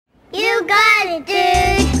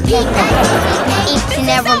If you're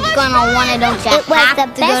never gonna want it, don't you It was have the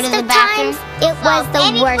to go to best the of bathroom? times. It was the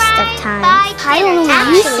worst of times. I don't know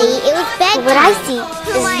what you see. It was bedtime. What I see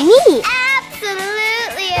is me.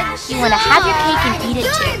 Absolutely. You want to have your cake and eat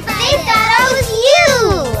it too. They thought I was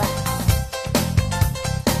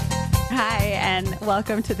you. Hi, and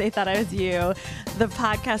welcome to They Thought I Was You, the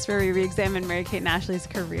podcast where we re-examine Mary-Kate and Ashley's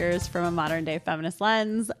careers from a modern-day feminist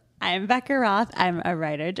lens. I'm Becca Roth. I'm a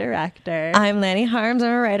writer-director. I'm Lanny Harms.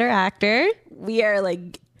 I'm a writer-actor. We are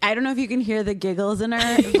like, I don't know if you can hear the giggles in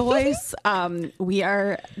our voice.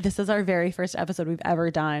 This is our very first episode we've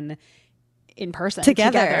ever done in person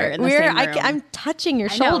together in the same room. I'm touching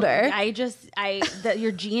your I know. shoulder.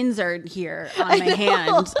 Your jeans are here on my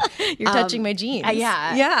hand. You're touching my jeans.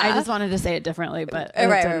 Yeah. I just wanted to say it differently, but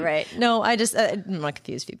Right. No, I just I'm not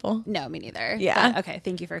confuse people. No, me neither. Yeah. But, okay.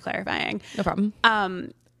 Thank you for clarifying. No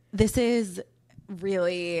problem. This is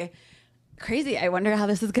really crazy. I wonder how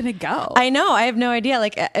this is going to go. I know. I have no idea.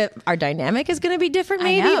 Like our dynamic is going to be different,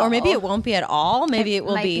 maybe, know. or maybe it won't be at all. Maybe it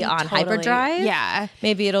will might be on totally- hyperdrive. Yeah.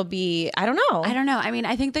 Maybe it'll be. I don't know. I don't know. I mean,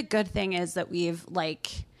 I think the good thing is that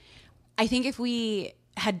I think if we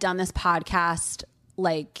had done this podcast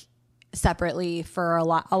separately for a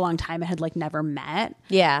long time, it had never met.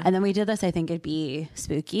 Yeah. And then we did this, I think it'd be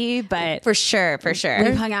spooky, but For sure.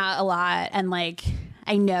 we've hung out a lot, and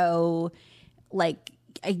I know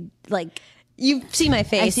You've seen my I've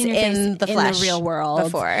face seen your in face the flesh in the real world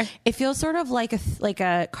before. It feels sort of like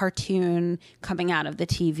a cartoon coming out of the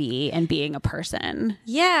TV and being a person.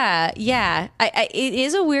 Yeah. It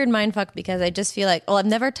is a weird mindfuck because I just feel like, I've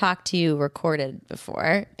never talked to you recorded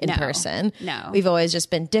before in No. person. No. We've always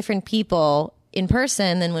just been different people in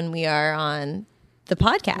person than when we are on the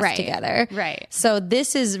podcast together. Right. So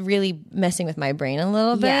this is really messing with my brain a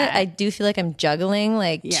little bit. Yeah. I do feel like I'm juggling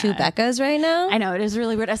two Beccas right now. I know, it is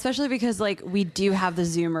really weird, especially because we do have the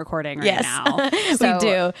Zoom recording right Yes, now. we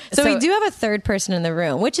do. So we do have a third person in the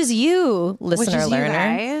room, which is you, listener learner.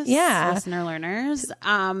 You guys, yeah, listener learners.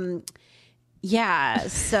 Yeah,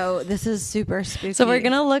 so this is super spooky. So we're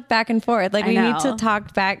gonna look back and forth. We need to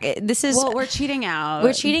talk back. We're cheating out.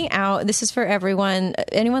 We're cheating out. This is for anyone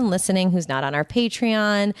listening who's not on our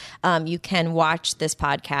Patreon. You can watch this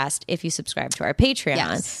podcast if you subscribe to our Patreon.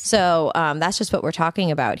 Yes. So that's just what we're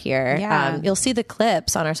talking about here. Yeah. You'll see the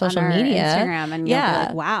clips on our social on our media, Instagram, and you'll be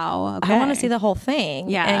like, wow, okay. I want to see the whole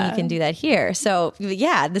thing. Yeah. And you can do that here. So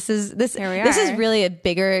this is really a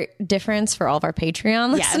bigger difference for all of our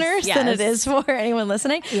Patreon listeners than it is for anyone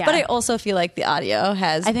listening. Yeah. But I also feel like the audio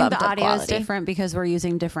has I think bumped the up audio quality. is different because we're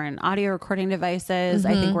using different audio recording devices.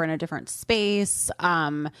 I think we're in a different space.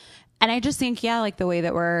 And I just think, the way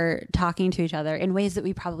that we're talking to each other in ways that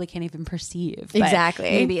we probably can't even perceive. But Exactly.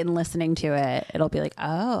 maybe in listening to it, it'll be like,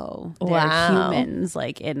 oh, they're Wow. humans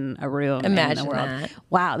in a room Imagine in the world. that.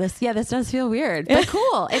 Wow, this does feel weird, but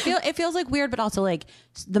cool. It feels weird, but also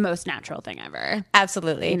the most natural thing ever.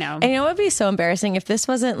 Absolutely. You know? And it would be so embarrassing if this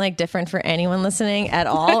wasn't different for anyone listening at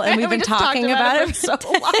all. And we've been just talking talked about it for so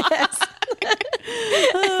long.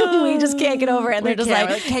 we just can't get over it. And they're just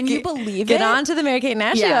can't. Can you believe get it? on to the Mary Kate and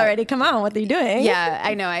Ashley Yeah. already. Come on, what are you doing? Yeah,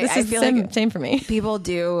 I know. I This is feel same for me. people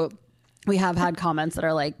do. We have had comments that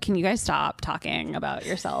are like, can you guys stop talking about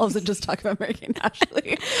yourselves and just talk about Mary-Kate and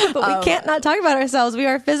Ashley? But we can't not talk about ourselves. We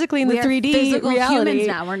are physically in the We are 3D physical reality humans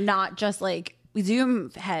now. We're not just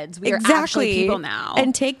Zoom heads. We are actually people now.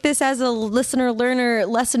 And take this as a listener learner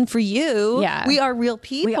lesson for you. Yeah. We are real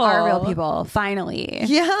people. we are real people, finally.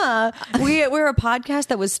 Yeah. we're a podcast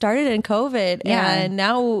that was started in COVID Yeah. and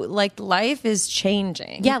now life is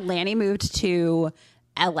changing. Yeah, Lanny moved to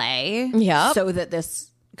LA Yep. so that this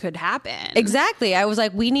could happen. Exactly. I was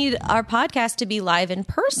like, we need our podcast to be live in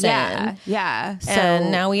person. Yeah. So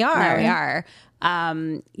And now we are. Now we are.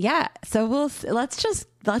 Yeah. So let's just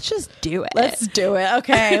do it. Let's do it.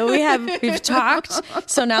 Okay. We've talked.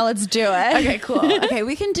 So now let's do it. Okay, cool. Okay,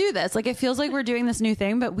 we can do this. It feels like we're doing this new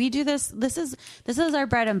thing, but we do this. This is our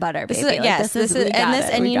bread and butter, baby.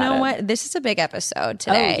 And you know what? This is a big episode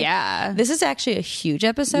today. Oh, yeah. This is actually a huge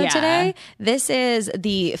episode today. This is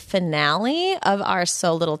the finale of our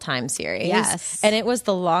So Little Time series. Yes. And it was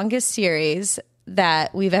the longest series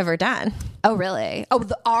that we've ever done. Oh, really? Oh,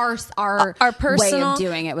 our personal way of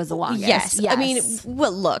doing it was the longest. Yes. I mean,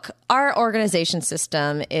 look, our organization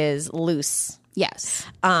system is loose. Yes.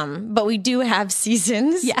 But we do have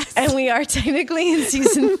seasons. Yes. And we are technically in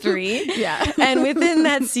season 3. Yeah. And within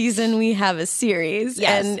that season, we have a series.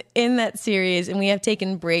 Yes. And in that series, and we have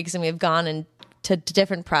taken breaks and we have gone into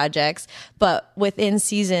different projects. But within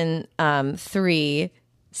season 3,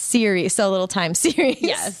 series, So Little Time series.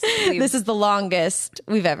 Yes. This is the longest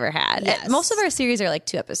we've ever had. Yes. Most of our series are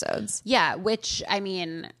 2 episodes. Yeah, which, I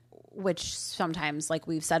mean, which sometimes, like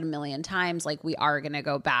we've said a million times, like we are going to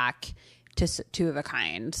go back to Two of a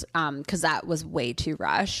Kind, because that was way too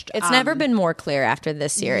rushed. It's never been more clear after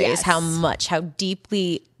this series yes. how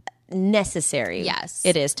deeply necessary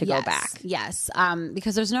it is to go back. Yes.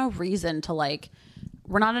 Because there's no reason to like,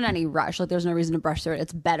 we're not in any rush. Like there's no reason to brush through it.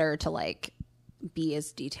 It's better to like be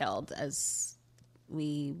as detailed as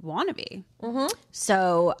we want to be.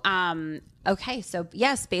 So, okay. So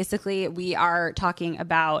yes, basically we are talking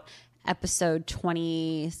about episode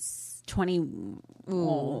 20,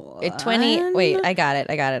 Wait, I got it.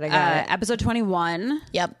 episode 21.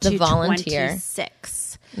 Yep, the volunteer.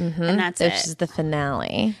 26. And that's Which it. is the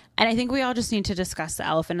finale. And I think we all just need to discuss the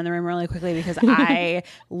elephant in the room really quickly, because I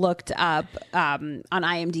looked up on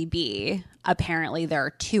IMDb. Apparently, there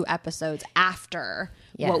are 2 episodes after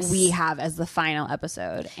what we have as the final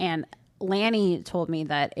episode. And Lanny told me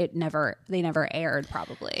that they never aired,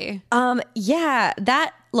 probably.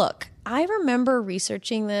 Look, I remember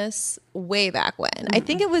researching this way back when. I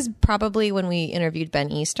think it was probably when we interviewed Ben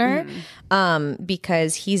Easter,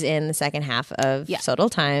 because he's in the second half of So Little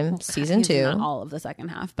Time, season He's 2. not all of the second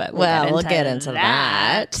half, but we'll get into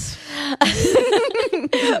that.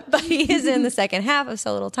 But he is in the second half of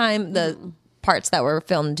So Little Time, the parts that were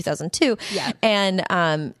filmed in 2002. Yeah.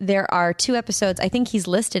 And there are 2 episodes. I think he's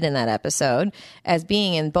listed in that episode as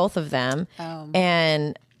being in both of them.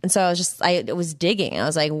 And so I was digging. I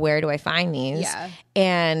was like, where do I find these? Yeah.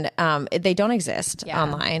 And they don't exist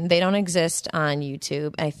online. They don't exist on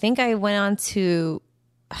YouTube. I think I went on to,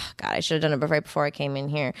 I should have done it right before I came in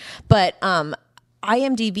here. But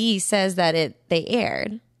IMDb says that they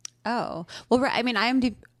aired. Oh. Well, I mean,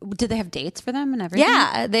 IMDb, did they have dates for them and everything?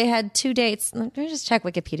 Yeah, they had 2 dates. Let me just check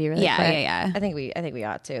Wikipedia really quick. Yeah. I think we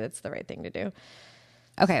ought to. That's the right thing to do.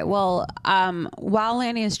 Okay, well, while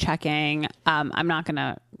Lanny is checking, I'm not going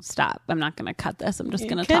to stop. I'm not going to cut this. I'm just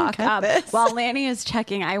going to talk. While Lanny is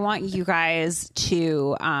checking, I want you guys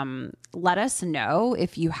to let us know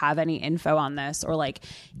if you have any info on this, or like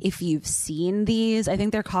if you've seen these. I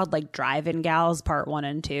think they're called like Drive-In Gals Part 1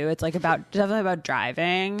 and 2. It's like definitely about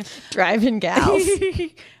driving. Drive-In Gals.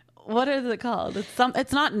 What is it called?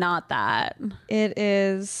 It's not that. It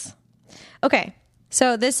is. Okay.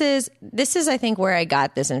 So this is I think where I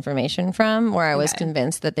got this information from, where I was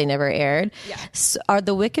convinced that they never aired. Yeah. So,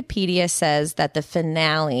 the Wikipedia says that the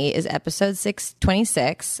finale is episode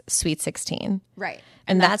 26, Sweet 16. Right.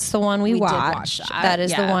 And that's the one we did watched. watch That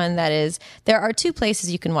is the one that is. There are 2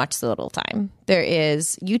 places you can watch So Little Time. There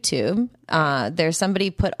is YouTube. There's somebody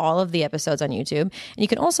put all of the episodes on YouTube, and you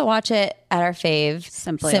can also watch it at our fave,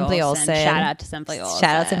 Simply Olsen. Shout out to Simply Olsen.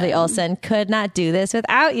 Shout out Simply Olsen. Could not do this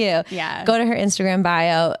without you. Yeah. Go to her Instagram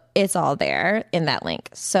bio. It's all there in that link.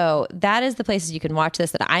 So that is the places you can watch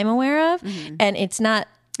this that I'm aware of, and it's not.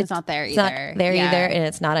 It's not there It's either. not there either, and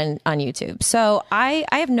it's not on YouTube. So I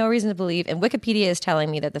have no reason to believe, and Wikipedia is telling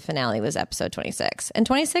me that the finale was episode 26. And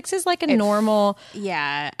 26 is like a normal,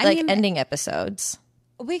 I mean, ending episodes.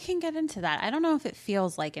 we can get into that. I don't know if it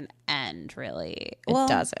feels like an end, really. It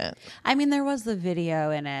doesn't. I mean, there was the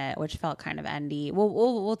video in it, which felt kind of endy.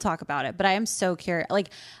 We'll talk about it, but I am so curious. Like,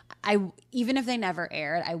 even if they never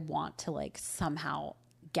aired, I want to like somehow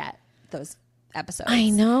get those episodes. I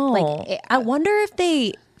know. Like, I wonder if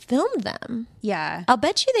they filmed them. Yeah. I'll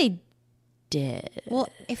bet you they did. Well,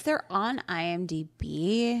 if they're on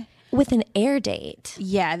IMDb with an air date.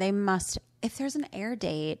 Yeah, they must. If there's an air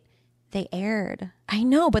date, they aired. I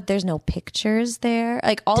know, but there's no pictures there.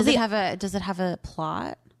 Like all does it have a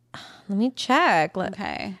plot? Let me check.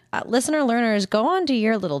 Okay. Listener learners, go onto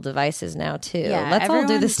your little devices now too. Yeah, let's all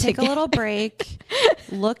do this take together. a little break.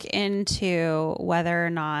 Look into whether or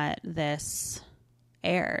not this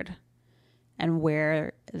aired and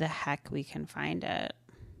where the heck we can find it.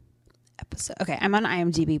 Episode. Okay, I'm on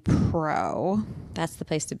IMDb Pro. That's the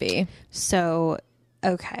place to be. So,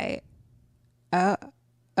 okay.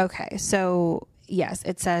 Okay. So, yes,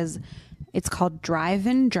 it says it's called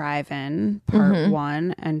Drive-In Part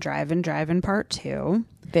 1 and Drive-In Part 2.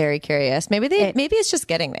 Very curious. Maybe it's just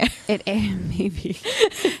getting there. Maybe.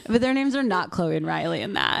 But their names are not Chloe and Riley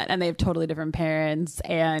in that, and they have totally different parents,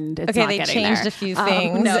 and it's not they getting changed there. a few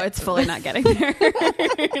things. No, it's fully not getting there.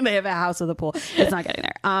 They have a house with a pool. It's not getting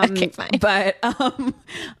there. Okay, fine. But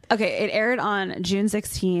okay, it aired on June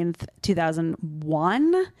 16th,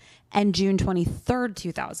 2001 and June 23rd,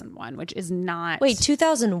 2001, which is not... Wait,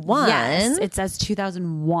 2001? Yes, it says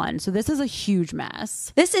 2001. So this is a huge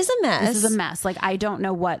mess. This is a mess. This is a mess. Like, I don't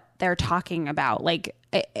know what they're talking about. Like,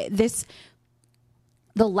 the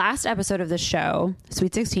last episode of the show,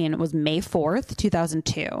 Sweet 16, was May 4th,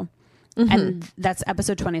 2002. And that's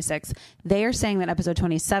episode 26. They are saying that episode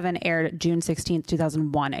 27 aired June 16th,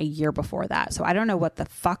 2001, a year before that. So I don't know what the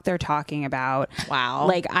fuck they're talking about. Wow.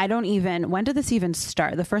 Like, I don't even, when did this even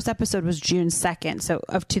start? The first episode was June 2nd, so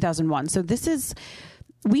of 2001. So this is,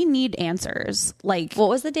 we need answers. Like, What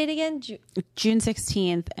was the date again? June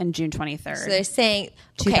 16th and June 23rd. So they're saying,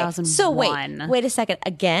 okay, 2001. so wait a second.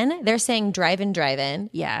 Again, they're saying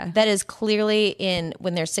drive-in. Yeah. That is clearly in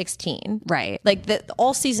when they're 16. Right. Like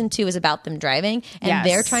all season 2 is about them driving. And Yes.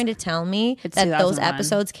 they're trying to tell me It's that those 2001.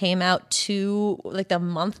 episodes came out like the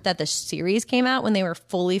month that the series came out when they were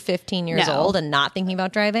fully 15 years No. old and not thinking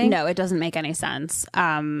about driving. No, it doesn't make any sense.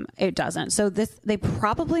 It doesn't. So they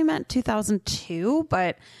probably meant 2002,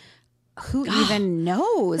 but who even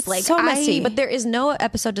knows? Like, So messy, but there is no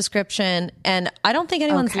episode description, and I don't think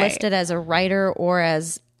anyone's Okay. listed as a writer or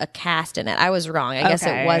as a cast in it. I was wrong. I guess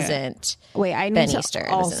Okay. it wasn't. Wait, I Ben need Easter to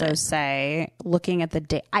was in also it. say, looking at the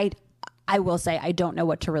date, I will say I don't know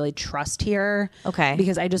what to really trust here. Okay.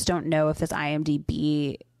 Because I just don't know if this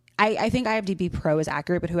IMDb. I think IMDb Pro is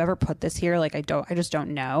accurate, but whoever put this here, like, I just don't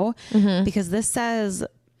know. Because this says,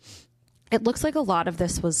 it looks like a lot of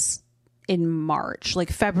this was in March, like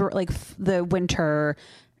February, like the winter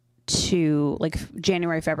to like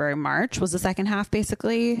January, February, March was the second half,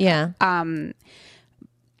 basically. Yeah.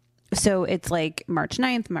 So it's like March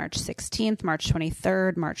 9th, March 16th, March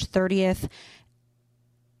 23rd, March 30th.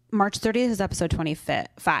 March 30th is episode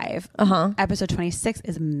 25. Episode 26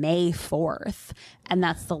 is May 4th. And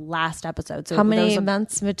that's the last episode. So How many there's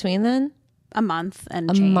months between then? a month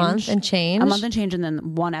and A change. month and change? A month and change, and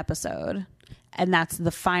then one episode. And that's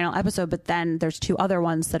the final episode. But then there's 2 other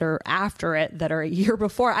ones that are after it that are a year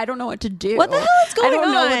before. I don't know what to do. What the hell is going on? I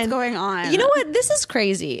don't know what's going on. You know what? This is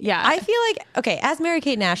crazy. Yeah. I feel like, okay, as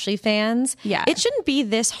Mary-Kate and Ashley fans, Yeah. it shouldn't be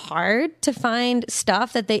this hard to find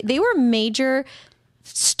stuff that they were major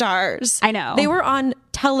stars. I know. They were on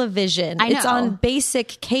television. I It's know. on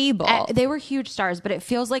basic cable. They were huge stars, but it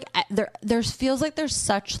feels like there's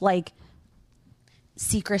such like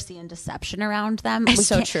secrecy and deception around them. It's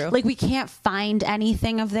so can't- true. Like, we can't find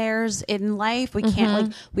anything of theirs in life. We can't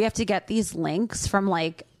like, we have to get these links from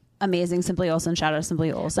like Amazing Simply Olsen, shout out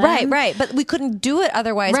Simply Olsen. Right. But we couldn't do it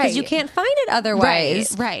otherwise because you Right. can't find it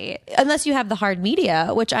otherwise. Right. Unless you have the hard media,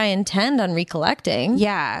 which I intend on recollecting.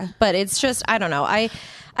 Yeah. But it's just, I don't know. I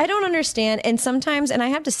don't understand. And sometimes, and I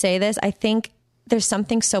have to say this, I think there's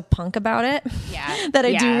something so punk about it Yeah. that I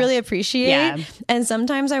do Yeah. really appreciate. Yeah. And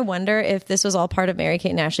sometimes I wonder if this was all part of Mary-Kate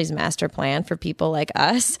and Ashley's master plan for people like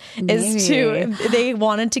us, is to, they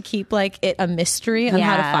wanted to keep like it a mystery on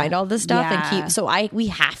how to Yeah. find all this stuff Yeah. and keep, so we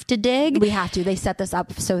have to dig. We have to. They set this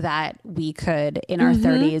up so that we could, in our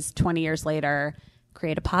 30s, 20 years later,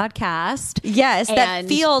 create a podcast. Yes, that And-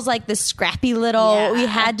 feels like the scrappy little, Yeah. we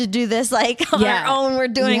had to do this like on Yeah. our own. We're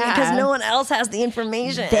doing it because Yeah. no one else has the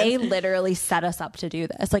information. They literally set us up to do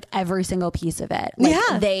this, like every single piece of it. Like,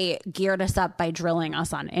 Yeah. they geared us up by drilling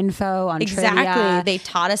us on info, on Exactly. trivia. They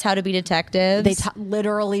taught us how to be detectives. They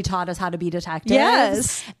literally taught us how to be detectives.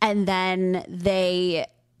 Yes. And then they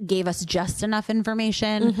gave us just enough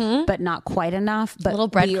information, but not quite enough. But Little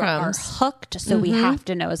we are breadcrumbs. hooked, so we have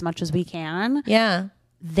to know as much as we can. yeah.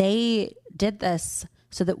 They did this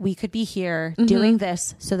so that we could be here doing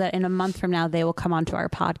this, so that in a month from now they will come onto our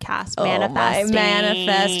podcast. Oh, my Manifesting.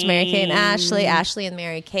 manifest, Mary-Kate and Ashley. Ashley and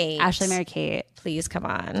Mary-Kate. Ashley, Mary Kate, please come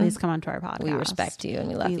on. please come onto our podcast. We respect you and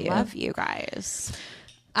we love We you. love you guys.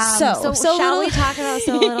 So shall little- we talk about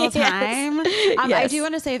so little Yes. time? I Yes. do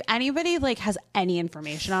want to say, if anybody like has any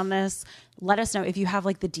information on this, let us know. If you have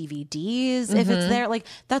like the DVDs, if it's there, like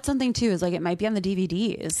that's something too. Is like it might be on the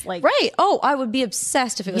DVDs. Like, Right. Oh, I would be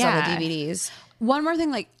obsessed if it was Yeah. on the DVDs. one more thing,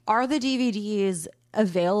 like, are the DVDs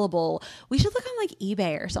available? We should look on like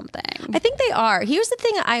eBay or something. I think they are. Here's the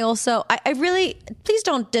thing. I really, please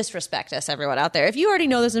don't disrespect us, everyone out there. If you already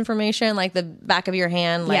know this information, like the back of your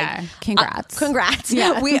hand, like, Yeah, congrats. congrats.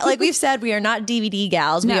 Yeah. Like we've said, we are not DVD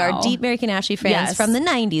gals. We No. are deep Mary-Kate and Ashley fans Yes. from the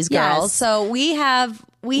 90s girls. Yes. So we have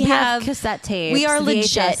cassette tapes, We are VHS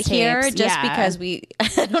legit here tapes. just Yeah. because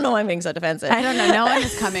I don't know why I'm being so defensive. I don't know. No one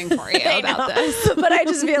is coming for you about this. But I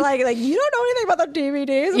just feel like you don't know anything about the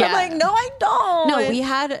DVDs. And I'm Yeah. like, no, I don't. No, we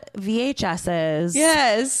had VHSs.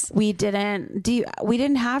 Yes. We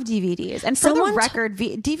didn't have DVDs. And for Someone the record,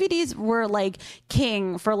 DVDs were like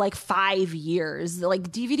king for like 5 years.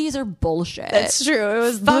 Like, DVDs are bullshit. That's true. It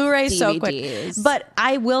was Fuck Blu-ray so quick. DVDs. But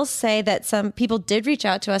I will say that some people did reach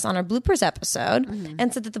out to us on our bloopers episode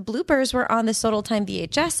and said that the bloopers were on the Total Time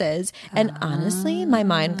VHSs. And honestly, my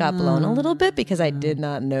mind got blown a little bit because I did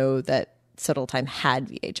not know that Total Time had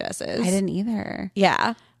VHSs. I didn't either.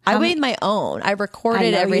 Yeah. I made my own. I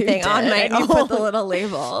recorded everything on my own. You put the little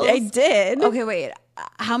labels. I did. Okay, wait.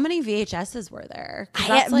 How many VHSs were there? I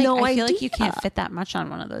have no I feel like you idea. can't fit that much on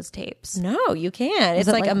one of those tapes. No, you can't. It's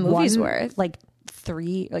Is it like a movie's one, worth. Like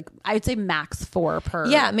 3, like I'd say max 4 per.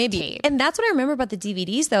 Yeah, maybe. tape. And that's what I remember about the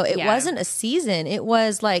DVDs, though. It wasn't a season. It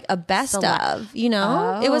was like a best of. You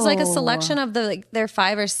know, it was like a selection of their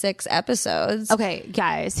 5 or 6 episodes. Okay,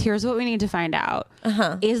 guys, here's what we need to find out.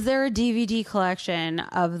 Is there a DVD collection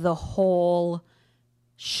of the whole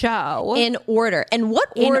show In order. And what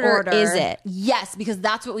order is it? Yes, because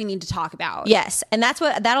that's what we need to talk about. Yes, and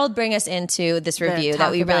that'll bring us into this review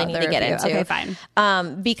that we really need to get into. Okay,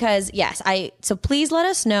 fine. Because so please let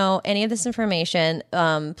us know any of this information.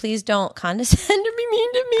 Please don't condescend or be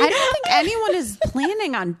mean to me. I don't think anyone is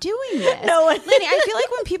planning on doing this. No one. Lenny, I feel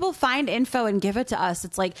like when people find info and give it to us,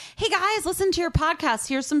 it's like, hey guys, listen to your podcast.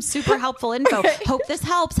 Here's some super helpful info. Hope this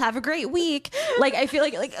helps. Have a great week. Like, I feel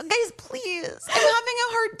like guys, please. I'm having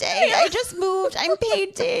a hard day. I just moved. I'm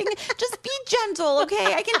painting. Just be gentle,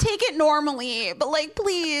 okay? I can take it normally, but like,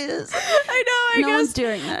 please. I know. No one's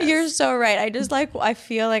doing this. You're so right. I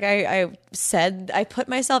feel like I put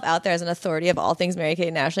myself out there as an authority of all things Mary-Kate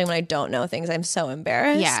and Ashley when I don't know things. I'm so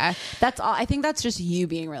embarrassed. Yeah, that's all. I think that's just you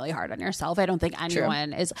being really hard on yourself. I don't think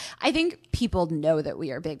anyone is. I think people know that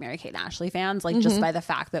we are big Mary-Kate and Ashley fans, like just by the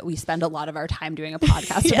fact that we spend a lot lot of our time doing a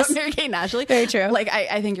podcast about Mary-Kate and Ashley. Very true. Like,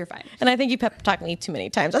 I think you're fine. And I think you pep talked me too many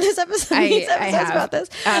times on this episode. I episodes have. about this.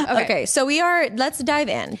 Okay, so let's dive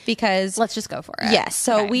in because let's just go for it. Yes.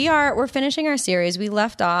 So we're finishing our series. We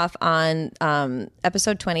left off on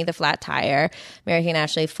episode 20, The Flat Tire. Mary-Kate and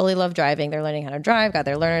Ashley fully love driving. They're learning how to drive, got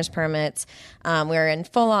their learner's permits. We're in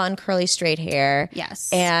full on curly straight hair.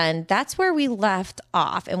 Yes. And that's where we left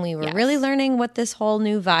off. And we were really learning what this whole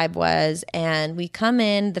new vibe was. And we come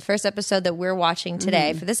in, the first episode that we're watching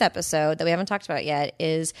today for this episode that we haven't talked about yet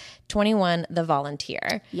is 21, The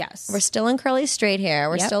Volunteer. Yes. We're still in curly straight hair.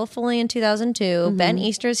 We're still fully in 2002. Ben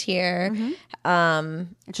Easter's here.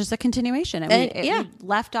 It's just a continuation. We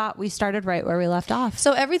left off. We started right where we left off.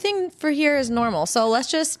 So everything for here is normal. So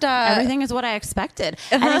let's just everything is what I expected.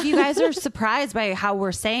 And if you guys are surprised by how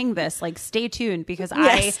we're saying this, like, stay tuned because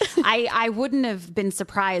I wouldn't have been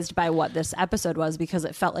surprised by what this episode was because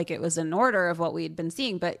it felt like it was in order of what we'd been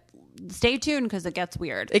seeing. But stay tuned because it gets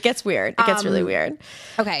weird. It gets weird. It gets really weird.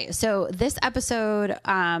 Okay, so this episode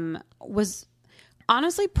was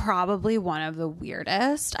honestly probably one of the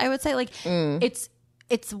weirdest. I would say, like,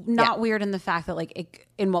 it's not weird in the fact that, like,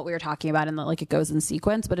 in what we were talking about and like it goes in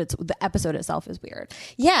sequence, but it's the episode itself is weird.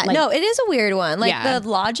 Yeah, like, no, it is a weird one. Like the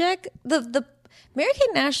logic, the Mary-Kate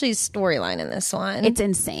and Ashley's storyline in this one, it's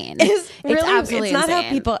insane. It's absolutely it's not insane. how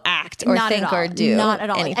people act or think or do. Not at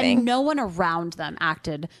all. Anything. And no one around them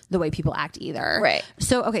acted the way people act either. Right.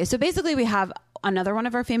 So basically we have another one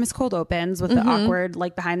of our famous cold opens with the awkward,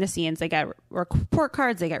 like, behind the scenes. They get report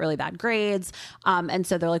cards. They get really bad grades. And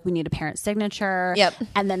so they're like, we need a parent signature. Yep.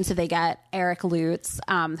 And then so they get Eric Lutz,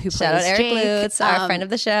 who plays Shout out Eric Jake, Lutz, our friend of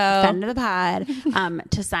the show. friend of the pod,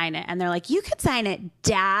 to sign it. And they're like, you could sign it,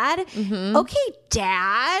 Dad. Okay,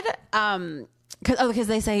 Dad. Because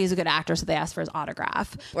they say he's a good actor, so they ask for his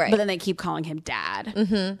autograph. Right. But then they keep calling him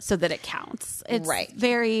Dad so that it counts. It's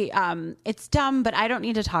very, it's dumb, but I don't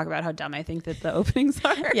need to talk about how dumb I think that the openings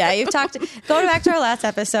are. Yeah, you've talked. Go back to our last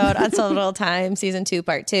episode on So Little Time, season 2,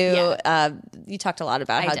 part 2. Yeah. You talked a lot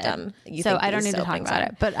about how dumb you think I don't need to talk about are.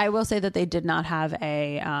 it. But I will say that they did not have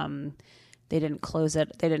a. They didn't close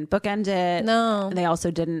it. They didn't bookend it. No. They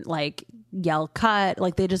also didn't, like, yell cut.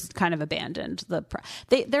 Like, they just kind of abandoned the.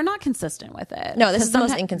 They're not consistent with it. No, this is the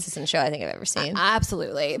most inconsistent show I think I've ever seen.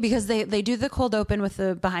 Absolutely, because they do the cold open with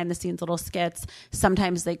the behind the scenes little skits.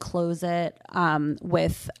 Sometimes they close it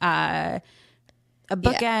with a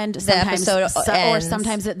bookend. Sometimes, or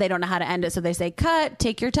sometimes they don't know how to end it, so they say cut.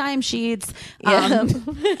 Take your time sheets. And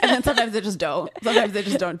then sometimes they just don't. Sometimes they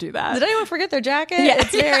just don't do that. Did anyone forget their jacket? Yeah.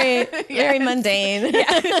 It's very mundane.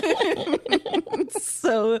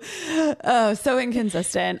 So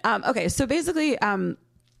inconsistent. Okay, so basically, the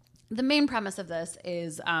main premise of this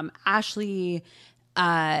is Ashley.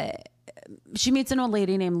 She meets an old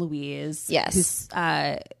lady named Louise. Yes. Who's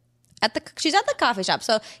she's at the coffee shop.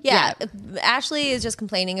 So Ashley is just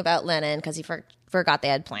complaining about Lennon because he forgot they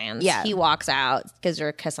had plans. Yeah. He walks out, gives her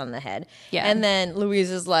a kiss on the head. Yeah. And then Louise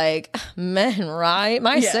is like, men, right?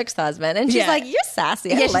 My sixth husband. And she's like, you're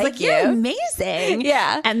sassy. I like you. You're amazing.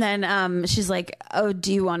 Yeah. And then she's like, oh,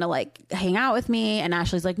 do you want to, like, hang out with me? And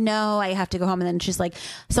Ashley's like, no, I have to go home. And then she's like,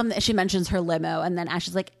 she mentions her limo. And then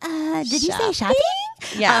Ashley's like, did you say shopping?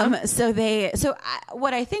 Yeah.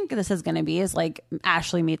 What I think this is going to be is like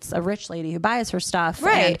Ashley meets a rich lady who buys her stuff,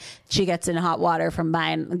 Right. And she gets in hot water from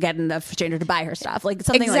getting the stranger to buy her stuff, like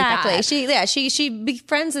something like that. She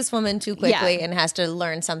befriends this woman too quickly and has to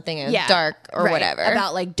learn something dark or Right. whatever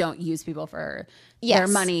about like don't use people for Yes. their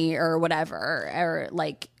money or whatever, or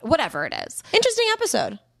like whatever it is. Interesting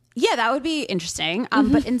episode. Yeah, that would be interesting.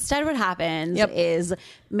 But instead, what happens is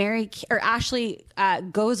Ashley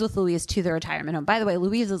goes with Louise to the retirement home. By the way,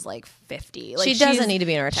 Louise is like 50. Like, She doesn't need to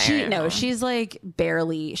be in a retirement home. She's like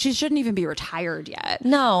barely. She shouldn't even be retired yet.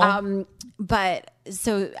 No. But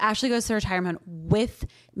so Ashley goes to the retirement home with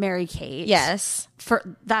Mary Kate. Yes.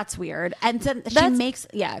 That's weird. And then she makes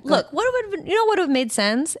Look, what would have what would have made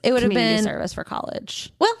sense? It would have community been service for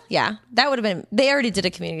college. Well, yeah, that would have been. They already did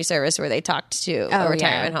a community service where they talked to a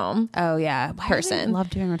retirement home. Oh yeah, why person. do they love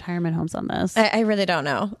doing retirement homes on this? I really don't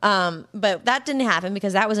know. But that didn't happen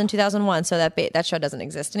because that was in 2001, so that show doesn't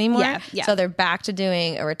exist anymore. Yeah. So they're back to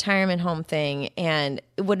doing a retirement home thing, and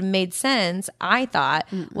it would have made sense. I thought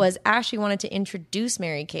was Ashley wanted to introduce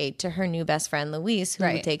Mary Kate to her new best friend Louise, who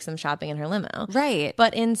would take them shopping in her limo. Right,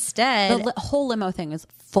 but instead, the whole limo thing is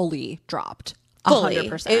fully dropped. Fully.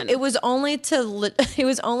 100%. It was only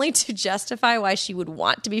to justify why she would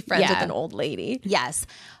want to be friends with an old lady. Yes,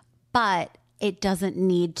 but it doesn't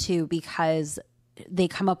need to, because they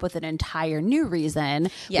come up with an entire new reason,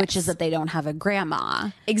 which is that they don't have a grandma.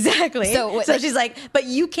 Exactly. So she's like, but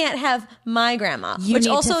you can't have my grandma, which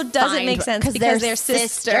also doesn't make sense because they're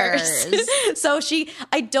sisters. So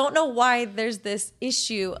I don't know why there's this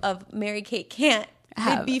issue of Mary Kate can't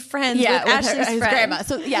be friends with Ashley's friend. grandma.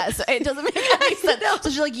 So it doesn't make any sense. So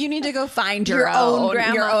she's like, you need to go find your own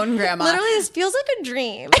grandma. Literally, this feels like a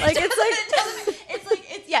dream. Like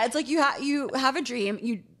it's like you have a dream,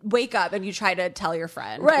 you wake up and you try to tell your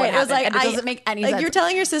friend. Right. What It was happened, like, and it doesn't make any sense. You're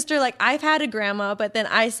telling your sister, like, I've had a grandma, but then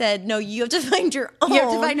I said, no, you have to find your own. You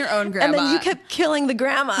have to find your own grandma. And then you kept killing the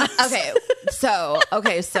grandma. So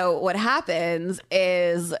what happens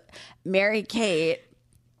is Mary Kate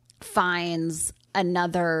finds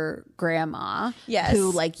another grandma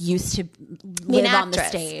who like used to live on the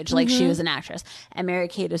stage, like she was an actress, and Mary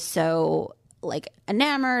Kate is so like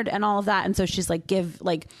enamored and all of that, and so she's like,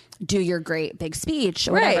 do your great big speech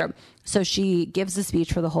or whatever. So she gives a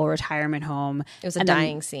speech for the whole retirement home. It was a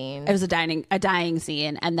dying scene. It was a dying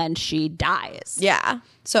scene, and then she dies. Yeah.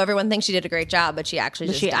 So everyone thinks she did a great job, but she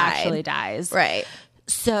actually actually dies. Right.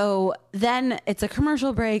 So then it's a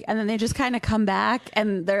commercial break, and then they just kind of come back,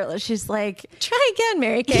 and she's like, try again,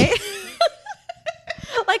 Mary Kate.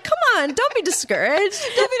 Like, come on, don't be discouraged.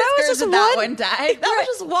 That was just that one died. That was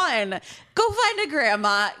just one. Go find a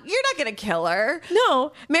grandma. You're not going to kill her.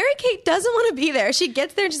 No, Mary Kate doesn't want to be there. She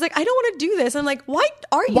gets there and she's like, I don't want to do this. I'm like, why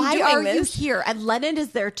are you doing this? You here? And Lennon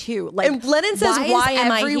is there too. Like, and Lennon says, why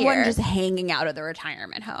am I here? Everyone just hanging out at the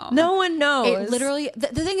retirement home. No one knows. It literally, the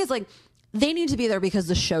thing is, like, they need to be there because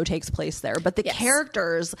the show takes place there, but the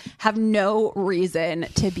characters have no reason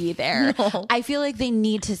to be there. No. I feel like they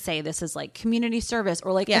need to say this is like community service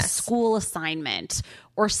or like a school assignment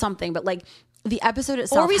or something, but like the episode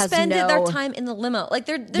itself, or we spend their time in the limo. Like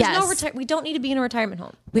there's no we don't need to be in a retirement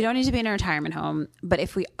home. We don't need to be in a retirement home, but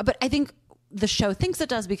I think the show thinks it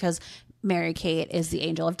does because Mary Kate is the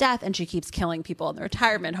angel of death and she keeps killing people in the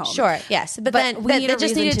retirement home. Sure, yes. But then we needed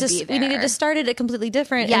to start it completely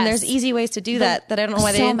different. Yes. And there's easy ways to do that I don't know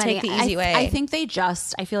why they didn't take the easy way. I think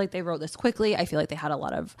I feel like they wrote this quickly. I feel like they had a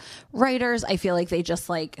lot of writers. I feel like they just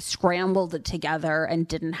like scrambled it together and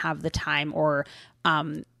didn't have the time or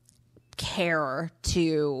care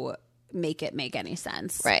to make it make any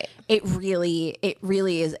sense. Right. It really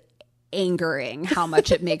is angering how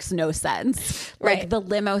much it makes no sense. Like the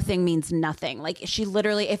limo thing means nothing. Like she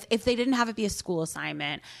literally, if they didn't have it be a school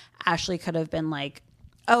assignment, Ashley could have been like,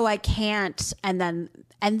 oh, I can't. And then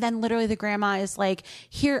literally the grandma is like,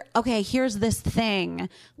 here's this thing.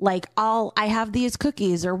 Like I have these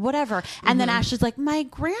cookies or whatever. And then Ashley's like, my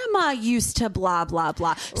grandma used to blah, blah,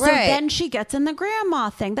 blah. So then she gets in the grandma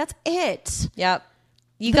thing. That's it. Yep.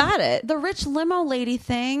 You got it. The rich limo lady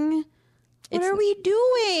thing. What are we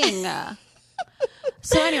doing?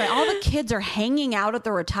 So anyway, all the kids are hanging out at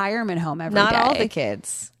the retirement home every day. Not all the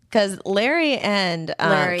kids. Because Larry and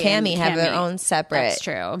Cammie have their own separate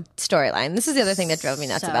storyline. This is the other thing that drove me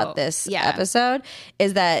nuts about this episode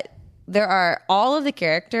is that all of the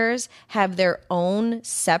characters have their own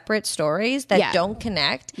separate stories that don't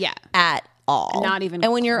connect at all. Not even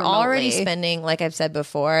And when you're already remotely. spending, like I've said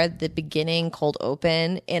before, the beginning cold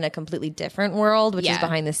open in a completely different world, which is Yeah.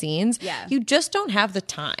 behind the scenes, Yeah. you just don't have the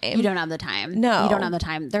time. You don't have the time. No. You don't have the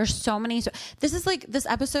time. There's so many. This is like, this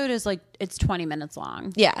episode is like, it's 20 minutes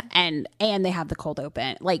long. Yeah. And they have the cold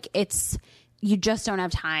open. Like, it's, you just don't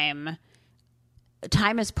have time.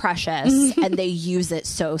 Time is precious and they use it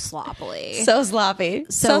so sloppily. So sloppy.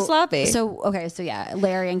 So sloppy. So, okay. So yeah,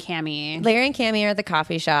 Larry and Cammie. Larry and Cammie are at the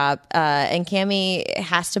coffee shop, and Cammie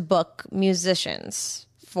has to book musicians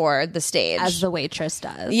for the stage. As the waitress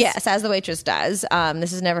does. Yes, as the waitress does.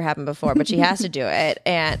 This has never happened before, but she has to do it.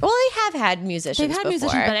 And well, they have had musicians. They've had before.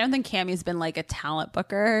 musicians, but I don't think Cammie's been like a talent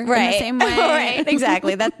booker right in the same way. right,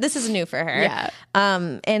 exactly. This is new for her. Yeah.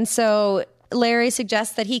 And so Larry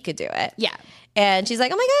suggests that he could do it. Yeah. And she's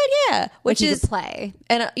like, "Oh my god, yeah!" Which he is could play.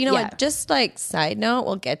 And you know Yeah. what? Just like side note,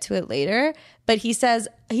 we'll get to it later. But he says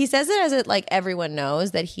it as it like everyone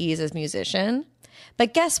knows that he's a musician.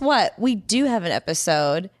 But guess what? We do have an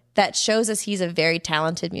episode that shows us he's a very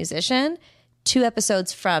talented musician. 2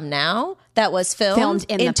 episodes from now, that was filmed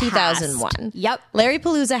in in the 2001. past. Yep. Larry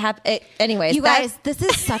Palooza. Anyways, You guys, this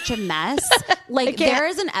is such a mess. Like, can't. there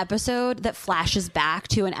is an episode that flashes back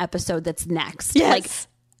to an episode that's next. Yes.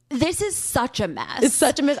 Like, this is such a mess. It's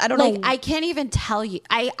such a mess. I don't like, know. I can't even tell you.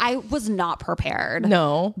 I was not prepared.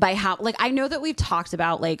 No. By how, like, I know that we've talked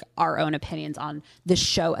about, like, our own opinions on the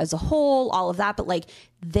show as a whole, all of that, but, like,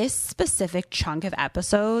 this specific chunk of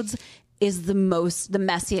episodes is the messiest,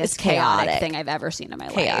 chaotic chaotic. thing I've ever seen in my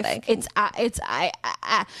Chaotic. life.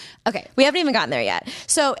 Okay. We haven't even gotten there yet.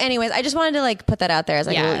 So, anyways, I just wanted to like put that out there as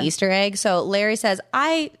like a Yeah. little Easter egg. So Larry says,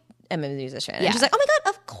 "I am a musician," and Yeah. she's like, "Oh my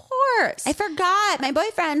god, of course!" I forgot. My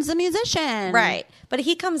boyfriend's a musician. Right. But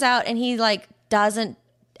he comes out and he like doesn't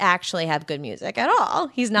actually have good music at all.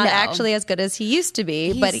 He's not No. actually as good as he used to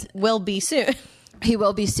be, but he He's- will be soon. He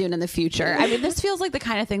will be soon in the future. I mean, this feels like the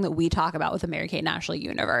kind of thing that we talk about with the Mary Kate and Ashley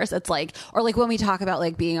universe. It's like, or like when we talk about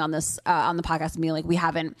like being on this on the podcast and being like, we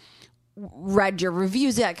haven't read your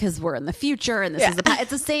reviews yet because we're in the future and this is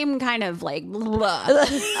it's the same kind of like blah.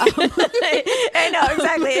 I know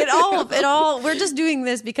exactly. It all. We're just doing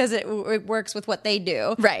this because it works with what they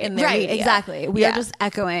do, in their media. exactly. We Yeah. are just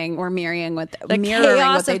echoing or mirroring what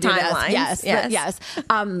chaos what they of do to us. timelines. Yes, Yes. yes.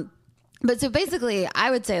 But so basically,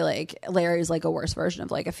 I would say like Larry's like a worse version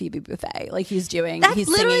of like a Phoebe Buffay. Like he's doing. That's he's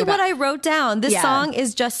literally singing about, what I wrote down. This Yeah. song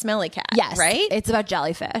is just Smelly Cat. Yes, right. It's about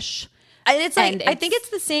jellyfish. And it's like And I think it's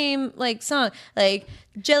the same like song, like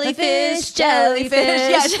jellyfish, Fish, jellyfish.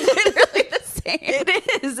 Yeah, it's literally the same.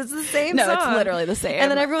 It is. It's the same No, song. it's literally the same.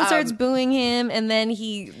 And then everyone starts booing him, and then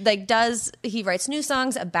he writes new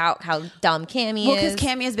songs about how dumb Cammie Well, is. because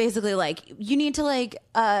Cammie is basically like, you need to like,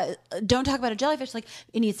 don't talk about a jellyfish. Like,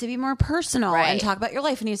 it needs to be more personal Right. and talk about your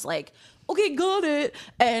life. And he's like, okay, got it.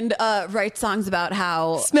 And writes songs about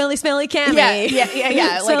how Smelly Cammie.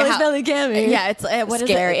 yeah. Smelly Cammie. Yeah, it's what is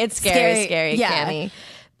Scary. it? It's scary Yeah. Cammie.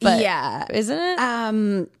 But yeah, isn't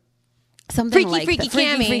it? something Freaky, like freaky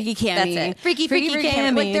that. Cammie. Freaky Cammie. That's it. Freaky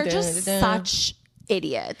Cammie. Like they're just Dun, dun, dun. such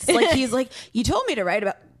idiots. Like he's like, you told me to write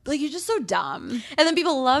about. Like you're just so dumb. And then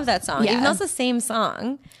people love that song, Yeah. even though it's the same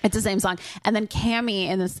song. It's the same song. And then Cammie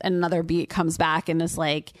in this in another beat comes back and is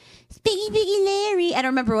like, Biggie Larry. I don't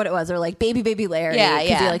remember what it was. Or like baby Larry. Yeah,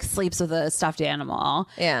 Because he yeah. like sleeps with a stuffed animal.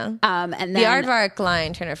 Yeah. And then The aardvark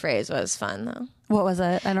line turn of phrase was fun though. what was it?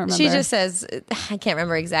 I don't remember. She just says, I can't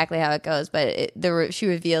remember exactly how it goes, but she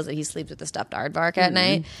reveals that he sleeps with a stuffed aardvark at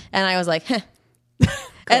night, and I was like, huh.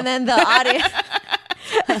 And then the audience.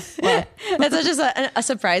 That's just a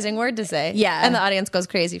surprising word to say. Yeah. And the audience goes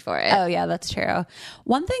crazy for it. Oh yeah, that's true.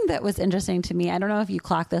 One thing that was interesting to me, I don't know if you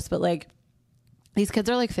clocked this, but like these kids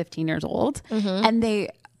are like 15 years old, and they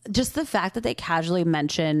just the fact that they casually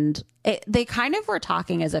mentioned it, they kind of were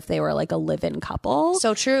talking as if they were like a live-in couple.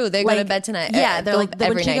 So true. They go to bed tonight. Yeah, they're like when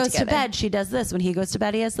every she night goes together. to bed, she does this. When he goes to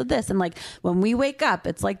bed, he has this. And like when we wake up,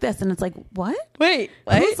 it's like this. And it's like, what? Wait,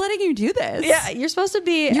 Who's letting you do this? Yeah, you're supposed to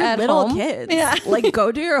be You're at little home. kids. Yeah. Like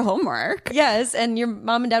go do your homework. Yes, and your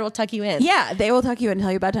mom and dad will tuck you in. Yeah, they will tuck you in and tell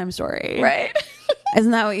you a bedtime story. Right.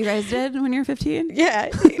 Isn't that what you guys did when you were 15? Yeah.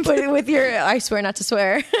 But with your, I swear not to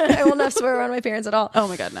swear. I will not swear around my parents at all. Oh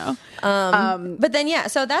my God, no. But then, yeah,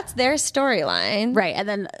 so that's their storyline. Right. And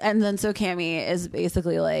then so Cammie is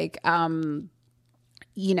basically like,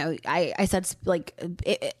 you know, I said like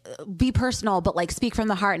be personal, but like speak from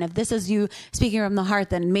the heart. And if this is you speaking from the heart,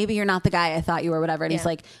 then maybe you're not the guy I thought you were, whatever. And he's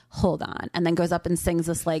like, hold on. And then goes up and sings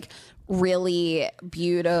this like really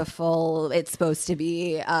beautiful, it's supposed to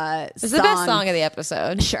be It's the best song of the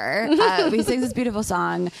episode. Sure. He sings this beautiful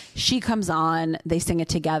song. She comes on, they sing it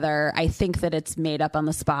together. I think that it's made up on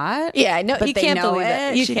the spot. Yeah, I know. But You they can't know believe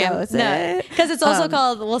it. You She can't. knows No. it. Because it's also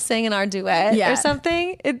called We'll Sing in Our Duet Yeah. or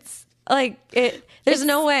something. It's like, there's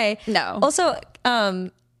no way. No. Also,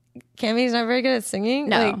 Cammy's not very good at singing.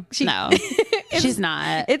 No, Like, no, she's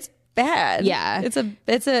not. It's bad. Yeah. It's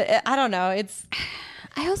a, I don't know. It's,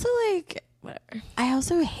 I also like, whatever. I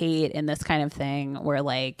also hate in this kind of thing where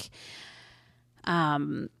like,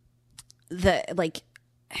 the like,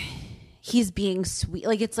 he's being sweet.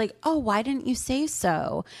 Like, it's like, oh, why didn't you say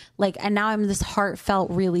so? Like, and now I'm this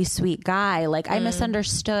heartfelt, really sweet guy. Like, I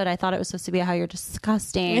misunderstood. I thought it was supposed to be how you're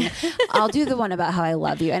disgusting. I'll do the one about how I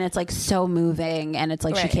love you. And it's like so moving. And it's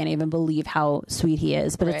like, she Right. can't even believe how sweet he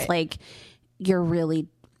is. But it's Right. like,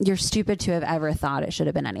 you're stupid to have ever thought it should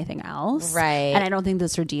have been anything else. Right. And I don't think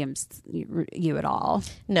this redeems you at all.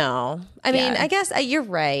 No, I mean, Yeah. I guess you're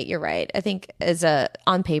right. You're right. I think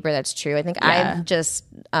on paper, that's true. I think Yeah. I've just,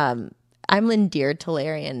 I'm endeared to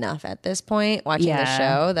Larry enough at this point watching the Yeah.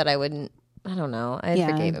 show that I don't know. I Yeah.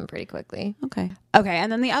 forgave him pretty quickly. Okay.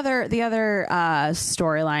 And then the other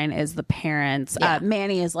storyline is the parents. Yeah.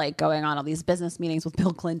 Manny is like going on all these business meetings with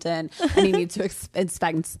Bill Clinton, and he needs to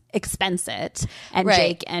expense it. And Right.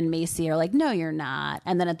 Jake and Macy are like, "No, you're not."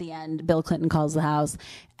 And then at the end, Bill Clinton calls the house,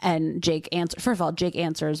 and Jake answers. First of all, Jake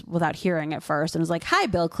answers without hearing it first, and was like, "Hi,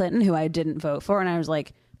 Bill Clinton, who I didn't vote for." And I was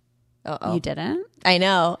like, Uh-oh. "You didn't? I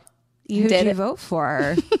know. Who did you vote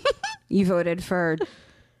for? You voted for."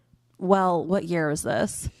 Well, what year was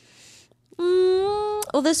this?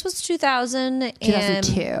 Well, this was 2002.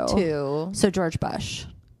 2002. So George Bush.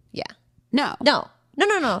 Yeah. No. No.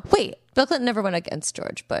 Wait. Bill Clinton never went against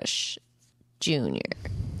George Bush Jr.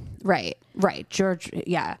 Right. George.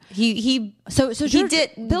 Yeah. He So George, did.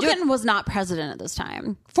 Bill Clinton was not president at this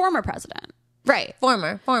time. Former president. Right.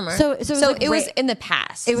 Former. So it was like it was right- in the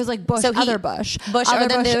past. It was like Bush, other Bush, Bush, other or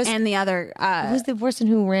then Bush, there was, and the other. who's the person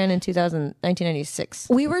who ran in 1996?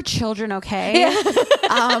 We were children, okay?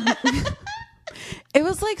 It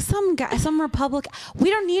was like some guy, some Republican. We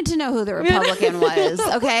don't need to know who the Republican was,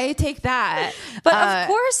 okay? Take that. But of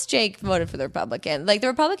course, Jake voted for the Republican. Like the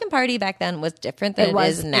Republican Party back then was different than it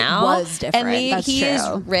is now. It was different. And That's he true. is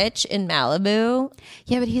rich in Malibu.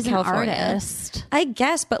 Yeah, but he's California. an artist. I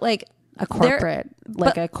guess, but like A corporate,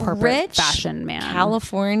 but a corporate rich fashion man.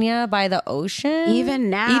 California by the ocean. Even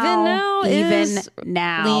now leans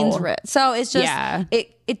rich. So it's just Yeah.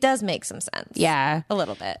 it does make some sense. Yeah. A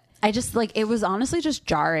little bit. I just like, it was honestly just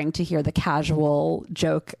jarring to hear the casual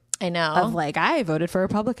joke I know. of like, I voted for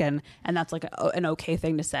Republican, and that's like an okay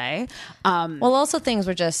thing to say. Well, also things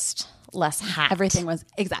were just less hot. Everything was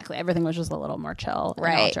just a little more chill in all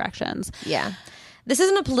Right. directions. Yeah. This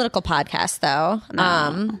isn't a political podcast, though.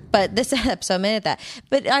 But this episode made it that.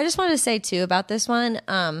 But I just wanted to say, too, about this one,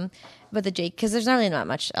 about the Jake, because there's really not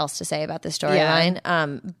much else to say about the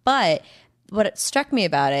storyline. But what it struck me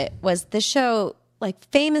about it was this show, like,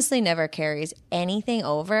 famously never carries anything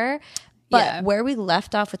over. But Yeah. where we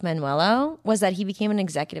left off with Manuelo was that he became an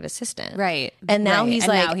executive assistant. Right. And now Right. he's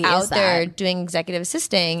And like now he out is there that. doing executive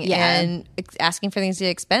assisting Yeah. and asking for things to be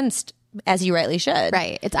expensed, as he rightly should.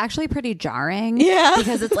 Right. It's actually pretty jarring. Yeah.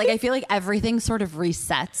 Because it's like, I feel like everything sort of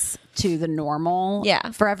resets to the normal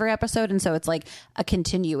Yeah. for every episode. And so it's like a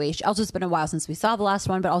continuation. Also, it's been a while since we saw the last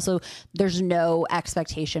one, but also there's no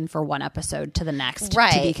expectation for one episode to the next to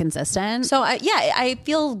Right. be consistent. So I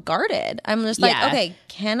feel guarded. I'm just like, Yeah. okay,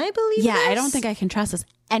 can I believe yeah, this? I don't think I can trust this.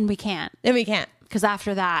 And we can't. And we can't. Because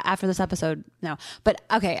after this episode, no. But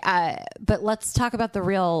okay, but let's talk about the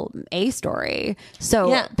real A story. So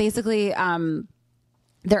Yeah. basically,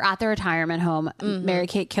 they're at their retirement home. Mary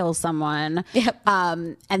Kate kills someone. Yep.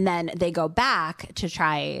 And then they go back to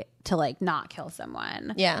try to like not kill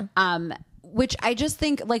someone. Yeah. Which I just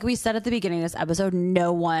think, like we said at the beginning of this episode,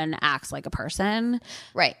 no one acts like a person.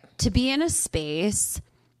 Right. To be in a space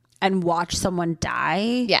and watch someone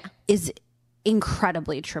die Yeah. is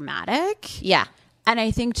incredibly traumatic. Yeah. And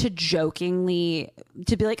I think to be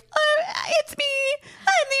like, oh, it's me,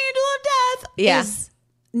 I'm the angel of death, Yeah. is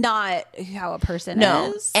not how a person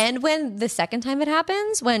No. is. And when the second time it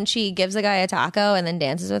happens, when she gives a guy a taco and then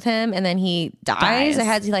dances with him and then he dies. He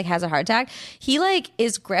has a heart attack. He like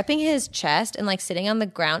is gripping his chest and like sitting on the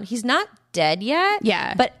ground. He's not dead yet.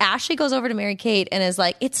 Yeah. But Ashley goes over to Mary Kate and is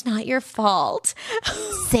like, it's not your fault.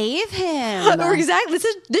 Save him. Or exactly.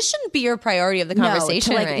 This shouldn't be your priority of the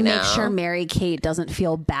conversation to like right make now. sure Mary Kate doesn't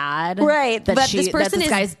feel bad. Right, That but this person this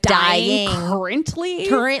is guy's dying.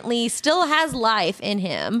 currently. Still has life in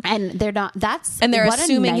him. And they're not. And they're what a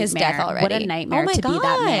assuming his nightmare. death already. What a nightmare Oh my to be that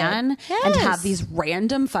God. man and Yes. have these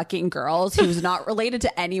random fucking girls who's not related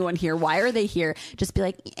to anyone here. Why are they here? Just be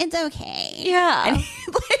like, it's okay. Yeah. And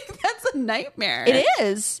like that's a nightmare. It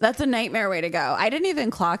is. That's a nightmare way to go. I didn't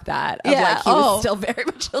even clock that. Of Yeah. Like he was still very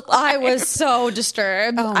much alive. I was so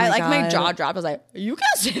disturbed. Oh my my God. jaw dropped. I was like, you guys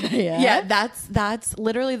see that yet? Yeah, that's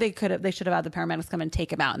literally they should have had the paramedics come and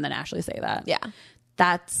take him out and then Ashley say that. Yeah.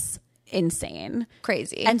 That's insane.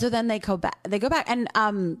 Crazy. And so then they go back and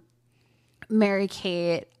Mary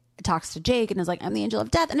Kate talks to Jake and is like, I'm the angel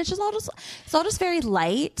of death. And it's all just very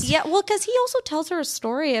light. Yeah, well, because he also tells her a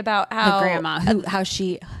story about how The grandma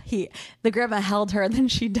the grandma held her and then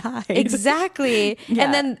she died. exactly. Yeah.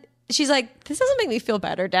 And then she's like, this doesn't make me feel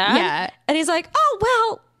better, Dad. Yeah. And he's like, oh,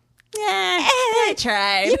 well, I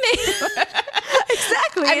tried. you made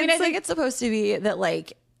exactly. I mean, I It's think it's supposed to be that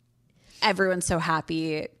like everyone's so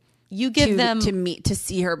happy you give them to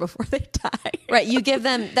see her before they die. right. You give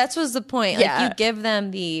them. That was the point. Yeah. Like you give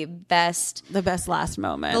them the best, The best last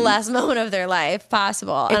moment. the last moment of their life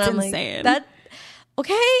possible. And It's I'm insane. Like, that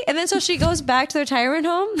okay. And then so she goes back to the retirement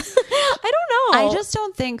home. I don't know. I just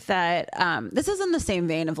don't think that this is in the same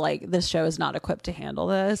vein of like this show is not equipped to handle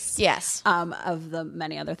this. yes. Of the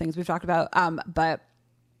many other things we've talked about. But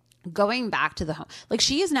going back to the home, like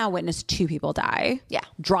she has now witnessed 2 people die. Yeah.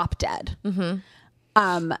 Drop dead. Mm-hmm.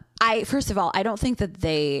 First of all, I don't think that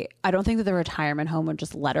the retirement home would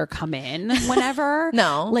just let her come in whenever.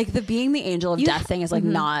 No. Like the being the angel of death thing is like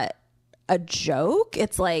not a joke.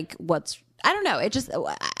 It's like I don't know. It just,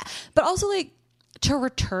 but also like to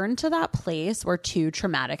return to that place where 2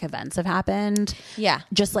 traumatic events have happened. Yeah.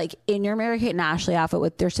 Just like in your Mary Kate and Ashley outfit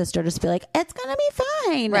with their sister, just be like, it's gonna be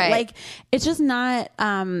fine. Right. Like it's just not,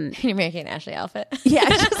 Your Mary Kate and Ashley outfit. yeah,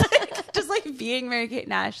 just like being Mary Kate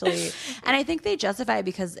and Ashley. And I think they justify it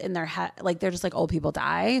because in their head, like they're just like old people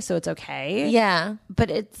die. So it's okay. Yeah.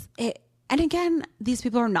 But and again, these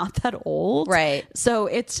people are not that old. Right. So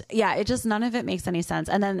it just, none of it makes any sense.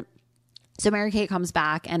 And then, so Mary Kate comes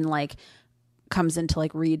back and like comes in to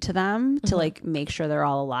like read to them to like make sure they're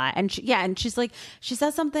all alive. And she's like, she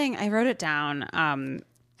says something, I wrote it down.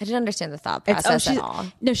 I didn't understand the thought process at all.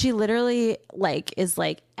 No, she literally like is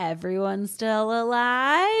like, everyone's still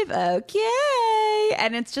alive. Okay.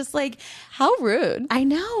 And it's just like, How rude. I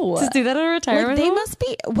know. To do that at a retirement Like they home? must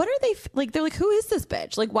be, what are they, like, they're like, who is this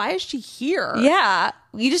bitch? Like, why is she here? Yeah.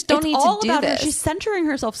 You just don't It's need all to do about this. her. She's centering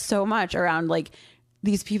herself so much around like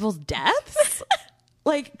these people's deaths.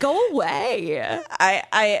 Like, go away.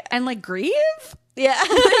 And like grieve. Yeah.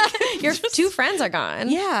 Your 2 friends are gone.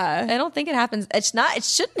 Yeah. I don't think it happens. It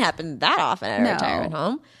shouldn't happen that often at a retirement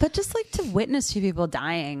home. But just like to witness 2 people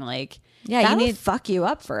dying, like, Yeah, that'll you need fuck you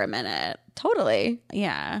up for a minute. totally.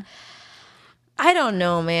 Yeah. I don't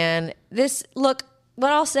know, man. Look,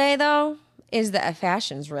 what I'll say though is that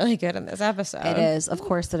fashion's really good in this episode. It is. Of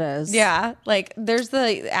course it is. Yeah, like there's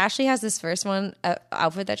Ashley has this first one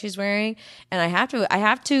outfit that she's wearing, and I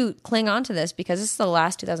have to cling on to this because this is the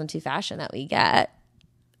last 2002 fashion that we get.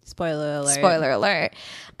 Spoiler alert. Spoiler alert.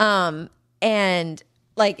 And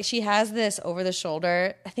like she has this over the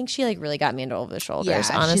shoulder. I think she like really got me into over the shoulders.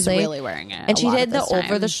 Yeah, honestly, she's really wearing it. And a she lot did at the this time.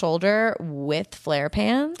 over the shoulder with flare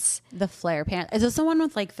pants. The flare pants. Is this the one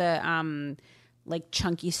with like the like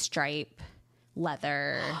chunky stripe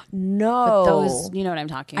leather? No, Those, you know what I'm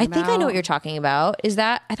talking I about? think I know what you're talking about. I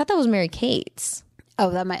thought that was Mary Kate's. Oh,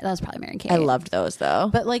 that was probably Mary Kate. I loved those though.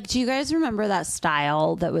 But like, do you guys remember that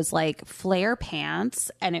style that was like flare pants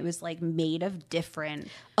and it was like made of different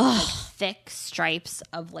like, thick stripes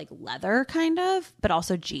of like leather kind of, but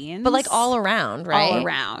also jeans. But like all around, right? All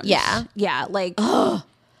around. Yeah. Yeah. Like,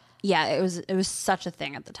 yeah, it was such a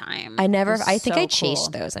thing at the time. I think I so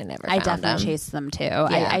chased cool. those. I never I found definitely them. chased them too.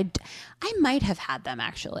 I might have had them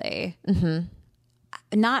actually.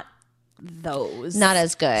 Mm-hmm. Not those. Not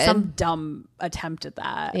as good. Some dumb attempt at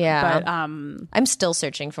that. Yeah. But I'm still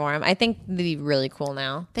searching for them. I think they'd be really cool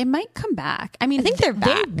now. they might come back. I mean, I think they're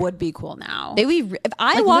back. They would be cool now. If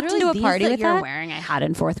I Like, walked literally into a these party that with you're that, wearing, I had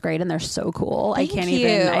in 4th grade, and they're so cool. Thank I can't you.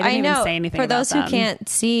 even. I didn't know. even say anything For about those them. who can't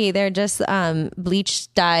see, they're just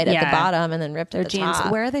bleach dyed at the Yeah. bottom and then ripped Their at the jeans.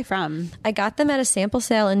 top. Where are they from? I got them at a sample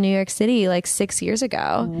sale in New York City like 6 years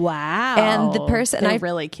ago. Wow. And the person- they're I-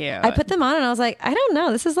 really cute. I put them on and I was like, I don't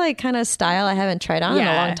know. This is like kind of style I haven't tried on in a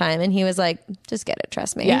Yeah. long time. And he was like, just get it,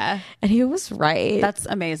 trust me. Yeah. And he was right. That's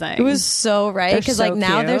amazing. It was so right. They're Because so like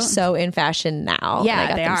now they're cute. so in fashion now. Yeah, And I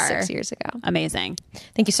got they them are. 6 years ago. amazing.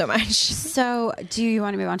 Thank you so much. So, do you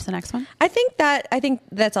want to move on to the next one? I think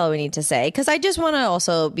that's all we need to say. Because I just want to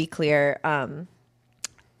also be clear.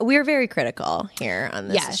 We're very critical here on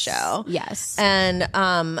this show. Yes. And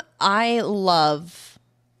I love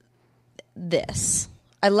this.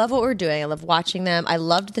 I love what we're doing. I love watching them. I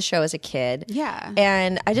loved the show as a kid. Yeah.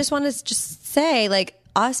 And I just want to just say, like,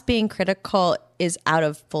 us being critical is out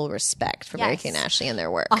of full respect for Mary Kay and Ashley and their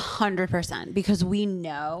work. 100%, because we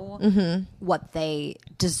know what they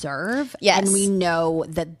deserve. Yes. And we know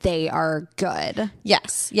that they are good.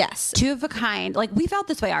 Yes. Yes. Two of a Kind, like we felt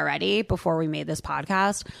this way already before we made this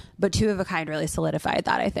podcast, but Two of a Kind really solidified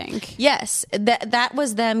that, I think. Yes. That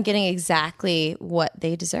was them getting exactly what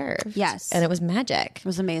they deserved. Yes. And it was magic. It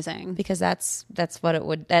was amazing. Because that's what it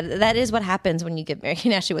would that is what happens when you give Mary Kay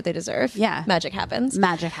and Ashley what they deserve. Yeah. Magic happens.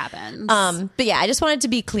 Magic happens. But yeah, I just wanted to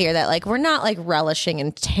be clear that like we're not like relishing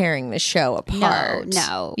and tearing the show apart.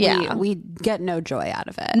 No. Yeah. We get no joy out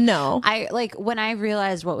of it. No. I like when I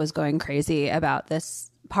realized what was going crazy about this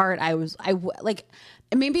part,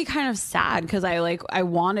 it made me kind of sad because I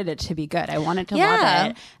wanted it to be good. I wanted to love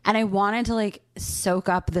it. And I wanted to like soak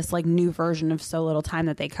up this like new version of So Little Time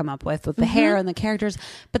that they come up with the hair and the characters.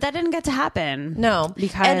 But that didn't get to happen. No.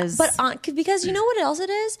 Because because you know what else it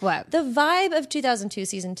is? What? The vibe of 2002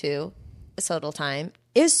 season 2, So Little Time,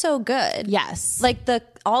 is so good. Yes. Like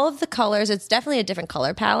all of the colors, it's definitely a different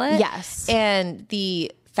color palette. Yes. And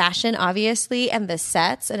the fashion, obviously, and the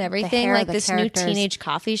sets and everything, hair, like the this characters. new teenage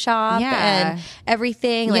coffee shop Yeah. and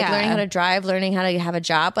everything, like Yeah. learning how to drive, learning how to have a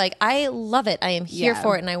job. Like I love it. I am here Yeah.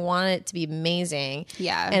 for it, and I want it to be amazing.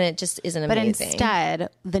 Yeah. And it just isn't but amazing. instead,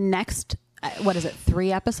 the next,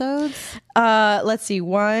 3 episodes? Let's see,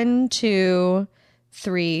 1, 2,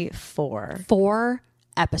 3, 4. 4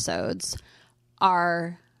 episodes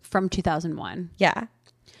are from 2001. Yeah.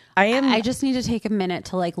 I just need to take a minute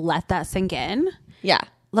to like let that sink in. yeah.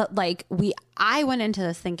 I went into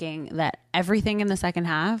this thinking that everything in the second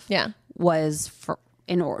half was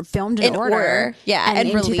filmed in order. Yeah, and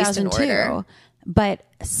in released in 2002. order. But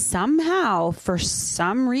somehow, for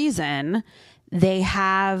some reason, they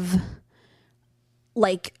have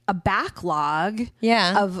like a backlog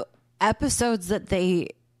of episodes that they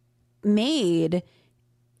made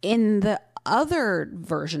in the other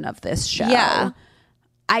version of this show. Yeah.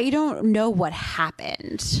 I don't know what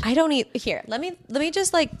happened. I don't even here. Let me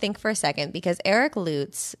just like think for a second, because Eric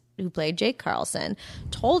Lutz, who played Jake Carlson,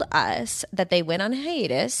 told us that they went on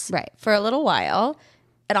hiatus for a little while.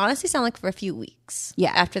 It honestly sounded like for a few weeks.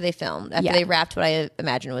 Yeah. After they filmed, after they wrapped what I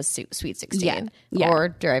imagine was Sweet 16. Yeah. Or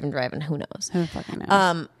Driving, who knows? Who fucking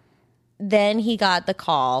knows? Then he got the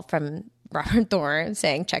call from Robert Thorne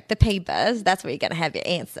saying, check the papers. That's where you're going to have your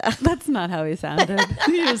answer. That's not how he sounded.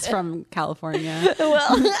 He was from California.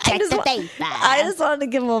 Well, Check the paper. I just wanted to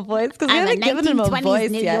give him a voice because we I'm a haven't given him a 1920s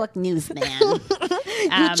voice New yet. York newsman.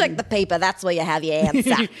 You check the paper. That's where you have your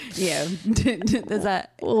answer. Yeah. Does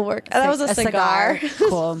that Will work. That was a cigar. Cool.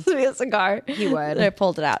 Supposed to be a cigar. He would. I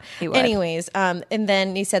pulled it out. He would. Anyways, and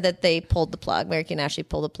then he said that they pulled the plug. Mary Kay and Ashley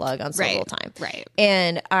pulled the plug on So Little Time. Right.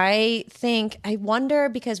 And I wonder,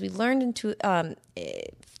 because we learned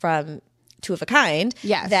from Two of a Kind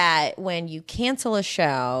that when you cancel a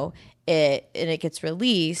show and it gets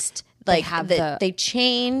released, like they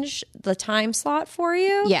change the time slot for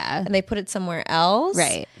you. Yeah. And they put it somewhere else.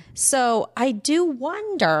 Right. So I do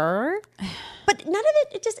wonder, but none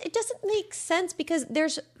of it doesn't make sense, because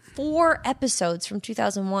there's 4 episodes from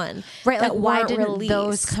 2001. Right. That Like, why weren't didn't released.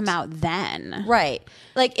 those come out then? Right.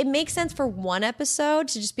 Like, it makes sense for one episode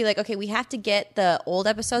to just be like, okay, we have to get the old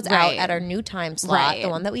episodes out at our new time slot, the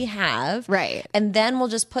one that we have. Right. And then we'll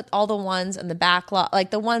just put all the ones in the backlog,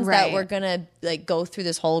 like the ones that we're going to like go through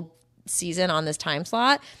this whole season on this time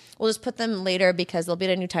slot. We'll just put them later because they'll be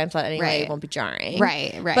at a new time slot anyway. Right. It won't be jarring.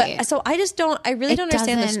 Right. But so I really don't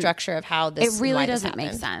understand the doesn't- structure of how this It really might have doesn't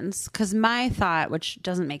make happened. sense, because my thought, which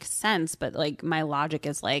doesn't make sense, but like my logic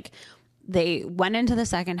is like, they went into the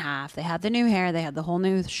second half, they had the new hair, they had the whole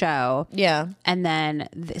new show. Yeah. And then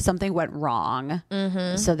something went wrong.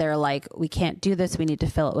 Mm-hmm. So they're like, we can't do this. We need to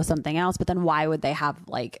fill it with something else. But then why would they have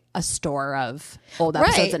like a store of old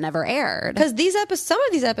episodes Right. that never aired? Because some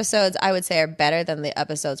of these episodes, I would say, are better than the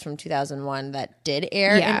episodes from 2001 that did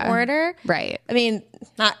air in order. Right. I mean,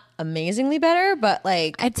 not amazingly better, but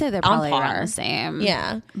like I'd say they're on probably par. around the same.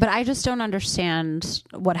 Yeah. But I just don't understand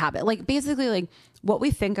what happened. Like, basically, like, what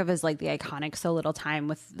we think of as like the iconic So Little Time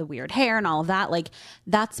with the weird hair and all of that, like,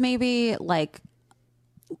 that's maybe like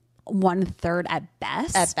 1/3 at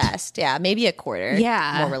best. At best, yeah, maybe a quarter.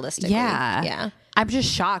 Yeah, more realistically. Yeah. I'm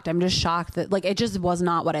just shocked. that like it just was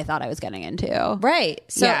not what I thought I was getting into. Right.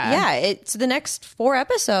 So so the next 4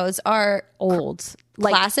 episodes are Old.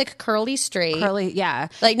 classic curly straight. Curly, yeah.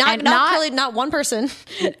 Like not curly, not one person.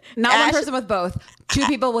 Not one person with both. 2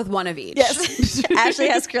 people with one of each. Yes. Ashley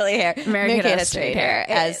has curly hair. Mary Kate has straight hair.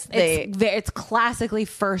 It's classically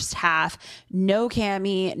first half. No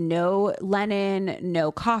Cammy, no Lennon,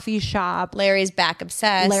 no coffee shop. Larry's back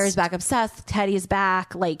obsessed. Teddy's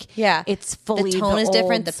back. Like, yeah, it's fully the tone is old,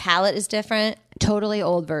 different. The palette is different. Totally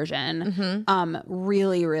old version.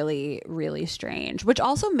 Really, really, really strange. Which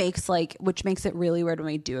also makes it really weird when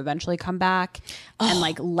we do eventually come back and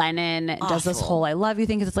like Lennon does this whole "I love you"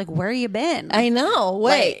 thing because it's like, where you been? I know.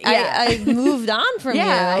 Wait, I moved on from you.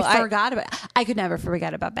 I forgot about. I could never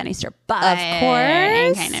forget about Benny Stir, but of course,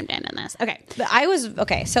 I kind of did in this. Okay, I was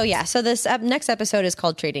okay. So yeah, so this next episode is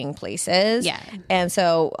called Trading Places. Yeah, and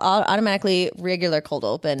so automatically regular cold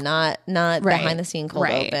open, not behind the scene cold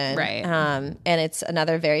open. Right. And it's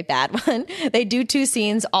another very bad one. They do 2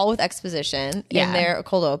 scenes, all with exposition in their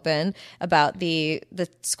cold open about the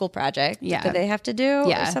school project that they have to do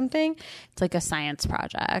or something. It's like a science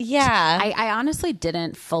project. Yeah. I honestly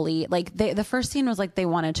didn't fully like the first scene was like they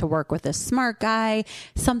wanted to work with this smart guy,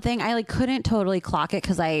 something. I like couldn't totally clock it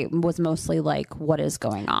because I was mostly like, what is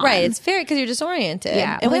going on? Right. It's very because you're disoriented.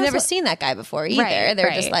 Yeah. And Well, we've never seen that guy before either. Right,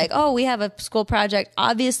 They're just like, oh, we have a school project.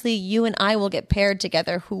 Obviously, you and I will get paired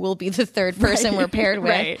together. Who will be the third person we're paired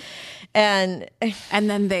with? Right. And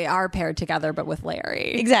then they are paired together, but with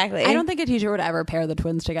Larry. Exactly. I don't think a teacher would ever pair the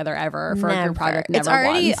twins together ever for a group project. It's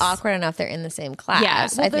already once. awkward enough they're in the same class. Yeah.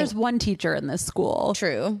 Well, I there's think. one teacher in this school.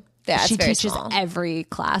 True. Yeah, she very teaches small. every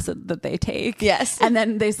class that they take. Yes. And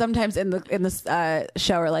then they sometimes in this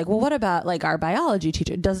show are like, well, what about like our biology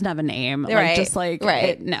teacher? It doesn't have a name. Right. Like, just like,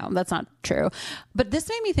 right. No, that's not true. But this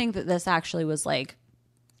made me think that this actually was like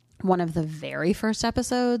one of the very first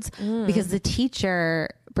episodes because the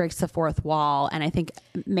teacher breaks the fourth wall, and I think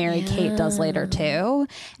Mary Kate does later too.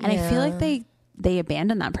 And I feel like they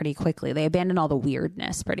abandoned that pretty quickly. They abandoned all the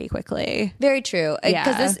weirdness pretty quickly. Very true. Yeah.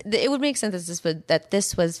 Because it would make sense that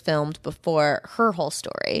this was filmed before her whole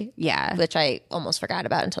story. Yeah. Which I almost forgot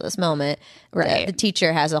about until this moment. Right. The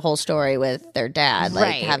teacher has a whole story with their dad, like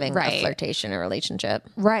Right, having right. a flirtation or relationship.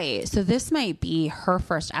 Right. So this might be her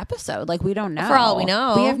first episode. Like, we don't know. For all we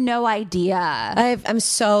know. We have no idea. I'm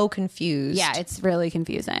so confused. Yeah, it's really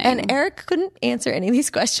confusing. And Eric couldn't answer any of these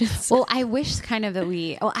questions. Well, I wish kind of that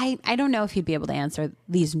I don't know if he'd be able to answer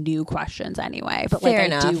these new questions anyway, but Fair like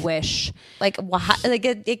enough. I do wish like I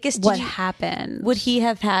guess what happened. Would he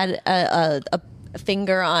have had a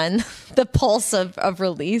finger on the pulse of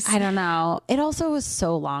release? I don't know. It also was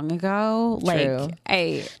so long ago. True.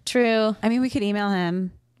 True. I mean, we could email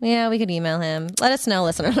him. Yeah, we could email him. Let us know,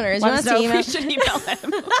 listeners. Let us know if we should email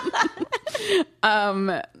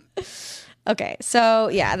him. Okay, so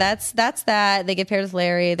yeah, that's that. They get paired with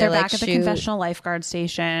Larry. They're like, back at the confessional lifeguard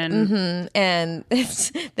station. and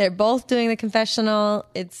they're both doing the confessional.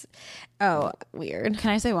 It's weird. Can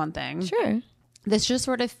I say one thing? Sure. This just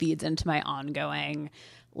sort of feeds into my ongoing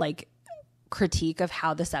like critique of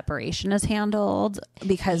how the separation is handled,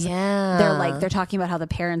 because they're talking about how the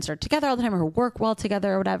parents are together all the time or work well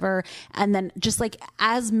together or whatever, and then just like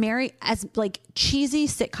as like cheesy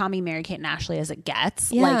sitcom-y Mary Kate and Ashley as it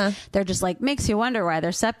gets, like they're just like, makes you wonder why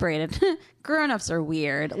they're separated. Grown-ups are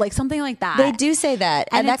weird, like something like that. They do say that,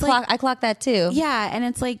 and that I clock that too. Yeah, and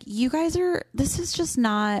it's like, you guys are, this is just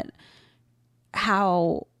not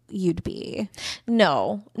how you'd be.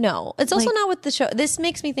 No. It's also not with the show. This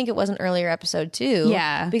makes me think it was an earlier episode too.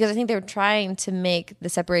 Yeah. Because I think they were trying to make the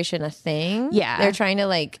separation a thing. Yeah. They're trying to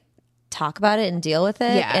like talk about it and deal with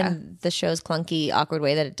it. Yeah. And the show's clunky, awkward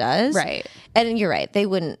way that it does. Right. And you're right. They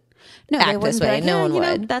wouldn't act this be way. like, No one you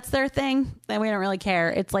know, would. that's their thing. Then we don't really care.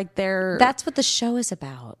 It's like That's what the show is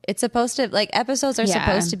about. It's supposed to, like, episodes are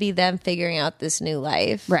supposed to be them figuring out this new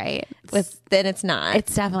life. right. Then it's not.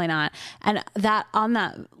 It's definitely not. And that on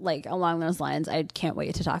that, like along those lines, I can't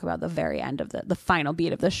wait to talk about the very end of the final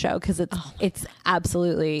beat of the show, because it's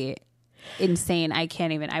absolutely insane. I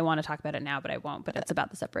want to talk about it now, but I won't. But it's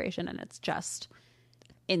about the separation, and it's just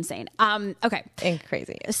insane. Okay. and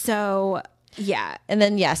crazy. So yeah. And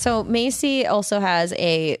then, so Macy also has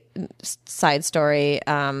a side story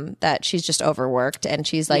that she's just overworked and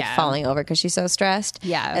she's like falling over because she's so stressed.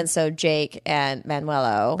 Yeah. And so Jake and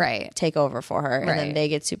Manuelo take over for her, and then they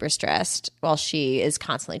get super stressed while she is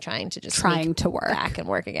constantly trying to work back and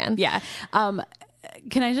work again. Yeah.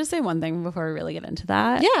 Can I just say one thing before we really get into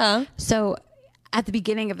that? Yeah. So at the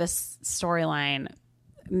beginning of this storyline,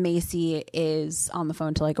 Macy is on the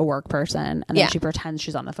phone to like a work person, and then she pretends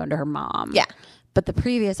she's on the phone to her mom. Yeah. But the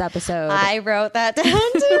previous episode, I wrote that down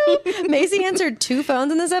too. Macy answered 2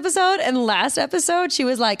 phones in this episode, and last episode she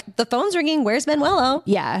was like, "The phone's ringing. Where's Manuelo?"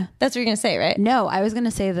 Yeah, that's what you're gonna say, right? No, I was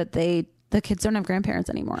gonna say that the kids don't have grandparents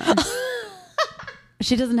anymore.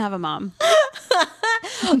 She doesn't have a mom.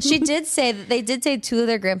 She did say that they did say 2 of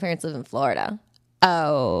their grandparents live in Florida.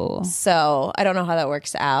 Oh, so I don't know how that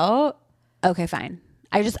works out. Okay, fine.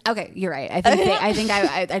 You're right.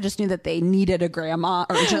 I just knew that they needed a grandma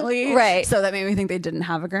urgently. Right. So that made me think they didn't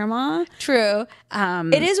have a grandma. True.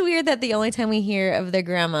 It is weird that the only time we hear of their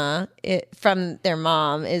grandma from their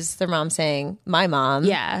mom is their mom saying, "My mom."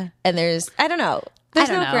 Yeah. And I don't know. There's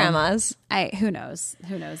no grandmas. Who knows?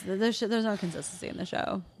 There's no consistency in the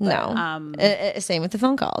show. But, no. Same with the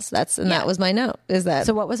phone calls. That was my note. Is that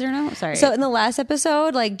so? What was your note? Sorry. So in the last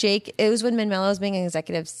episode, like Jake, it was when Manuela was being an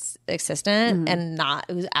executive assistant and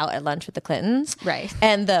it was out at lunch with the Clintons, right?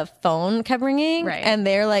 And the phone kept ringing, right? And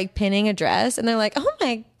they're like pinning a dress, and they're like, "Oh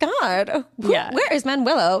my god, where is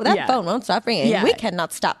Manuelo? That phone won't stop ringing. Yeah. We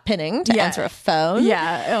cannot stop pinning to answer a phone."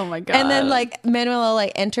 Yeah. Oh my god. And then like Manuela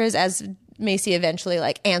like enters as Macy eventually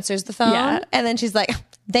like answers the phone, and then she's like,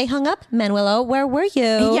 "They hung up, Manuelo. Where were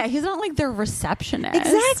you?" Yeah, he's not like their receptionist.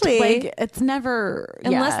 Exactly. Like it's never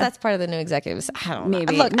unless that's part of the new executives. I don't know.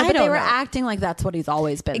 Maybe. Look, but they were acting like that's what he's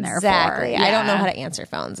always been there for. Exactly. Yeah. I don't know how to answer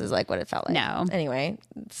phones. Is like what it felt like. No. Anyway,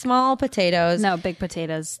 small potatoes. No, big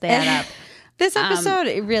potatoes. They add up. This episode,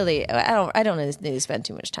 it really, I don't need to spend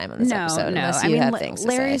too much time on this episode. Unless you have things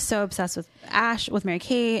to say. Larry's so obsessed with Ash, with Mary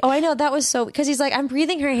Kate. Oh, I know. That was so, because he's like, I'm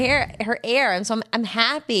breathing her air, and so I'm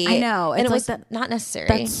happy. I know. And it was not necessary.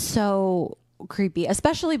 That's so creepy,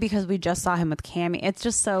 especially because we just saw him with Cammy. It's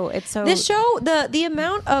so. This show, the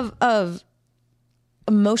amount of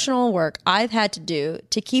emotional work I've had to do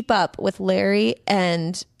to keep up with Larry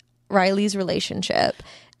and Riley's relationship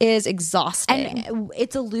is exhausting. And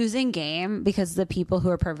it's a losing game because the people who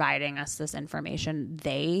are providing us this information,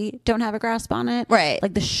 they don't have a grasp on it. Right.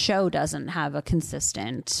 Like the show doesn't have a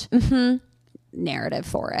consistent narrative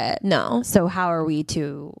for it. No. So how are we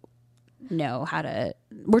to know how to...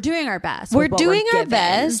 We're doing our best. We're doing our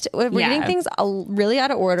best. We're getting things really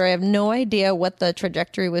out of order. I have no idea what the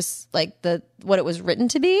trajectory was, like what it was written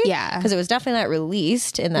to be. Yeah. Because it was definitely not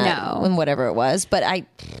released in whatever it was. But I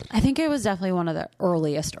think it was definitely one of the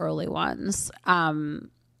early ones.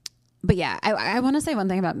 But yeah, I want to say one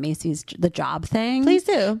thing about Macy's, the job thing. Please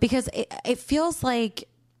do. Because it feels like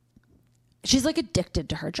she's like addicted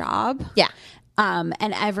to her job. Yeah.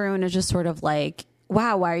 And everyone is just sort of like,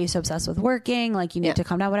 wow, why are you so obsessed with working? Like, you need to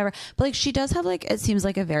calm down, whatever. But like, she does have like, it seems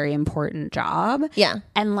like a very important job. Yeah.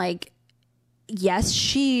 And like, yes,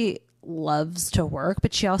 she loves to work,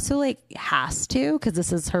 but she also like has to, because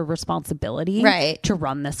this is her responsibility, right, to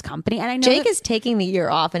run this company. And I know Jake is taking the year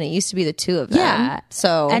off, and it used to be the 2 of them. Yeah.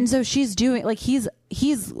 So she's doing like he's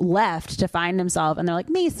left to find himself, and they're like,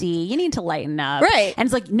 Macy, you need to lighten up, right? And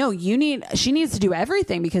it's like, no, she needs to do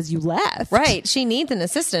everything because you left, right? She needs an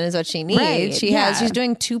assistant, is what she needs. Right. She's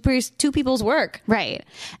doing two people's work, right?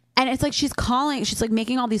 And it's like she's like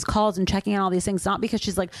making all these calls and checking on all these things, not because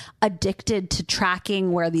she's like addicted to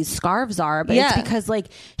tracking where these scarves are, but it's because like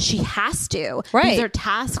she has to. Right. These are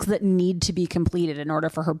tasks that need to be completed in order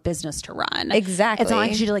for her business to run. Exactly. It's not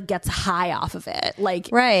like she like gets high off of it. Like,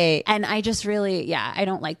 right. And I just really, I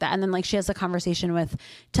don't like that. And then like she has a conversation with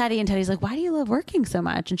Teddy, and Teddy's like, why do you love working so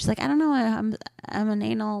much? And she's like, I don't know. I'm an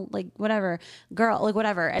anal, like whatever girl, like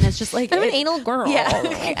whatever. And it's just like, I'm an anal girl. Yeah.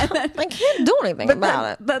 I can't do anything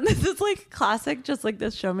about it. But this is like classic, just like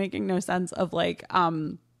this show making no sense of like,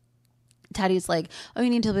 Teddy's like, oh, you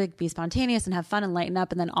need to like be spontaneous and have fun and lighten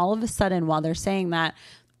up. And then all of a sudden, while they're saying that,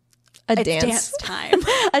 it's dance time.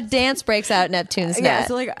 A dance breaks out at Neptune's Net. Yeah,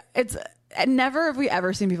 so like it's never have we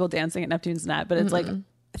ever seen people dancing at Neptune's Net, but it's like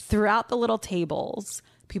throughout the little tables,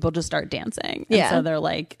 people just start dancing. And so they're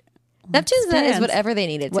like, Neptune's Net is whatever they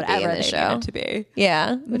need it to be in the show. To be.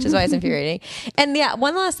 Yeah, which is why it's infuriating. And yeah,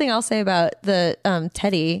 one last thing I'll say about the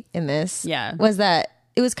Teddy in this was that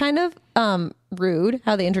it was kind of rude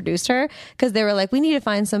how they introduced her, because they were like, we need to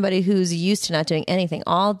find somebody who's used to not doing anything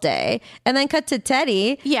all day, and then cut to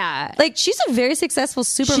Teddy. Yeah, like she's a very successful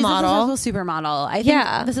supermodel. She's a successful supermodel. I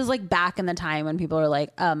think this is like back in the time when people are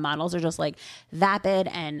like, models are just like vapid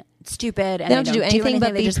and stupid, and they don't do anything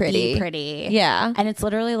but they be just pretty. Be pretty. Yeah, and it's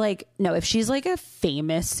literally like, no, if she's like a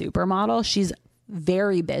famous supermodel, she's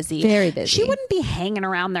very busy. Very busy. She wouldn't be hanging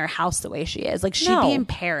around their house the way she is. Like she'd No. be in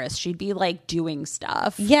Paris. She'd be like doing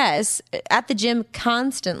stuff. Yes, at the gym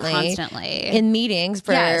constantly in meetings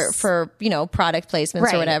for Yes. for product placements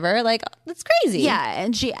Right. or whatever. Like that's crazy. Yeah,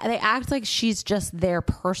 and they act like she's just their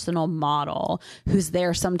personal model who's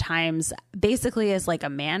there sometimes basically as like a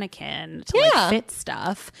mannequin to Yeah. like fit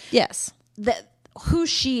stuff. Yes. That who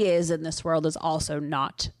she is in this world is also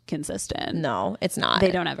not consistent. No, it's not.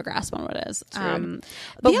 They don't have a grasp on what it is. But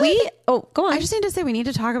the other thing- go on. I just need to say we need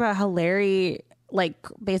to talk about how Larry, like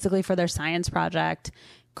basically for their science project,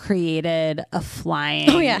 created a flying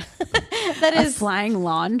that a is flying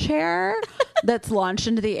lawn chair that's launched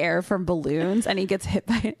into the air from balloons, and he gets hit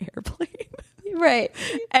by an airplane. right.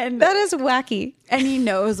 And That is wacky. and he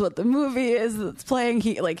knows what the movie is that's playing.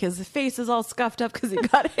 He like his face is all scuffed up because he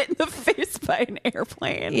got hit in the face by an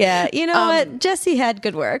airplane. Yeah, you know what? Jesse had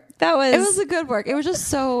good work. That was It was a good work. It was just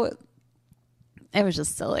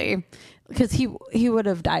silly because he would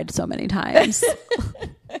have died so many times.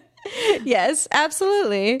 yes,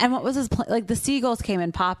 absolutely. And what was his plan? Like the seagulls came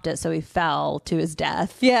and popped it, so he fell to his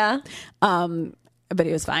death. Yeah. But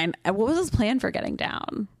he was fine. And what was his plan for getting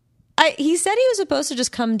down? He said he was supposed to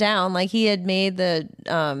just come down, like he had made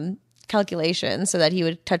the calculation so that he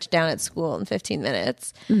would touch down at school in 15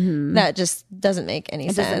 minutes. That just doesn't make any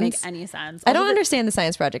sense. It doesn't make any sense. I don't understand the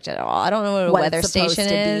science project at all. I don't know what a weather it's supposed station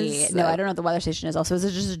to is. be. No, I don't know what the weather station is. Also, is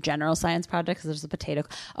it just a general science project? Because there's a potato.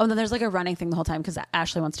 Oh, and then there's like a running thing the whole time because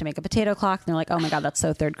Ashley wants to make a potato clock. And they're like, oh my God, that's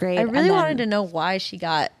so third grade. I really wanted to know why she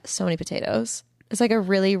got so many potatoes. It's like a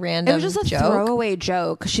really random It was just a joke. throwaway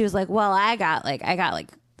joke. She was like, well, I got like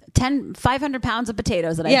 500 pounds of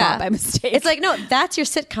potatoes that I bought by mistake. It's like, no, that's your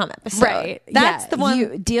sitcom episode. right. That's the one.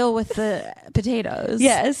 You deal with the potatoes.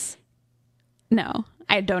 Yes. No,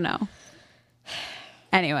 I don't know.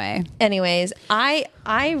 Anyway, Anyways, I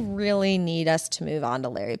really need us to move on to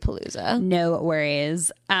Larry Palooza. no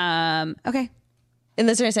worries. Okay.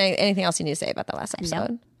 Unless there's anything else you need to say about that last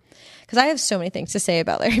episode. Because I have so many things to say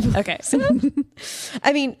about Larry Palooza. Okay.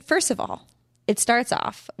 I mean, first of all, it starts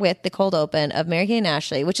off with the cold open of Mary Kate and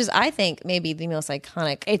Ashley, which is, I think, maybe the most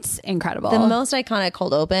iconic. It's incredible. The most iconic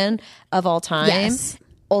cold open of all time. Yes.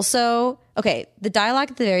 Also, okay, the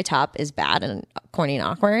dialogue at the very top is bad and corny and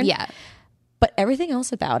awkward. Yeah. But everything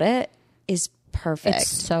else about it is perfect. It's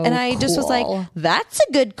so and I just was cool. like, that's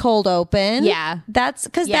a good cold open. Yeah. That's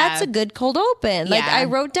because Yeah. that's a good cold open. Like Yeah. I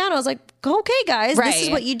wrote down, I was like, okay, guys, this is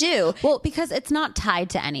Right. what you do. Well, because it's not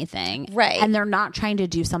tied to anything. Right. And they're not trying to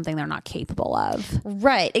do something they're not capable of.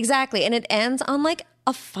 Right, exactly. And it ends on like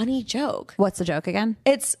a funny joke. What's the joke again?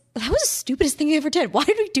 That was the stupidest thing you ever did. Why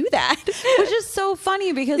did we do that? Which is so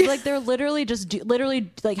funny because like they're literally just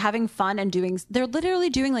literally like having fun and they're literally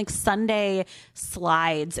doing like Sunday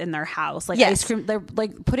slides in their house, like Yes. ice cream. They're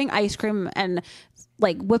like putting ice cream and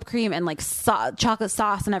like whipped cream and like chocolate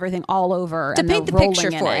sauce and everything all over. To and paint the they're picture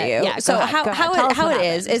rolling in for it. you. Yeah. So go ahead. how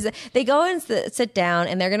it is they go and sit down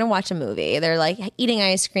and they're going to watch a movie. They're like eating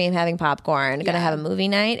ice cream, having popcorn, going to have a movie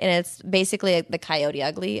night, and it's basically like the Coyote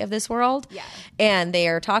Ugly of this world. Yeah. And they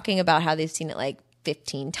are talking about how they've seen it like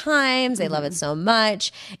 15 times. They love it so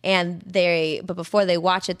much, but before they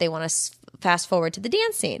watch it, they want to fast forward to the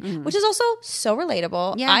dance scene, which is also so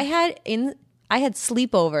relatable. Yeah. I had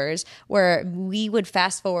sleepovers where we would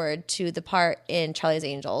fast forward to the part in Charlie's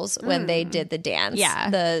Angels when they did the dance,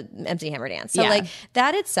 the Empty Hammer dance. So like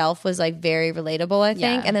that itself was like very relatable, I think.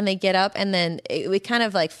 Yeah. And then they get up and then it kind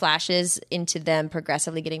of like flashes into them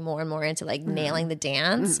progressively getting more and more into like nailing the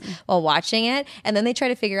dance while watching it. And then they try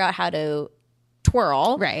to figure out how to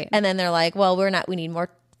twirl. Right. And then they're like, well, we need more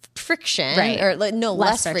friction, Right. or like, no,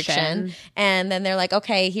 less Less friction. friction. And then they're like,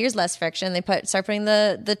 okay, here's less friction. They start putting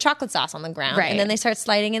the chocolate sauce on the ground, Right. and then they start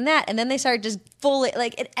sliding in that, and then they start just fully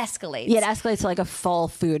like it escalates. Yeah, it escalates to like a full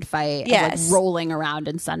food fight. Yes. Of like rolling around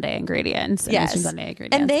in Sunday ingredients. And Yes, Sunday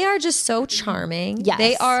ingredients. and they are just so charming. Yes.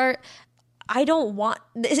 They are. I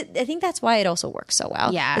think that's why it also works so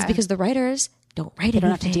well. Yeah. is because the writers don't write. They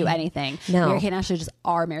don't have to do anything. No. Mary Kate and Ashley just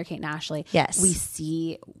are Mary Kate and Ashley. Yes. We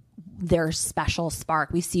see their special spark.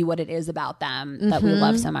 We see what it is about them that we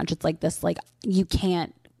love so much. It's like this, like you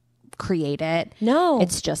can't create it. No.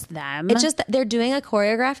 It's just them. It's just that they're doing a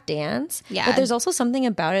choreographed dance. Yeah. But there's also something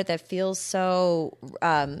about it that feels so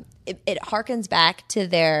it harkens back to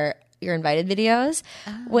their You're Invited videos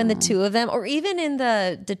when the two of them, or even in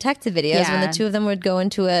the detective videos when Yeah. the two of them would go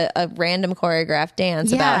into a random choreographed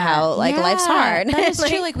dance about how like life's hard. That is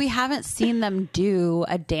true. Like we haven't seen them do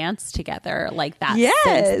a dance together like that Yes.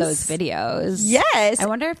 since those videos. Yes. I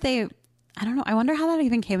wonder if I don't know. I wonder how that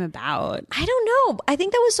even came about. I don't know. I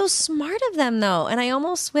think that was so smart of them though. And I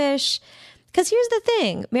almost wish, Because here's the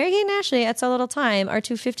thing. Mary-Kate and Ashley at So Little Time are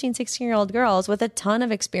two 15, 16-year-old girls with a ton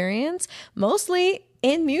of experience, mostly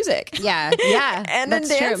in music. Yeah. And That's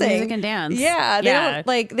then true. dancing. Music and dance. Yeah. They don't,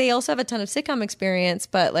 like, they also have a ton of sitcom experience,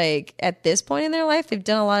 but like at this point in their life, they've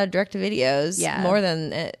done a lot of direct to videos more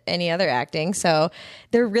than any other acting. So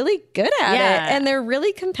they're really good at it. And they're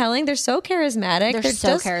really compelling. They're so charismatic. They're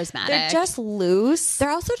so charismatic. They're just loose. They're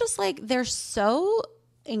also just like, they're so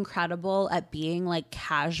incredible at being like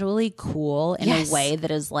casually cool in a way that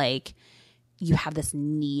is like, you have this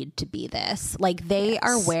need to be this. Like they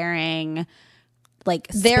are wearing like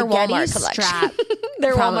their spaghetti Walmart strap.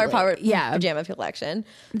 Their Probably. Walmart power pajama collection.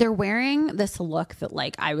 They're wearing this look that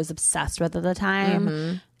like I was obsessed with at the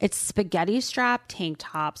time. It's spaghetti strap tank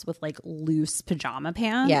tops with like loose pajama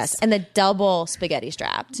pants. Yes, and the double spaghetti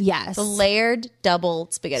strapped. Yes. The layered double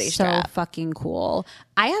spaghetti strap. So fucking cool.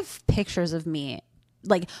 I have pictures of me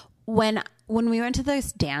like when we went to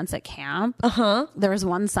this dance at camp. There was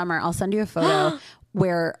one summer, I'll send you a photo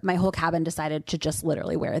where my whole cabin decided to just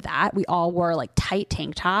literally wear that. We all wore like tight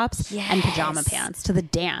tank tops and pajama pants to the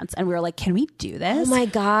dance. And we were like, can we do this? Oh my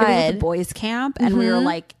God. It was at the boys camp. And we were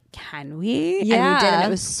like, can we? Yeah. And we did. And it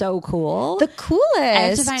was so cool. The coolest. I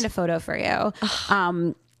have to find a photo for you.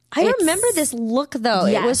 I remember this look though.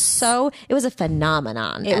 Yes. It was a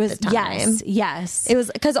phenomenon at the time. Yes. It was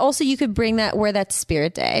because also you could wear that to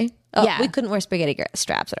Spirit Day. We couldn't wear spaghetti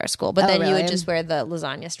straps at our school, but then you would just wear the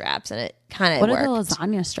lasagna straps, and it kind of What worked. are the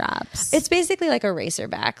lasagna straps? It's basically like a racer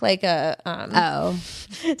back, like a.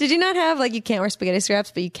 Did you not have like you can't wear spaghetti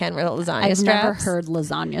straps, but you can wear the lasagna I've straps? never heard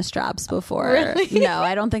lasagna straps before. Really? No,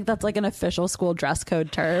 I don't think that's like an official school dress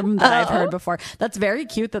code term that I've heard before. That's very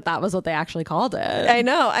cute that was what they actually called it. I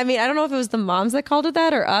know. I mean, I don't know if it was the moms that called it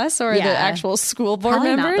that, or us, or the actual school board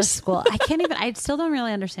Probably not the members. school. I can't even. I still don't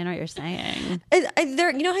really understand what you're saying.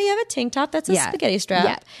 You know how you have a tank top that's a spaghetti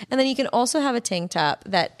strap, and then you can also have a tank top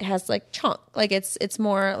that has like chunk, like it's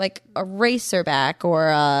more like a racer back or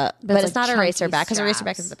but it's like not a racer chunky back because a racer straps.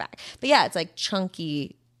 back is the back. But yeah, it's like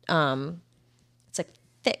chunky. It's like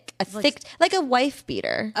thick, like a wife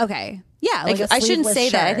beater. Okay. Yeah. Like a I shouldn't sleeveless say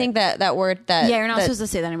that. I shirt. think that word that Yeah, you're not supposed to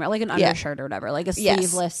say that anymore. Like an undershirt or whatever, like a Yes.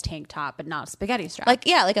 sleeveless tank top, but not spaghetti strap.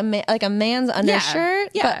 like a man's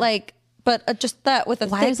undershirt, Yeah. but just that with a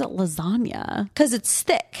why thick is it lasagna? because it's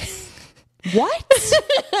thick. What?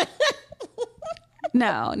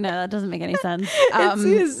 No, that doesn't make any sense.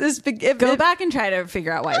 Go back and try to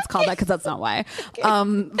figure out why it's called that because that's not why.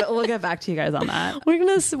 But we'll get back to you guys on that. What am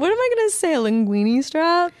I gonna say? A linguine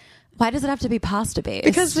strap? Why does it have to be pasta based?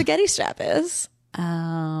 Because spaghetti strap is.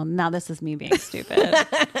 Now this is me being stupid.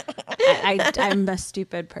 I'm a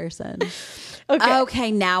stupid person.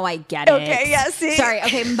 Okay, now I get it. Okay, yeah, see? Sorry.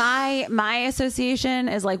 Okay, my association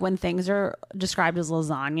is like when things are described as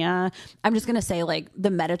lasagna, I'm just gonna say like the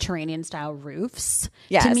Mediterranean style roofs.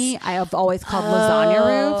 Yes. To me, I have always called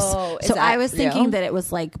lasagna roofs. is So I that was thinking real? that it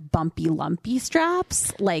was like bumpy, lumpy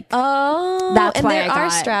straps. Like That's that's and why there I are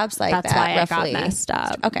got, straps like that's that. why roughly. I got messed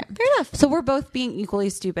up. Okay, fair enough. So we're both being equally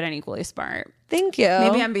stupid and equally smart. Thank you.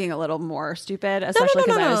 Maybe I'm being a little more stupid, especially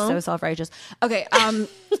because I was so self-righteous. Okay,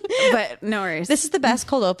 but no worries. This is the best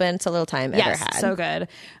cold open to Little Time ever had. So good.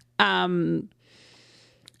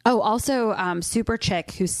 Also, Super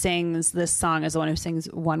Chick, who sings this song, is the one who sings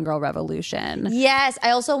One Girl Revolution. Yes,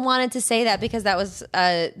 I also wanted to say that because that was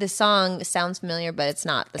the song sounds familiar, but it's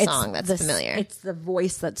not the song that's familiar. It's the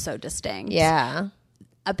voice that's so distinct. Yeah.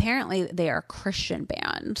 Apparently, they are a Christian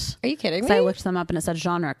band. Are you kidding So I me? looked them up and it said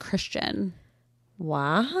genre Christian.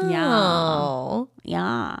 Wow.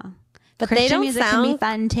 Yeah. But Christian they don't music sound can be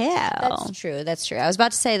fun too. That's true. I was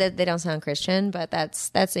about to say that they don't sound Christian, but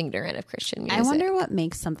that's ignorant of Christian music. I wonder what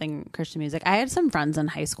makes something Christian music. I had some friends in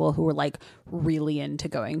high school who were like really into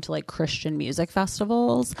going to like Christian music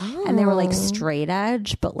festivals, and they were like straight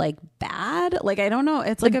edge, but like bad. Like I don't know.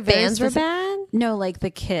 It's like a very bands were bad? No, like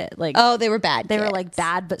the kid. Like they were bad. they were kids. like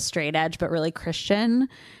bad but straight edge, but really Christian.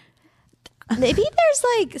 Maybe there's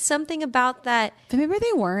like something about that. But maybe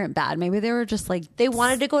they weren't bad. Maybe they were just like They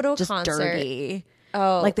wanted to go to a just concert. dirty.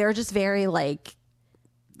 Oh, Like they were just very like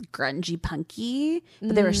grungy punky,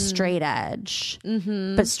 but they were straight edge.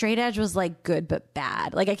 Mm-hmm. But straight edge was like good but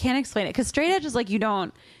bad. Like I can't explain it because straight edge is like you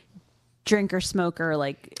don't drink or smoke or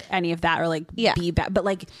like any of that or like be bad, but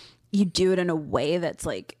like you do it in a way that's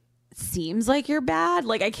like seems like you're bad.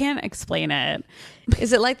 Like I can't explain it.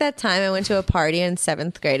 Is it like that time I went to a party in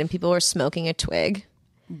 7th grade and people were smoking a twig?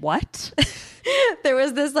 What? There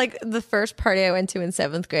was this like the first party I went to in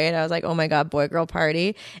 7th grade. I was like, oh my God, boy girl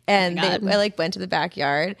party. And I like went to the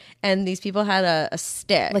backyard and these people had a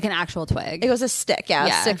stick. Like an actual twig. It was a stick, a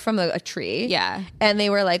Yeah. stick from a tree. Yeah. And they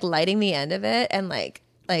were like lighting the end of it and like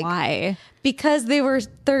Why? because they were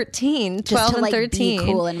 13, 12 to, and like, be 13.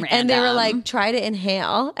 cool and And they were random. like, try to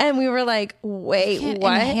inhale. And we were like, wait, Can't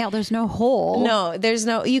what? inhale. There's no hole. No, there's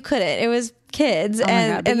no, you couldn't. It was kids. Oh my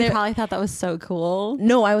and God, but and you they're- probably thought that was so cool.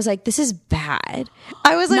 no, I was like, this is bad.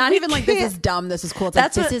 I was like, Not we even like this can't- is dumb, this is cool. It's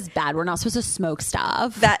That's like what- this is bad. We're not supposed to smoke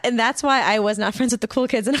stuff. and that's why I was not friends with the cool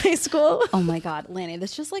kids in high school. Oh my God, Lanny,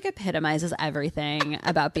 this just like epitomizes everything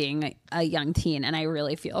about being a young teen. And I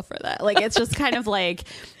really feel for that. Like, it's just kind of like,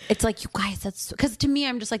 it's like, you guys, that's because to me,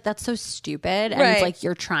 I'm just like, that's so stupid. And Right. it's like,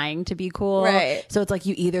 you're trying to be cool. Right. So it's like,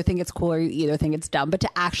 you either think it's cool or you either think it's dumb. But to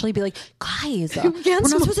actually be like, guys, we're not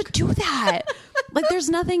supposed to do that. Like, there's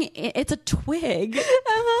nothing, it's a twig.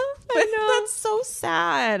 I know. That's so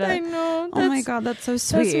sad. I know. Oh my That's- God, that's so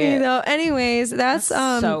sweet. That's me though. Anyways, that's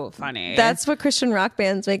so funny. That's what Christian rock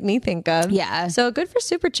bands make me think of. Yeah. So good for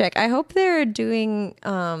Super Chick. I hope they're doing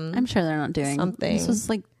I'm sure they're not doing something.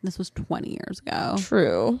 This was 20 years ago.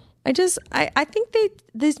 true. I think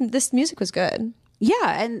this music was good.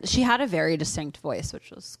 Yeah, and she had a very distinct voice,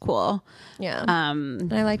 which was cool. Yeah.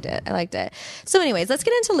 And I liked it. So anyways, let's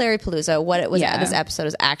get into Larry Palooza, what it was Yeah. this episode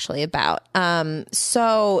is actually about.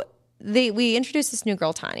 So we introduced this new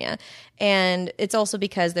girl, Tanya, and it's also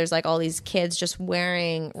because there's like all these kids just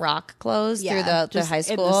wearing rock clothes through the just high in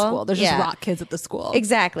school. the school. There's Yeah. just rock kids at the school.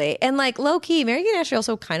 Exactly. And like low key, Mary Kate and Ashley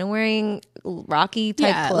also kind of wearing rocky type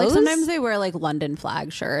Yeah, clothes. like sometimes they wear like London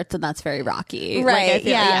flag shirts, and that's very rocky. Right. Like, I feel-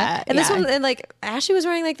 yeah. And this yeah. one, and like Ashley was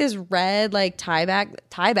wearing like this red like tie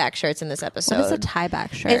back shirts in this episode. What is a tie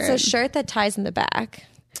back shirt? It's a shirt that ties in the back.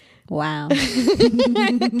 Wow.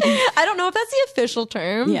 I don't know if that's the official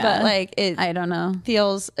term, Yeah. but like it I don't know.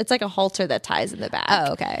 it's like a halter that ties in the back.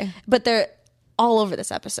 Oh, okay. But they're all over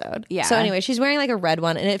this episode. Yeah. So anyway, she's wearing like a red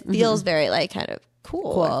one and it feels very like kind of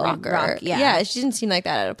cool. Like rocker. rock, yeah. Yeah. She didn't seem like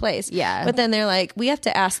that out of place. Yeah. But then they're like, we have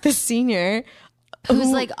to ask the senior. Who's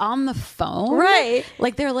like on the phone, Right.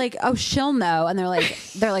 Like they're like, oh, she'll know, and they're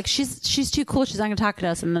like, she's too cool, she's not gonna talk to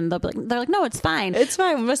us, and then they're like, no, it's fine. It's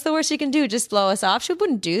fine. What's the worst she can do? Just blow us off? She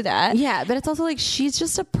wouldn't do that. Yeah, but it's also like she's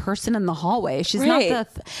just a person in the hallway. She's Right. not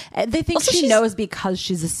they think Also, she she's- knows because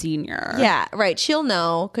she's a senior. Yeah, right. She'll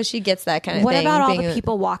know because she gets that kind of What thing. about all being the a-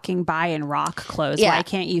 people walking by in rock clothes? Yeah. Why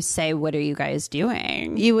can't you say, what are you guys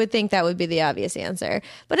doing? You would think that would be the obvious answer,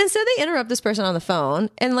 but instead they interrupt this person on the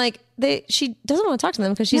phone, and like she doesn't want to talk to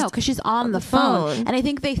them because she's She's on the phone. phone. And I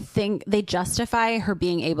think they justify her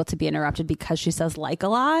being able to be interrupted because she says like a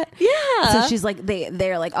lot. Yeah. So she's like,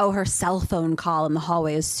 they're like, oh, her cell phone call in the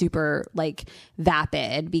hallway is super like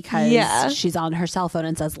vapid because Yeah. she's on her cell phone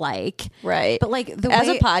and says like. right. But like the as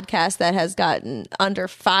way, a podcast that has gotten under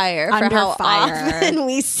fire for Under how fire. often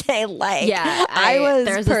we say like, yeah, I was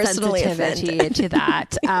there's personally a sensitivity offended. to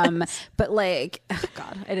that. But like, oh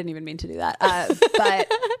God, I didn't even mean to do that. But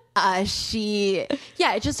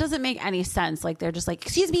it just doesn't make any sense. Like they're just like,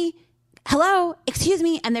 excuse me, hello, excuse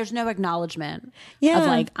me, and there's no acknowledgement Yeah. of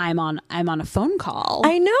like I'm on a phone call.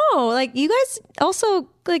 I know. Like you guys also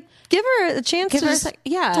like give her a chance Give to her a just sec-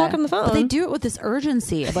 yeah, talk on the phone. But they do it with this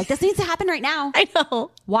urgency of like this needs to happen right now. I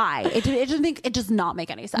know. Why? It does not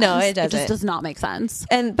make any sense. No, it It doesn't. just does not make sense.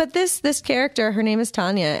 But this character, her name is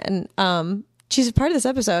Tanya, and she's a part of this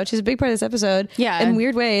episode. She's a big part of this episode. Yeah. In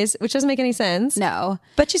weird ways, which doesn't make any sense. No.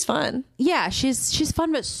 But she's fun. Yeah, she's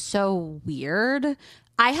fun but so weird.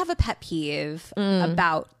 I have a pet peeve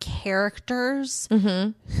about characters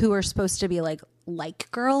who are supposed to be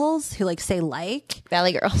like girls who like say like.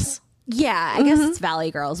 Valley Girls. Yeah, I guess it's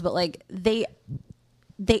Valley Girls, but like they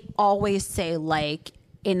always say like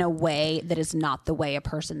in a way that is not the way a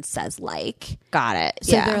person says like. Got it.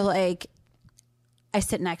 So they're like, I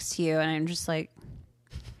sit next to you and I'm just like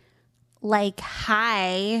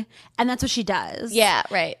hi, and that's what she does. Yeah,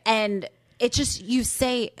 right. And it just, you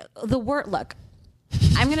say the word, look,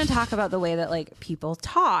 I'm going to talk about the way that like people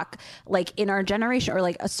talk like in our generation, or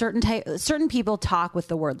like certain people talk with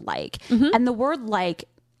the word like, and the word like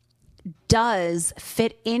does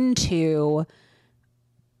fit into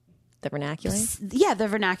The vernacular. the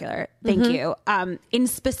vernacular. Thank you. In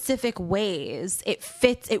specific ways, it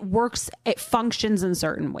fits, it works, it functions in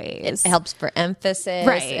certain ways. It helps for emphasis.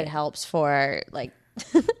 Right. It helps for like.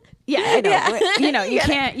 Yeah, I know. You know, you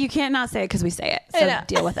can't not say it because we say it. So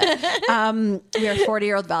deal with it. We are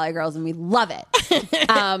 40-year-old Valley Girls and we love it.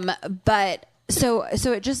 But so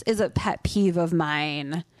it just is a pet peeve of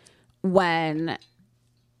mine when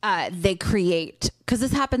they create, because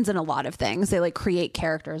this happens in a lot of things. They like create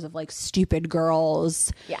characters of like stupid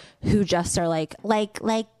girls, who just are like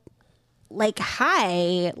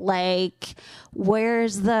hi, like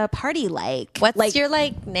where's the party like? What's like your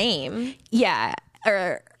like name? yeah,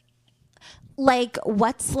 or like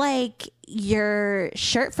what's like your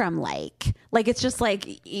shirt from? Like it's just like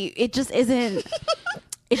it just isn't.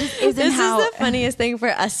 It just isn't This how. is the funniest thing for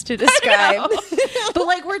us to describe. But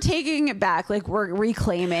like we're taking it back, like we're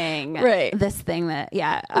reclaiming this thing that we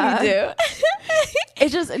do. it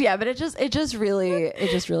just but it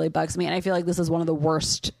just really bugs me, and I feel like this is one of the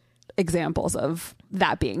worst examples of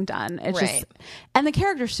that being done. It's just, and the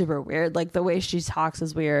character's super weird. Like the way she talks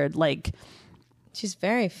is weird. Like She's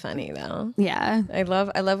very funny though. yeah, I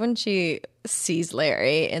love when she sees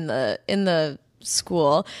Larry in the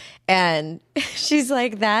school, and she's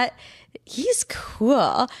like, that he's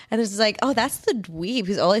cool, and it's like, oh, that's the dweeb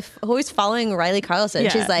who's always following Riley Carlson. Yeah.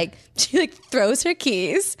 She's like, she like throws her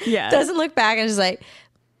keys, Yeah. doesn't look back, and she's like,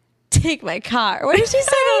 take my car. What did she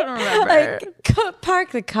say? I don't remember. Like,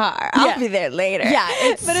 park the car. I'll Yeah. be there later. Yeah,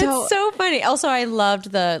 it's so funny. Also, I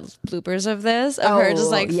loved the bloopers of this, of her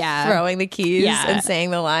just like throwing the keys and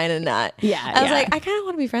saying the line and not. Yeah, I was like, I kind of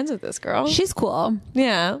want to be friends with this girl. she's cool.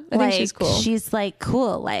 Yeah, I think she's cool. She's like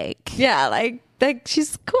cool, like Yeah, like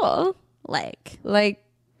she's cool. like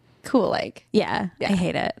Cool, like. yeah. I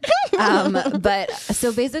hate it. But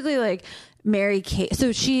so basically, like Mary Kate,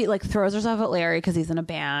 so she like throws herself at Larry because he's in a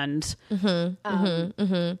band.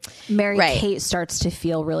 Mary Kate starts to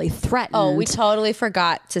feel really threatened. Oh, we totally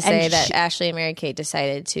forgot to say And that she- Ashley and Mary Kate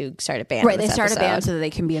decided to start a band. Right, they start a band so that they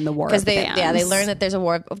can be in the war of because the they bands. learn that there's a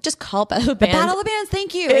war. Just call it Battle of the Bands. Battle of the Bands.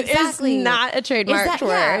 Thank you. It exactly. is not a trademarked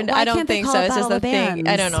word. Why I don't can't they think call so. it It's just Battle a of the thing.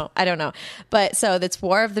 Bands? I don't know. But so it's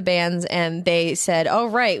War of the Bands, and they said, "Oh,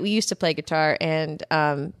 right, we used to play guitar and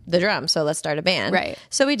the drums, so let's start a band." Right.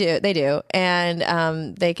 So we do. They do,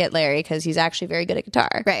 and they get Larry because he's actually very good at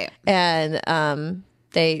guitar. Right. And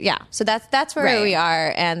so that's where we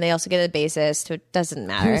are, and they also get a bassist who doesn't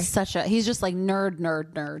matter. He's just like nerd.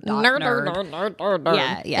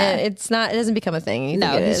 Yeah. Yeah. It doesn't become a thing.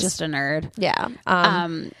 No, it he's is. just a nerd. Yeah.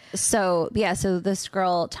 So this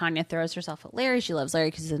girl Tanya throws herself at Larry. She loves Larry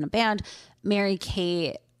because he's in a band. Mary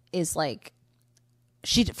Kate is like,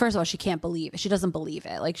 first of all, she can't believe it. She doesn't believe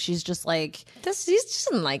it. Like she's just like, He just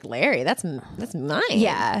doesn't like Larry. That's mine.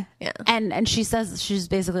 yeah. And she says, she's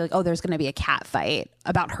basically like, oh, there's going to be a cat fight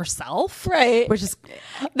about herself, right. which is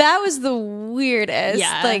That was the weirdest.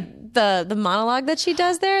 Yeah. Like the monologue that she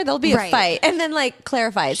does there, there'll be a Right. fight. And then like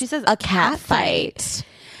clarifies. She says a cat fight.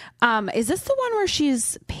 Is this the one where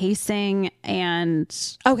she's pacing and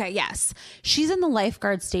okay, yes. She's in the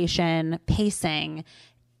lifeguard station pacing,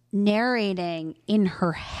 narrating in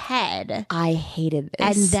her head. I hated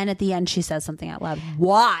this. And then at the end she says something out loud.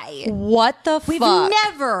 Why? What the We've fuck?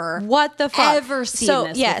 never What the fuck? ever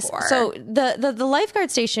seen this before. So the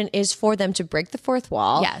lifeguard station is for them to break the fourth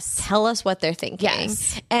wall. Yes. Tell us what they're thinking.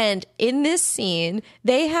 Yes. And in this scene,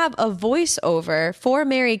 they have a voiceover for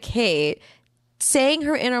Mary Kate saying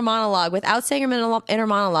her inner monologue without saying her inner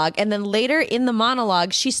monologue, and then later in the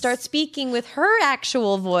monologue she starts speaking with her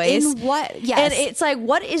actual voice. In what? Yes. And it's like,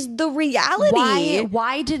 what is the reality?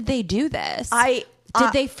 Why did they do this?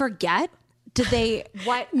 Did they forget? Did they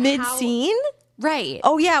what mid scene? Right.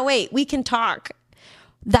 Oh yeah, wait, we can talk.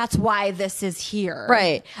 That's why this is here.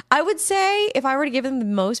 Right. I would say if I were to give them the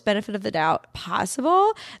most benefit of the doubt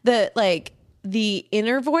possible, that like the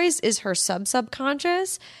inner voice is her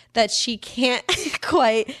subconscious that she can't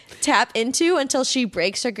quite tap into until she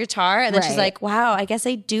breaks her guitar, and then she's Right. like, wow, I guess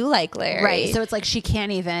I do like Larry. Right. So it's like she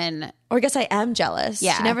can't even. Or I guess I am jealous.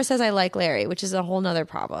 Yeah. She never says I like Larry, which is a whole nother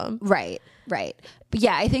problem. Right. But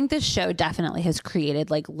yeah, I think this show definitely has created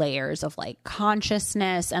like layers of like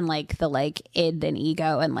consciousness and like the like id and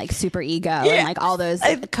ego and like super ego and like all those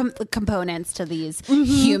components to these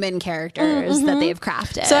human characters that they've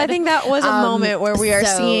crafted. So I think that was a moment where we are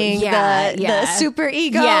seeing the super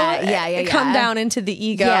ego come down into the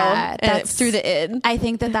ego through the id. I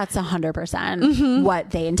think that that's 100%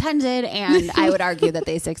 what they intended, and I would argue that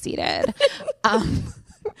they succeeded.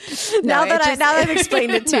 Now that I've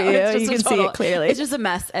explained it to you can see it clearly. It's just a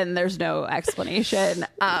mess, and there's no explanation.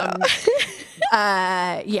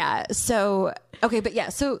 Yeah. So okay, but yeah.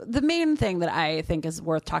 So the main thing that I think is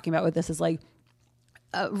worth talking about with this is like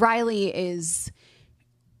Riley is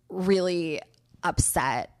really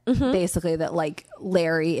upset, basically, that like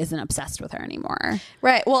Larry isn't obsessed with her anymore.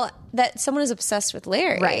 Right. Well, that someone is obsessed with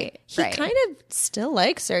Larry. Right. He Right. kind of still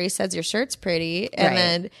likes her. He says, your shirt's pretty. And Right.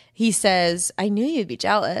 then he says, I knew you'd be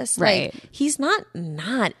jealous. Right. Like, he's not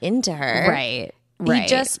into her. Right. He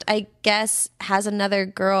just, I guess, has another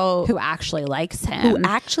girl who actually likes him. who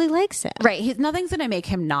actually likes him. Right. Nothing's going to make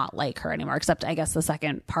him not like her anymore, except I guess the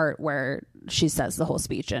second part where she says the whole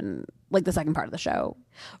speech, and like the second part of the show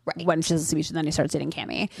Right. When she does a speech, and then he starts dating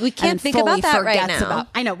Cammie. We can't and think fully about that right forgets now.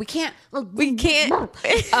 I know we can't. We can't.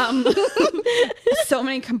 So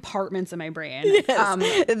many compartments in my brain.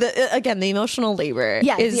 Again, the emotional labor.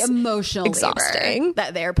 Yeah, is the emotional exhausting labor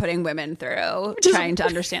that they're putting women through trying to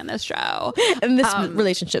understand this show and this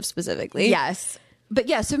relationship specifically. Yes, but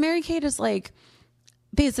yeah. So Mary Kate is like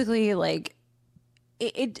basically like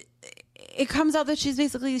it comes out that she's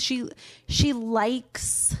basically she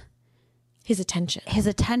likes his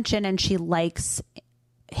attention, and she likes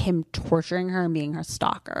him torturing her and being her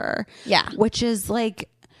stalker. Yeah, which is like,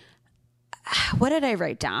 what did I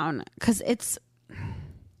write down? Because it's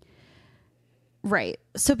right.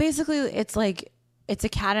 So basically, it's like it's a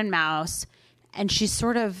cat and mouse, and she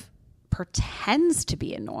sort of pretends to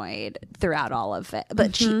be annoyed throughout all of it,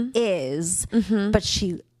 but she is, but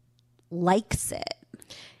she likes it.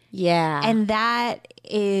 Yeah, and that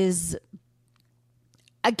is.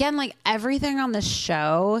 Again, like everything on the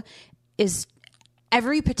show is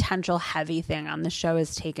every potential heavy thing on the show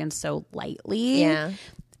is taken so lightly. Yeah.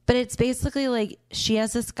 But it's basically like she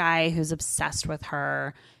has this guy who's obsessed with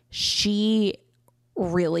her. She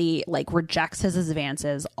really like rejects his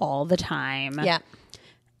advances all the time. Yeah.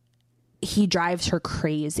 He drives her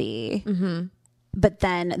crazy. But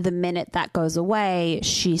then the minute that goes away,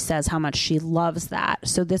 she says how much she loves that.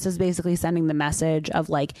 So this is basically sending the message of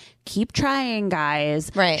like, keep trying,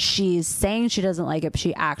 guys. Right. She's saying she doesn't like it, but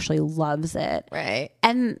she actually loves it. Right.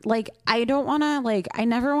 And like, I don't want to like, I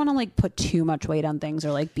never want to like put too much weight on things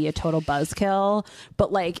or like be a total buzzkill.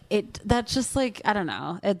 But like that's just like, I don't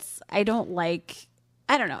know. I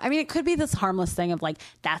don't know. I mean, it could be this harmless thing of like,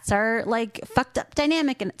 that's our like fucked up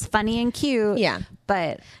dynamic and it's funny and cute. Yeah.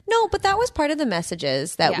 But but that was part of the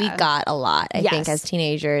messages that we got a lot, I think, as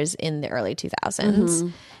teenagers in the early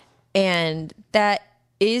 2000s. And that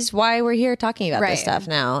is why we're here talking about this stuff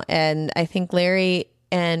now. And I think Larry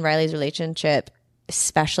and Riley's relationship,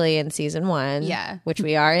 especially in season 1, which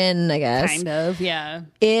we are in, I guess. Kind of, yeah.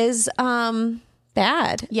 Is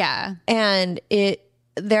bad. Yeah. And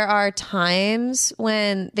there are times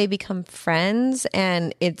when they become friends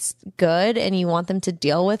and it's good and you want them to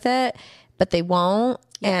deal with it, but they won't.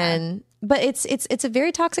 But it's a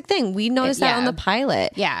very toxic thing. We noticed that on the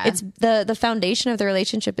pilot. Yeah. It's the foundation of the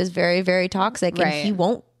relationship is very, very toxic, and he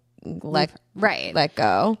won't let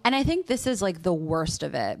go. And I think this is like the worst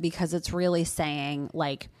of it because it's really saying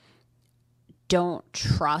like, don't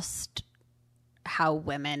trust how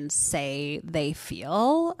women say they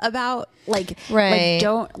feel about like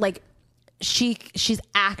don't like she's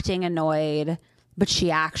acting annoyed but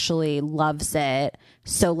she actually loves it,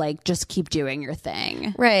 so like just keep doing your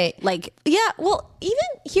thing, right? Like, yeah, well, even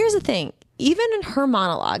here's the thing, even in her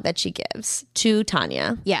monologue that she gives to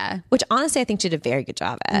Tanya, which honestly I think she did a very good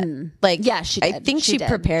job at. She did. I think she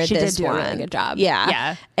prepared this did do one. a really good job.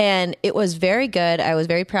 And it was very good. I was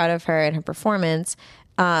very proud of her and her performance.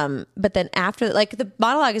 But then after, like, the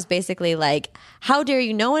monologue is basically like, how dare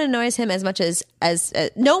you? No one annoys him as much as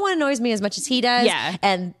no one annoys me as much as he does. Yeah.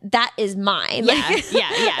 And that is mine. Yeah. Like,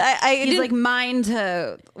 yeah. He's like mine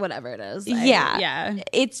to whatever it is.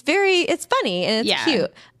 It's funny and it's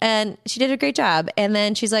cute. And she did a great job. And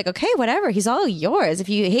then she's like, okay, whatever. He's all yours. If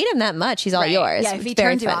you hate him that much, he's all yours. Yeah. If he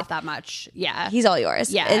turns you off that much. Yeah. He's all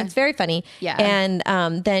yours. Yeah. And it's very funny. Yeah.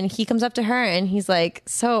 And then he comes up to her and he's like,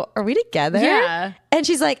 so are we together? Yeah. And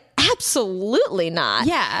she's like, absolutely not.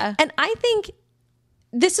 Yeah. And I think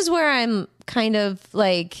this is where I'm kind of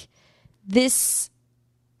like, this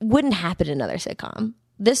wouldn't happen in another sitcom.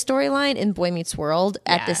 This storyline in Boy Meets World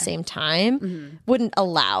at the same time wouldn't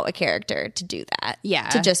allow a character to do that. Yeah.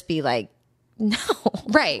 To just be like, no.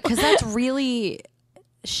 Right. Because that's really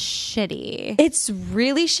shitty. It's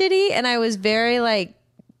really shitty. And I was very like,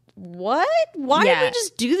 what? Why did we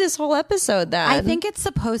just do this whole episode then? I think it's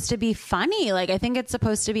supposed to be funny. Like, I think it's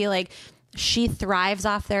supposed to be like she thrives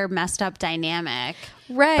off their messed up dynamic,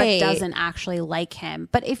 right? But doesn't actually like him.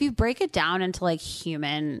 But if you break it down into like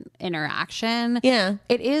human interaction,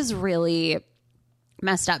 it is really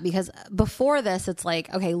messed up because before this, it's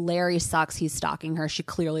like, okay, Larry sucks. He's stalking her. She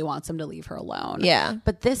clearly wants him to leave her alone. Yeah.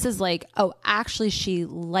 But this is like, oh, actually, she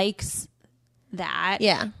likes that.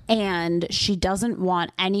 Yeah. And she doesn't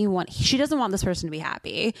want she doesn't want this person to be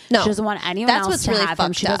happy. No. She doesn't want anyone That's else what's to really have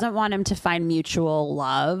him. She fucked up. doesn't want him to find mutual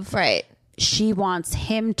love. Right. She wants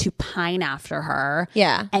him to pine after her.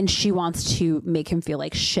 Yeah. And she wants to make him feel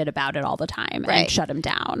like shit about it all the time and shut him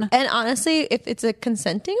down. And honestly, if it's a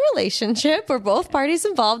consenting relationship where both parties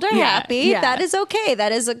involved are happy, that is okay.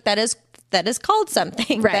 That is called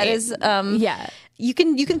something. Right. That is you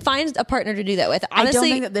can find a partner to do that with. Honestly, I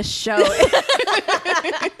don't think that this show.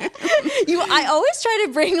 I always try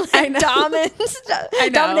to bring like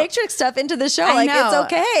dominatrix stuff into the show. Like know. it's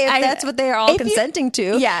okay if that's what they are all consenting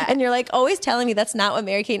to. Yeah, and you're like always telling me that's not what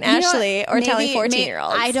Mary-Kate and Ashley or telling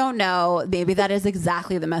 14-year-olds. I don't know. Maybe that is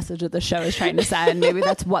exactly the message that the show is trying to send. Maybe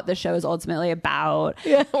that's what the show is ultimately about.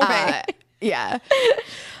 Yeah, right. Yeah.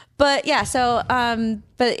 But yeah, so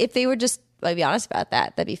but if they were just like be honest about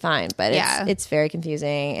that, that'd be fine. But it's very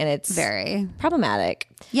confusing and it's very problematic.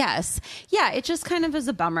 Yes. Yeah, it just kind of is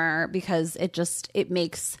a bummer because it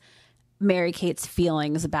makes Mary-Kate's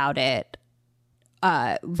feelings about it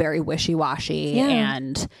very wishy-washy,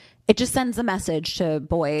 and it just sends a message to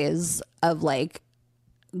boys of like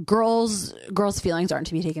girls' feelings aren't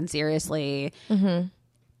to be taken seriously. Mm-hmm.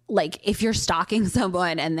 Like if you're stalking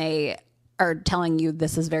someone and they are telling you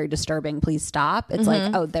this is very disturbing, please stop. It's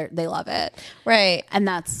like, oh, they love it, right? And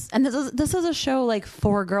this is a show like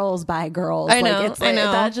for girls by girls. I know, like, I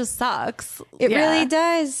know that just sucks. It really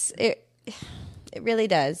does. It really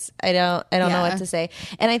does. I don't know what to say.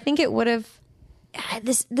 And I think it would have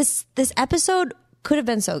this episode could have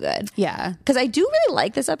been so good. Yeah, because I do really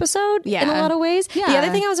like this episode. In a lot of ways. Yeah. The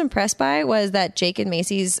other thing I was impressed by was that Jake and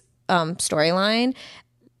Macy's storyline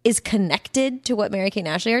is connected to what Mary-Kate and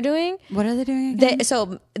Ashley are doing. What are they doing again?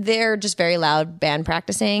 So they're just very loud band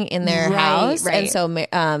practicing in their house. Right. And so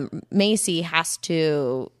Macy has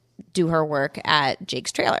to do her work at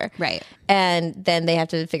Jake's trailer. Right. And then they have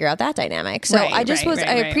to figure out that dynamic. So I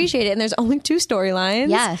appreciate it. And there's only 2 storylines.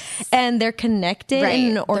 Yes. And they're connected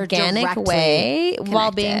in an organic way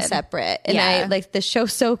while being separate. And I like the show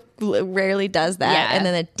so rarely does that. Yeah. And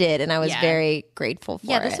then it did. And I was very grateful for it.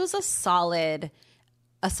 Yeah, this was a solidly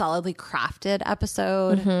crafted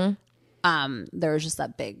episode. There was just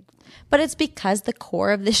that big, but it's because the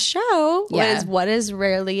core of the show was what is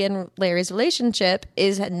Riley and Larry's relationship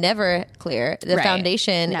is never clear. The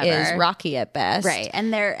foundation is rocky at best, right?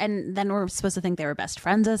 And then we're supposed to think they were best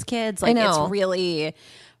friends as kids. Like it's really,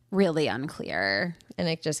 really unclear, and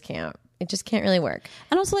it just can't really work.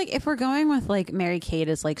 And also, like, if we're going with like Mary-Kate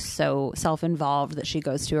is like so self-involved that she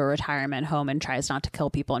goes to a retirement home and tries not to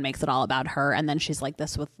kill people and makes it all about her, and then she's like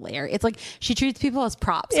this with Larry. It's like she treats people as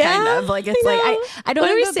props, kind of. Like it's I don't.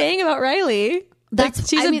 What are we saying about Riley? That's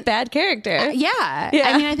she's a bad character. Yeah.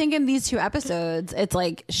 I mean, I think in these 2 episodes, it's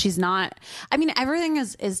like she's not. I mean, everything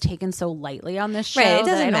is taken so lightly on this show. Right, it doesn't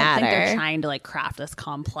that I don't matter. think they're trying to like craft this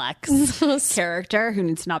complex character who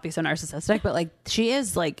needs to not be so narcissistic. But like she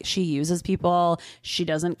is like she uses people. She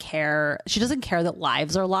doesn't care. She doesn't care that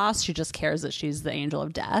lives are lost. She just cares that she's the angel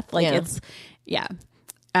of death. Like it's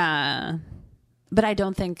but I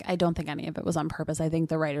don't think any of it was on purpose. I think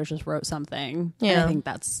the writers just wrote something. Yeah. And I think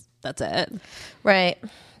that's it. Right.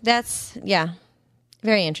 That's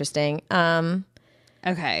very interesting.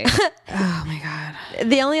 Okay. Oh my God.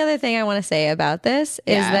 The only other thing I want to say about this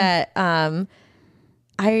is that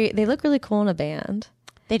they look really cool in a band.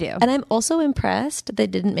 They do. And I'm also impressed they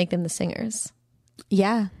didn't make them the singers.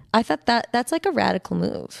 Yeah. I thought that's like a radical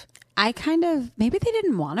move. I kind of maybe they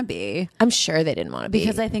didn't want to be. I'm sure they didn't want to be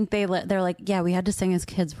because I think they're like, yeah, we had to sing as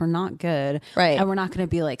kids. We're not good, right? And we're not going to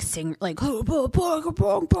be like sing like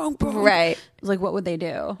right. Like what would they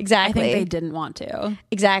do? Exactly. I think they didn't want to.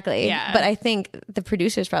 Exactly. Yeah. But I think the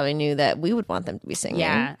producers probably knew that we would want them to be singing.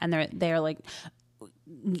 Yeah, and they're like,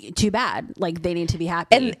 too bad. Like they need to be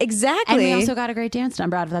happy. And exactly. And we also got a great dance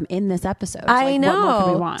number out of them in this episode. I know. What more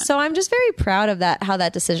could we want? So I'm just very proud of that, how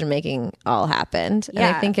that decision making all happened. Yeah.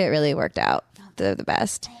 And I think it really worked out. They're the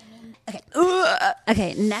best. Okay.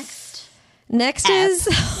 Okay. Next is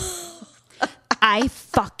I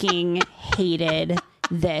fucking hated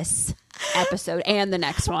this episode and the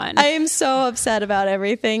next one. I am so upset about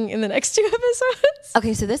everything in the next 2 episodes.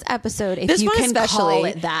 Okay, so this episode, if this you can call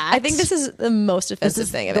it that, I think this is the most offensive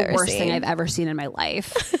thing I've ever seen. The worst thing I've ever seen in my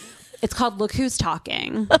life. It's called Look Who's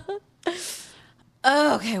Talking.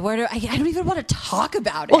 Oh, okay. I don't even want to talk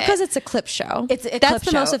about it. Well, because it's a clip show. That's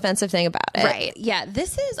the most offensive thing about it. Right. Yeah.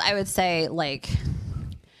 This is, I would say, like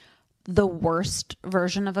the worst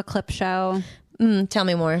version of a clip show. Tell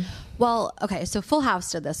me more. Well, okay, so Full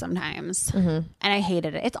House did this sometimes, and I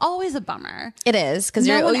hated it. It's always a bummer. It is, because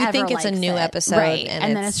you think it's a new episode. Right,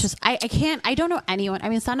 and then it's just, I don't know anyone, I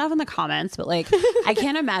mean, sound off in the comments, but like, I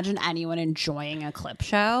can't imagine anyone enjoying a clip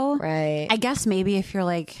show. Right. I guess maybe if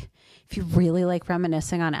you really like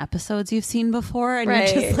reminiscing on episodes you've seen before, and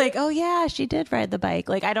you're just like, oh yeah, she did ride the bike.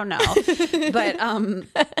 Like, I don't know. But,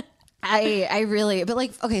 I really, but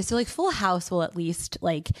like, okay, so like Full House will at least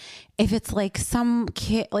like, if it's like some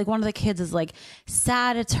kid, like one of the kids is like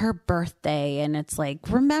sad it's her birthday and it's like,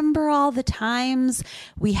 remember all the times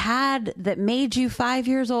we had that made you 5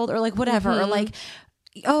 years old or like whatever, or like,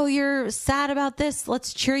 oh, you're sad about this,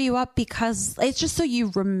 let's cheer you up, because it's just so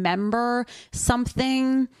you remember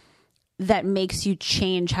something that makes you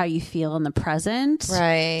change how you feel in the present.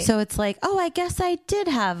 Right. So it's like, oh, I guess I did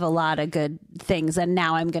have a lot of good things and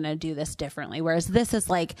now I'm going to do this differently. Whereas this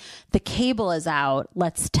is like, the cable is out,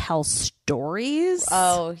 let's tell stories.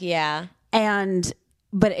 Oh, yeah.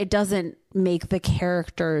 But it doesn't make the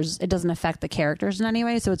characters, it doesn't affect the characters in any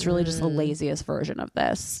way. So it's really just the laziest version of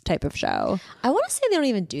this type of show. I want to say they don't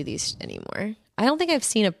even do these anymore. I don't think I've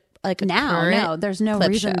seen a No, there's no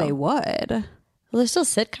reason they would. Well, there's still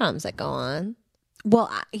sitcoms that go on.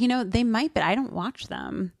 Well, they might, but I don't watch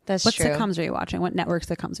them. That's what true. What sitcoms are you watching? What network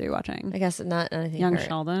sitcoms are you watching? I guess not anything. Young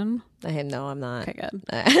Sheldon? No, I'm not. Okay, good.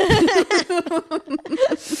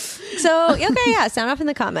 So, okay, yeah, sound off in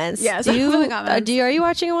the comments. Yeah, sound off in the comments. Are you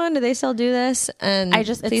watching one? Do they still do this? And I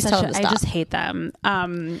just hate them.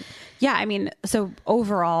 Yeah, I mean, so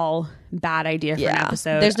overall, bad idea for an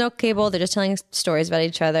episode. There's no cable. They're just telling stories about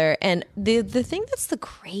each other. And the thing that's the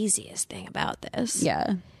craziest thing about this,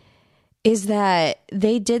 is that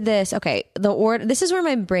they did this. Okay, this is where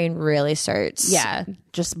my brain really starts. Yeah,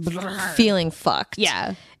 just feeling fucked.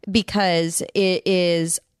 Yeah, because it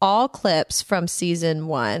is all clips from season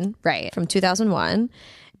 1, right, from 2001.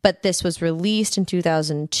 But this was released in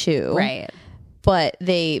 2002, right. But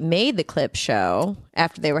they made the clip show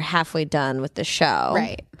after they were halfway done with the show.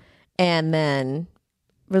 Right. And then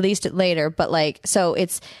released it later. But I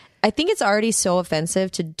think it's already so offensive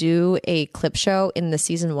to do a clip show in the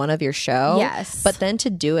season 1 of your show. Yes. But then to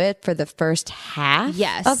do it for the first half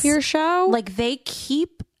of your show. Like they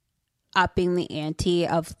keep upping the ante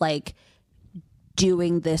of like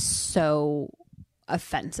doing this so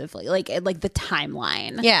offensively. Like the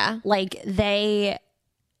timeline. Yeah. Like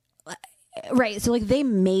right. So like they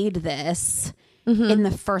made this in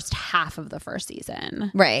the first half of the first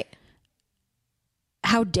season. Right.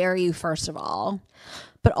 How dare you, first of all?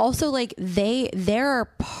 But also like there are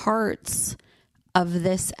parts of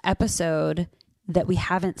this episode that we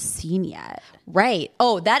haven't seen yet. Right.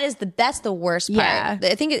 Oh, that's the worst part. Yeah.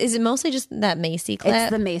 I think is it mostly just that Macy clip? It's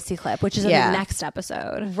the Macy clip, which is in the next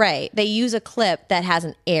episode. Right. They use a clip that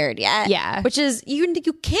hasn't aired yet. Yeah. Which is you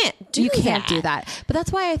can't do that. But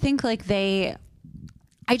that's why I think like I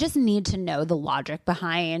just need to know the logic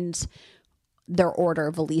behind their order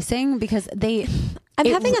of releasing, because I'm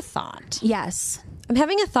having a thought. Yes. I'm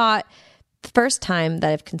having a thought. The first time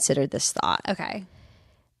that I've considered this thought.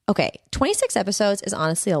 Okay, 26 episodes is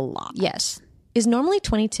honestly a lot. Yes. Is normally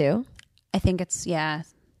 22. I think it's,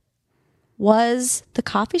 Was the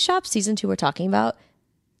coffee shop season 2 we're talking about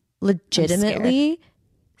legitimately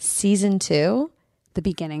season 2? The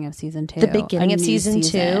beginning of season 2. The beginning of season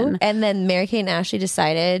 2. And then Mary-Kate and Ashley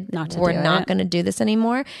decided we're not going to do this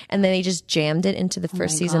anymore. And then they just jammed it into the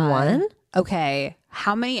first season 1. Okay.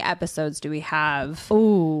 How many episodes do we have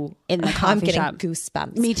in the coffee I'm getting shop?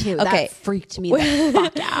 Goosebumps. Me too. Okay. That freaked me the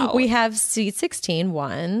fuck out. We have Sweet 16,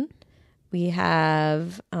 1. We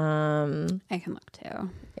have I can look too.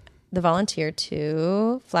 The Volunteer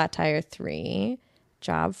 2, Flat Tire 3,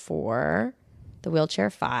 Job 4, The Wheelchair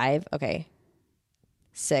 5. Okay.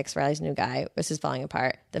 6, Riley's New Guy. This is falling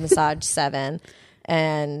apart. The Massage 7,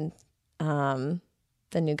 and The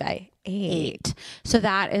New Guy 8. So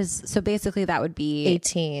basically that would be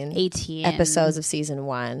 18 episodes of season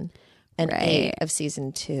 1 and 8 of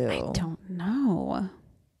season 2. I don't know.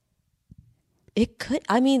 It could,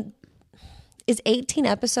 I mean, is 18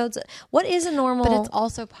 episodes, what is a normal? But it's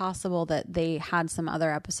also possible that they had some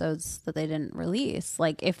other episodes that they didn't release.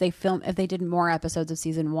 Like if they did more episodes of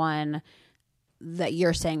season 1 that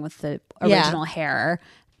you're saying with the original hair,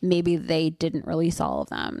 maybe they didn't release all of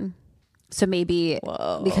them. So maybe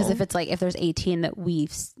because if there's 18 that we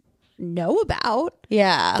know about,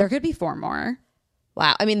 there could be 4 more.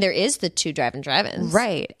 Wow. I mean, there is the 2 Drive-In.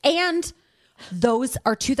 Right. And those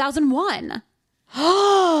are 2001.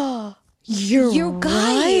 You guys.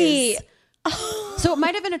 Right. So it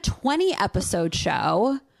might have been a 20 episode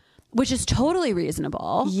show, which is totally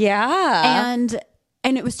reasonable. Yeah.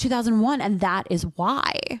 And it was 2001, and that is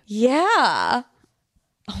why. Yeah.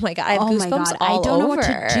 Oh my God. I have goosebumps all I don't know over. what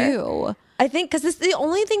to do. I think because this is the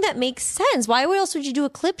only thing that makes sense. Why else would you do a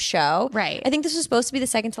clip show? Right. I think this was supposed to be the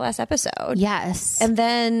second to last episode. Yes. And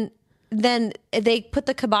then then they put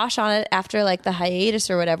the kibosh on it after like the hiatus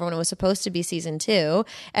or whatever when it was supposed to be season 2,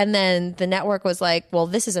 and then the network was like, well,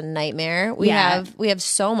 this is a nightmare. We have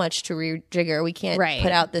so much to rejigger. We can't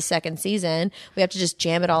put out the second season. We have to just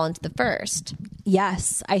jam it all into the first.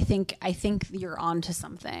 Yes, I think you're onto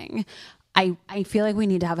something. I feel like we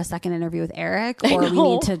need to have a second interview with Eric, or we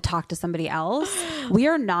need to talk to somebody else. We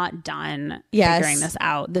are not done figuring this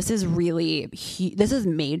out. This is really this is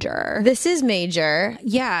major. This is major.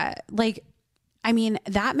 Yeah, like, I mean,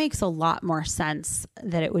 that makes a lot more sense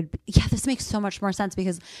that it would be. Yeah, this makes so much more sense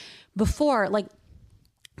because before, like,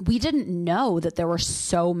 we didn't know that there were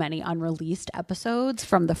so many unreleased episodes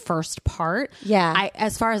from the first part. Yeah.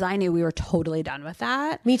 As far as I knew, we were totally done with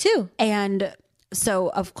that. Me too. And so,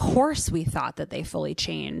 of course, we thought that they fully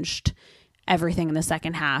changed everything in the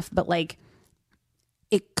second half, but like,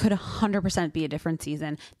 it could 100% be a different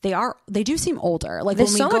season. They do seem older. Like, they're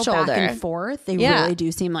when we so go much back older. and forth, they really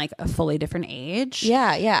do seem like a fully different age.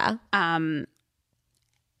 Yeah. And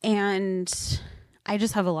I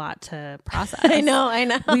just have a lot to process. I know.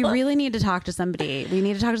 We really need to talk to somebody. We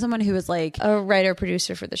need to talk to someone who is like a writer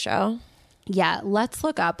producer for the show. Yeah, let's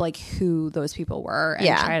look up like who those people were and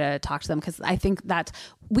try to talk to them, because I think that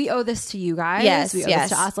we owe this to you guys. Yes, we owe this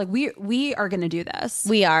to us. Like, we are going to do this.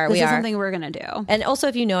 We are. This is something we're going to do. And also,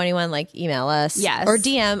 if you know anyone, like, email us. Yes. Or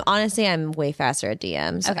DM. Honestly, I'm way faster at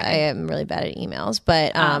DMs. Okay. I am really bad at emails,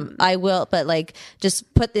 but I will. But like,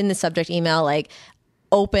 just put in the subject email like,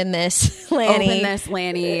 open this, Lanny. Open this,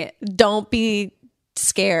 Lanny. Don't be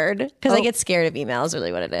scared, because I get scared of emails.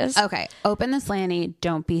 Really, what it is. Okay, open this, Lanny.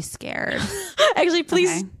 Don't be scared. Actually,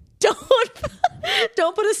 please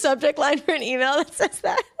don't put a subject line for an email that says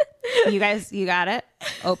that. You guys, you got it.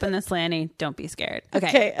 Open this, Lanny. Don't be scared.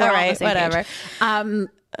 Okay, all right, whatever. Page.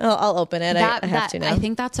 I'll open it. I have to now. I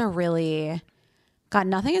think that's a really. God,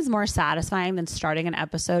 nothing is more satisfying than starting an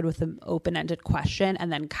episode with an open-ended question and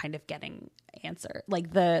then kind of getting answer,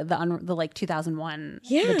 like the like 2001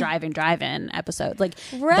 the drive-in episode, like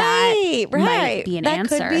that might be an that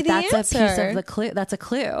answer. Could be the that's answer. A piece of the clue. That's a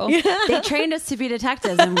clue. They trained us to be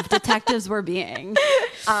detectives, and detectives were being.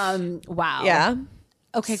 Wow. Yeah.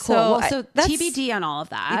 Okay, cool. So TBD on all of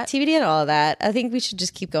that. TBD on all of that. I think we should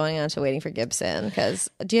just keep going on to Waiting for Gibson, because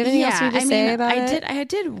do you have anything else you need to say about it? I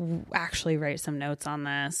did actually write some notes on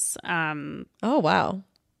this. Oh, wow.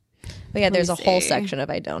 But yeah, there's a whole section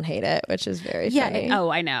of I don't hate it, which is very funny. Oh,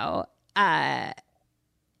 I know.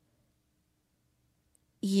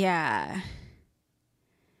 Yeah.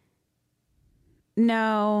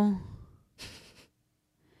 No.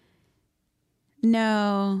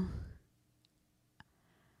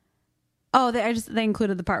 Oh, they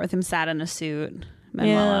included the part with him sat in a suit. Manuelo.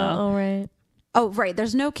 Yeah. All right. Oh, right.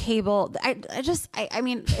 There's no cable. I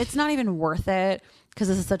mean, it's not even worth it, because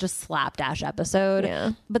this is such a slapdash episode.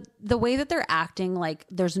 Yeah. But the way that they're acting, like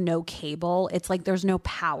there's no cable, it's like there's no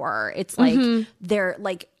power. It's like they're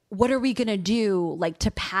like, what are we gonna do, like,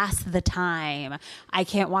 to pass the time? I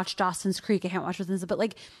can't watch Dawson's Creek. I can't watch this, but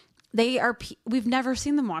like, we've never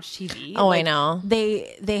seen them watch TV. Oh, like, I know.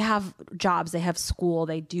 They have jobs, they have school,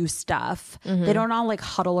 they do stuff. They don't all like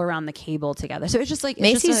huddle around the cable together. So it's just like,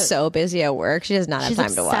 Macy's so busy at work, she does not have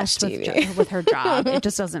time to watch obsessed TV with her job. It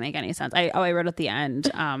just doesn't make any sense. I wrote at the end.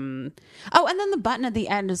 And then the button at the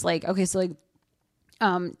end is like, okay, so like,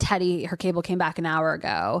 Teddy, her cable came back an hour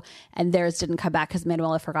ago, and theirs didn't come back because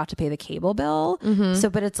Manuela forgot to pay the cable bill. So,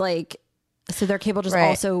 but it's like, so their cable just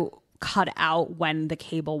also cut out when the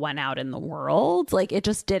cable went out in the world. Like, it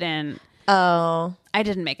just didn't. Oh, I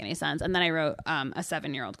didn't make any sense. And then I wrote, a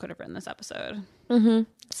 7-year-old could have written this episode.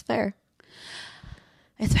 It's fair.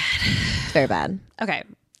 It's bad. It's very bad. Okay.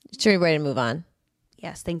 Should we ready to move on?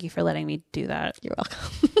 Yes. Thank you for letting me do that. You're welcome.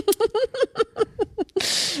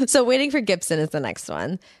 So Waiting for Gibson is the next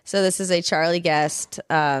one. So this is a Charlie Guest,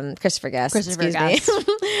 Christopher Guest.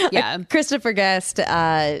 Yeah. Christopher Guest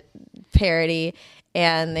parody.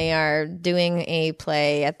 And they are doing a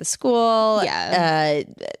play at the school. Yeah.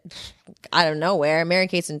 I don't know where. Mary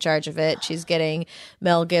Kate's in charge of it. She's getting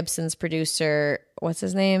Mel Gibson's producer. What's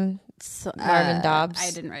his name? Marvin Dobbs.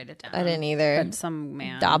 I didn't write it down. I didn't either. But some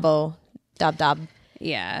man. Dob.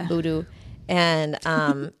 Yeah. Voodoo.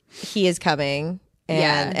 And he is coming.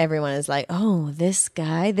 And everyone is like, oh, this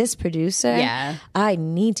guy, this producer. Yeah. I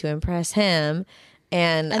need to impress him.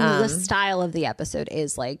 And the style of the episode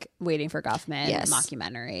is like Waiting for Guffman, Yes.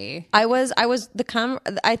 mockumentary. I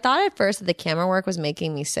thought at first that the camera work was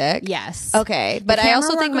making me sick. Yes. Okay. But I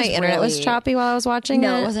also think my internet was choppy while I was watching it.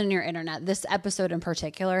 No, it wasn't your internet. This episode in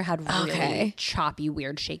particular had really choppy,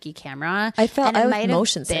 weird, shaky camera. I felt and I had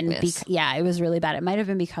motion sickness. It was really bad. It might have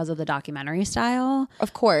been because of the documentary style.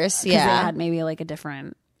 Of course, Because it had maybe like a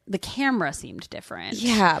different the camera seemed different.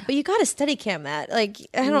 Yeah, but you got to steady cam that. Like,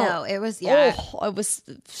 I don't know. No, it was yeah. Oh, I was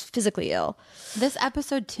physically ill. This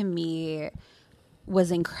episode to me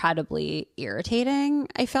was incredibly irritating,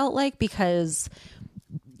 I felt like, because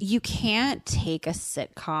you can't take a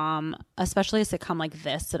sitcom, especially a sitcom like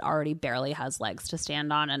this that already barely has legs to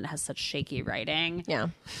stand on and has such shaky writing,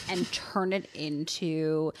 and turn it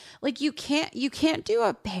into like you can't do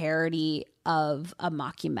a parody of a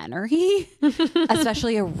mockumentary,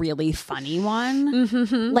 especially a really funny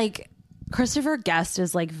one. Like Christopher Guest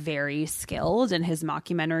is like very skilled and his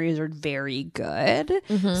mockumentaries are very good.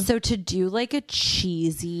 So to do like a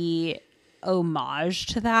cheesy homage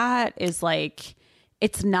to that is like,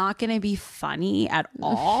 it's not going to be funny at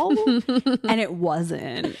all. And it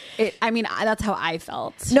wasn't. That's how I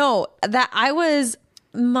felt. No,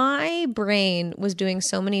 my brain was doing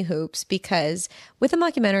so many hoops because with a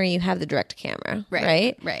mockumentary, you have the direct camera,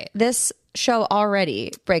 right? Right. This show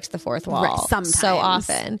already breaks the fourth wall sometimes. so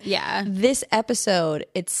often. Yeah. This episode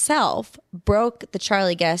itself broke the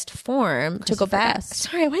Charlie Guest form to go back. Guest.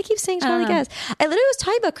 Sorry, why do I keep saying Charlie Guest? I literally was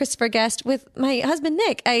talking about Christopher Guest with my husband,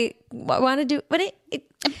 Nick. I want to do... What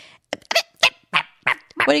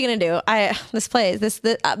are you gonna do?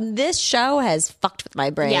 This show has fucked with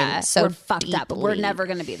my brain. Yeah, so we're fucked up. We're deeply. never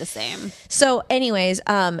gonna be the same. So, anyways,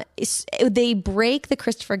 they break the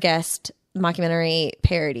Christopher Guest mockumentary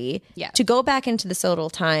parody to go back into the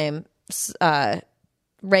Total Time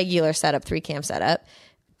regular setup, 3-cam setup,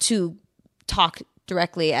 to talk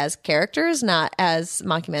directly as characters, not as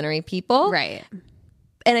mockumentary people. Right.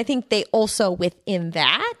 And I think they also within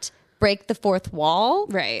that break the fourth wall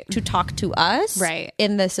to talk to us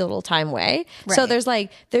in this little time way. So there's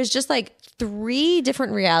just like 3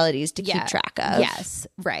 different realities to keep track of. Yes.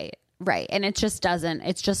 Right. And it's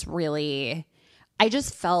just really, I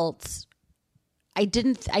just felt, I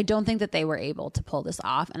don't think that they were able to pull this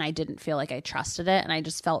off, and I didn't feel like I trusted it, and I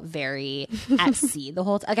just felt very at sea the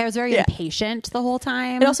whole time. Like I was very impatient the whole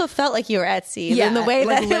time. It also felt like you were at sea in the way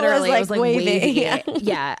that literally it was like waving.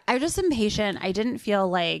 Yeah. I was just impatient. I didn't feel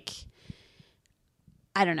like,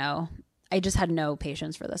 I don't know. I just had no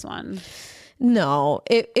patience for this one. No,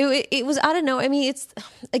 it was out of nowhere. I mean, it's,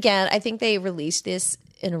 again, I think they released this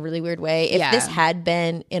in a really weird way. If this had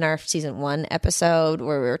been in our season 1 episode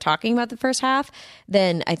where we were talking about the first half,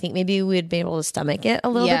 then I think maybe we'd be able to stomach it a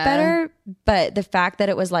little bit better. But the fact that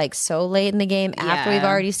it was like so late in the game after we've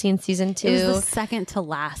already seen season 2. It was the second to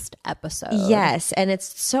last episode. Yes. And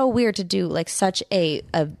it's so weird to do like such a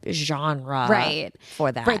genre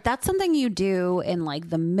for that. Right. That's something you do in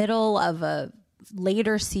like the middle of a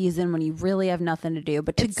later season when you really have nothing to do.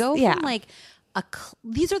 But to go from like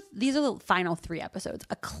these are the final 3 episodes: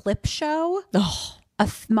 a clip show, a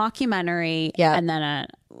mockumentary, and then a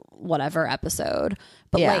whatever episode.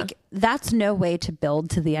 But like that's no way to build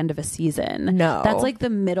to the end of a season. No, that's like the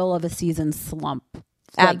middle of a season slump.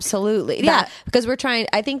 Absolutely. Because we're trying,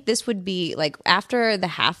 I think this would be like after the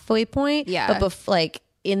halfway point. Yeah. But like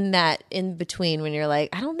in that in between when you're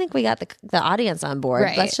like, I don't think we got the audience on board.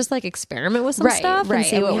 Let's just like experiment with some stuff and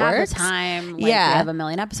see what works. We have the time. Like, we have a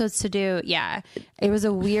million episodes to do. Yeah. It was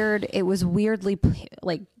weirdly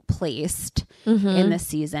like placed in this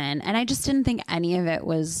season. And I just didn't think any of it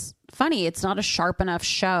was funny. It's not a sharp enough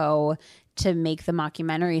show to make the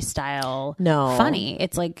mockumentary style funny.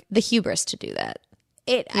 It's like the hubris to do that.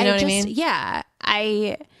 You know what I mean? Yeah.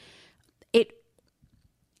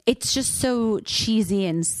 It's just so cheesy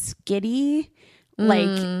and skitty.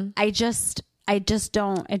 Like it just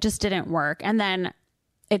didn't work. And then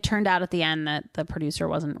it turned out at the end that the producer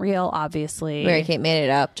wasn't real, obviously. Mary Kate made it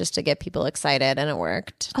up just to get people excited, and it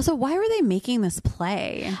worked. Also, why were they making this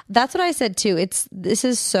play? That's what I said too. This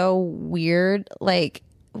is so weird. Like,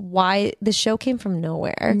 why the show came from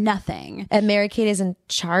nowhere, nothing, and Mary Kate is in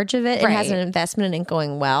charge of it and has an investment in it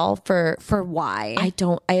going well for why? I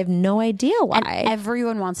have no idea why. And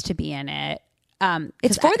everyone wants to be in it.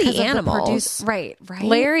 It's for the animals, right?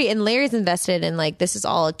 Larry's invested in like, this is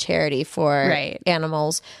all a charity for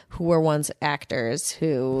animals who were once actors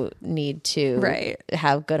who need to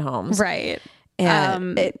have good homes, right?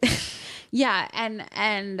 And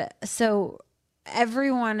and so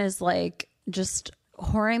everyone is like just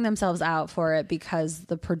whoring themselves out for it because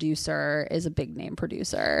the producer is a big name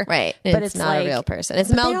producer, right? But it's not like a real person.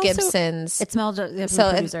 It's Mel Gibson's. It's Mel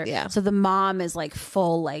Gibson's producer. So the mom is like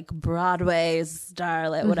full like Broadway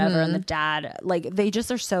starlet, whatever, and the dad, like, they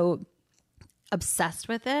just are so obsessed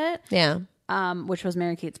with it. Yeah. Which was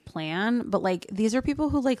Mary Kate's plan, but like these are people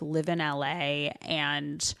who like live in LA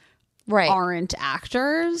and aren't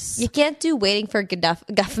actors. You can't do Waiting for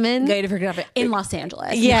Guffman. In Los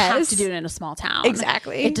Angeles. Yes. You have to do it in a small town.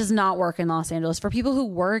 Exactly. It does not work in Los Angeles for people who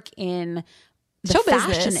work in the Show fashion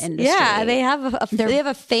business. industry. Yeah, they have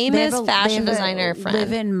a famous fashion designer friend.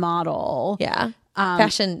 Live-in model. Yeah.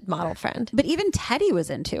 Fashion model friend. But even Teddy was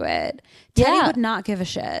into it. Teddy would not give a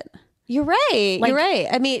shit. You're right. You're right.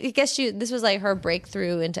 I mean, I guess this was like her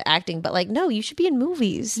breakthrough into acting, but like, no, you should be in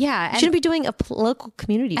movies. Yeah. You shouldn't be doing a local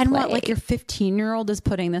community And play. what, like your 15-year-old is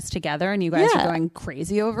putting this together and you guys are going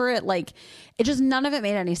crazy over it. Like, it just, none of it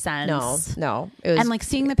made any sense. No. It was, and like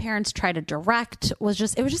seeing the parents try to direct was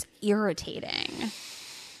just irritating.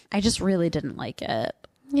 I just really didn't like it.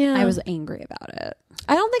 Yeah. I was angry about it.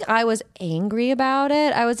 I don't think I was angry about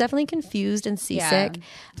it. I was definitely confused and seasick.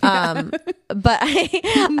 But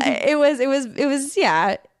it was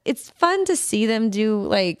it's fun to see them do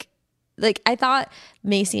like I thought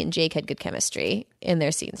Macy and Jake had good chemistry in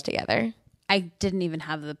their scenes together. I didn't even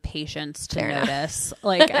have the patience to notice.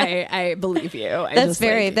 Like I believe you. That's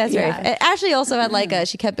very Ashley also had like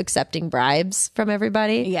she kept accepting bribes from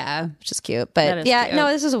everybody. Yeah. Which is cute. But yeah, cute. no,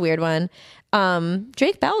 this was a weird one.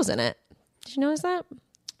 Drake Bell was in it. Did you notice that?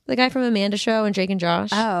 The guy from Amanda Show and Drake and Josh.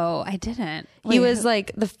 Oh, I didn't. He was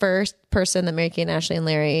like the first person that Mary-Kate and Ashley and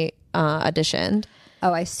Larry auditioned.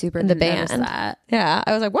 Oh, I super in the didn't band. notice that. Yeah,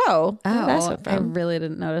 I was like, whoa. Oh, I really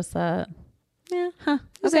didn't notice that. Yeah. Huh.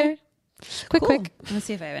 Okay. Quick. Let's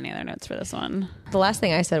see if I have any other notes for this one. The last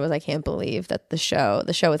thing I said was I can't believe that the show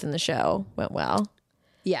within the show went well.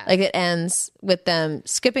 Yeah. Like it ends with them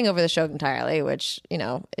skipping over the show entirely, which,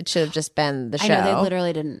 it should have just been the show. I know, they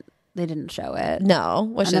literally didn't show it. No.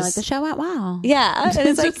 Which and is like, the show went well. Yeah. And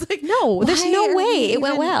it's like, no, there's no way it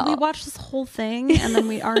went well. We watched this whole thing and then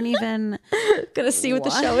we aren't even gonna see what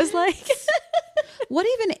the show is like. What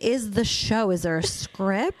even is the show? Is there a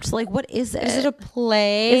script? Like, what is it? Is it a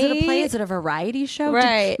play? Is it a variety show?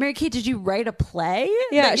 Right. Mary-Kate, did you write a play?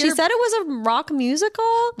 Yeah, she said it was a rock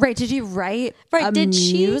musical. Right. Did you write a did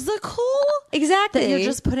musical? Exactly. That you're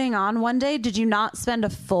just putting on one day? Did you not spend a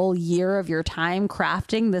full year of your time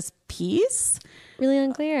crafting this piece? Really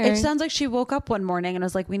unclear. It sounds like she woke up one morning and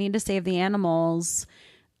was like, we need to save the animals.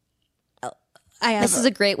 This is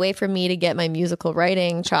a great way for me to get my musical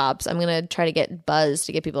writing chops. I'm going to try to get buzz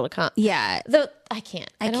to get people to come. Yeah. Though I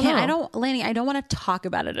can't. I don't, Lanny, I don't want to talk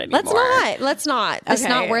about it anymore. Let's not. It's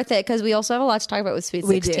not worth it because we also have a lot to talk about with Sweet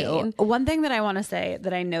 16. Do. One thing that I want to say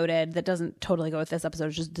that I noted that doesn't totally go with this episode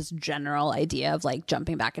is just this general idea of like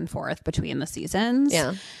jumping back and forth between the seasons.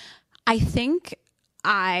 Yeah. I think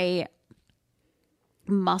I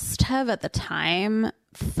must have at the time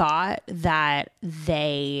thought that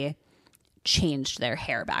they changed their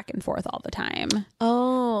hair back and forth all the time.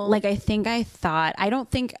 Oh. Like I don't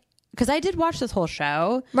think because I did watch this whole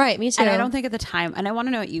show. Right, me too. And I don't think at the time, and I want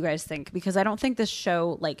to know what you guys think, because I don't think this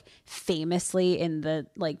show like famously in the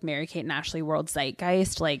like Mary-Kate and Ashley world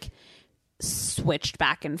zeitgeist like switched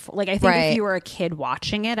back and forth. Like I think if you were a kid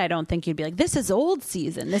watching it, I don't think you'd be like, this is old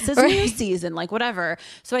season, this is new season, like whatever.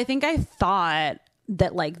 So I think I thought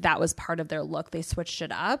that like that was part of their look. They switched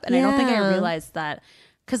it up. And I don't think I realized that.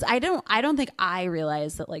 Because I don't think I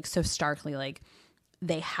realized that like so starkly like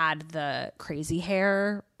they had the crazy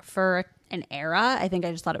hair for an era. I think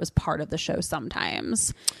I just thought it was part of the show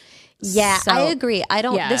sometimes. Yeah, So- I agree. I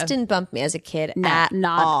don't. Yeah. This didn't bump me as a kid Not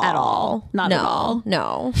at all. Not at all.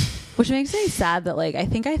 No. Which makes me sad that like I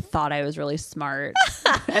think I thought I was really smart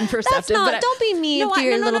and perceptive. not- but don't be mean to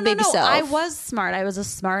your little baby self. I was smart. I was a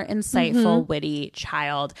smart, insightful, witty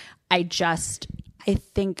child. I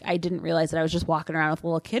think I didn't realize that I was just walking around with a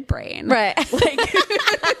little kid brain. Right. Like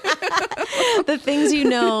The things you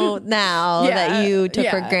know now that you took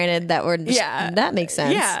for granted that were just, that makes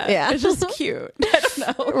sense. Yeah. It's just cute. I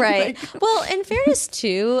don't know. Right. Well, in fairness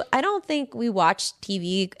too, I don't think we watched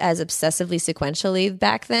TV as obsessively sequentially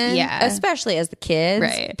back then. Yeah. Especially as the kids.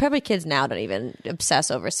 Right. Probably kids now don't even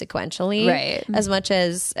obsess over sequentially. Right. As much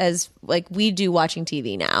as like we do watching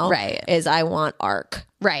TV now. Right. Is I want arc.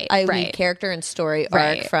 Right. I need character and story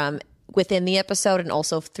Right. arc from within the episode and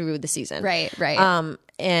also through the season. Right.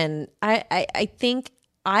 And I think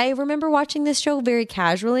I remember watching this show very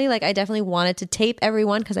casually. Like I definitely wanted to tape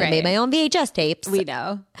everyone because I made my own VHS tapes. We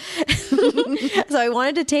know. So I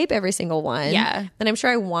wanted to tape every single one. Yeah. And I'm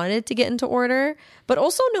sure I wanted to get into order. But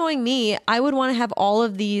also knowing me, I would want to have all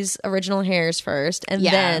of these original hairs first and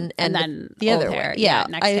then the old other hair. one. Yeah,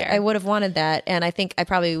 next hair. I would have wanted that. And I think I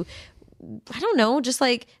probably, I don't know, just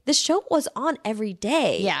like this show was on every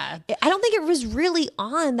day. Yeah. I don't think it was really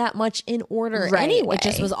on that much in order anyway. It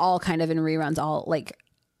just was all kind of in reruns, all like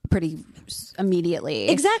pretty immediately.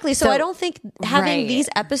 Exactly. So I don't think having Right. these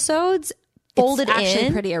episodes folded it's actually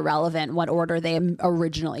in. pretty irrelevant what order they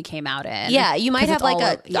originally came out in. Yeah, you might 'Cause have it's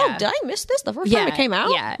like all did I miss this the first time it came out?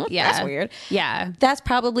 Yeah, yeah. That's weird. Yeah. That's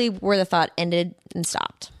probably where the thought ended and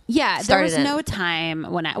stopped. Yeah, there Started was in. no time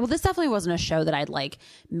when this definitely wasn't a show that I'd like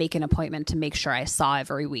make an appointment to make sure I saw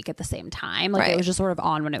every week at the same time. Like Right. it was just sort of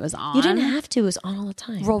on when it was on. You didn't have to. It was on all the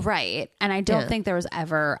time. Well, right. And I don't Yeah. think there was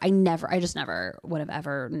ever, I just never would have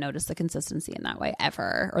ever noticed the consistency in that way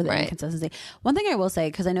ever, or the Right. inconsistency. One thing I will say,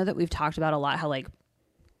 because I know that we've talked about a lot how like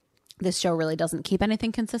this show really doesn't keep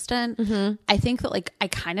anything consistent. I think that like, I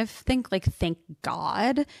kind of think like, thank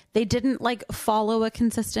God they didn't like follow a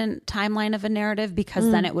consistent timeline of a narrative, because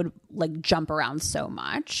then it would like jump around so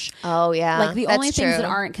much. Oh yeah. Like the that's only things that true.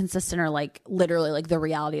 aren't consistent are like literally like the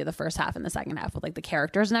reality of the first half and the second half with like the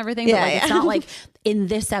characters and everything. Yeah, but like yeah. it's not like in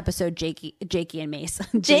this episode, Jakey and Mace,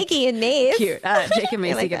 Jakey and Maeve. cute. Jake and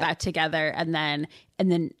Macy like get that. back together, and then in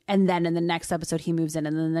the next episode he moves in,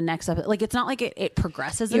 and then the next episode, like it's not like it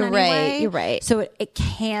progresses. You're in any right, way. you're right. So it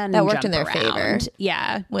can That worked in jump their favor. around.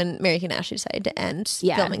 Yeah, When Mary Kate and Ashley decided to end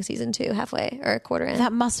Yeah. filming season 2 halfway or a quarter in.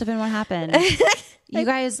 that must have been what happened. You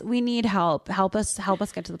guys, we need help. Help us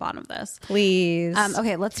get to the bottom of this. Please.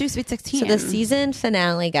 Okay, let's do Sweet 16. So the season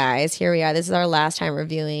finale, guys. Here we are. This is our last time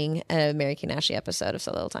reviewing a Mary Kate and Ashley episode of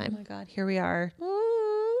So Little Time. Oh my God, here we are.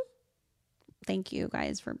 Thank you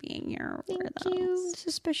guys for being here. Thank you. This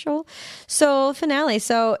is special. So finale.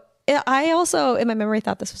 So I also, in my memory,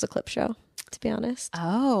 thought this was a clip show. To be honest.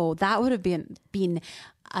 Oh, that would have been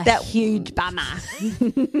a huge bummer.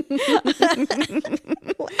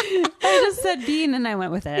 I just said bean and I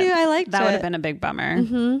went with it. Yeah, I liked that. Would have it. been a big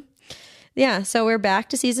bummer. Yeah. So we're back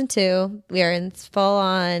to season 2. We are in full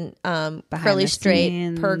on Behind curly the straight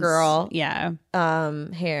scenes. per girl Yeah.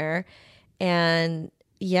 hair, and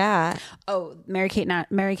yeah, Oh, Mary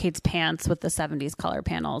Kate's pants with the 70s color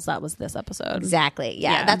panels. That was this episode. exactly.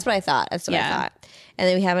 Yeah, Yeah. that's what I thought. That's what I Yeah. thought. And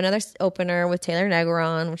then we have another opener with Taylor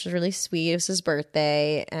Negron, which is really sweet. It was his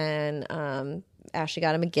birthday, and Ashley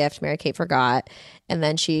got him a gift. Mary Kate forgot, and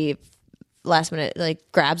then she last minute like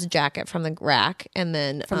grabs a jacket from the rack, and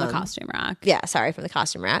then From the costume rack. yeah, sorry, from the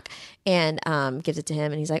costume rack, and gives it to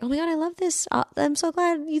him, and he's like, "Oh my God, I love this! I'm so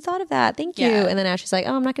glad you thought of that. Thank you." Yeah. And then Ashley's like,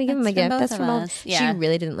 "Oh, I'm not going to give him a That's from gift. both That's of from both." us. Yeah. She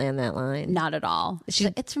really didn't land that line. Not at all. She's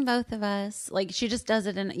like, it's from both of us. Like she just does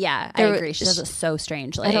it in. Yeah, I There- agree. She does it so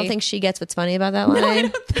strangely. I don't think she gets what's funny about that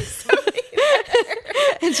line.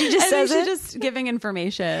 And she just I think says it. she's just giving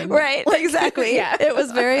information. Right, exactly. Yeah. It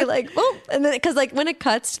was very like, oh, and then because like when it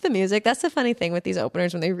cuts to the music, that's the funny thing with these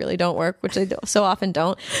openers when they really don't work, which they so often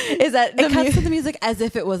don't, is that the It cuts to the music as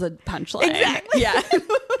if it was a punchline. Exactly. Yeah. and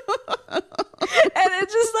it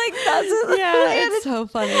just like doesn't. Yeah, and it's so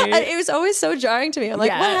funny. it was always so jarring to me. I'm like,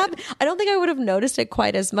 Yeah. what happened? I don't think I would have noticed it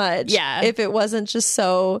quite as much. Yeah. if it wasn't just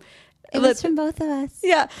so. It was from both of us.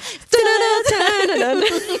 Yeah.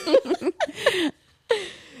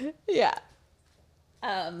 Yeah.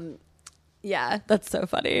 Yeah, that's so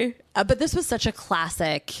funny. But this was such a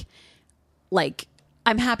classic, like,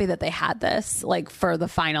 I'm happy that they had this, like, for the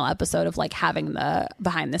final episode of, like, having the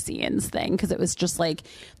behind the scenes thing, because it was just, like,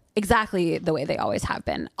 exactly the way they always have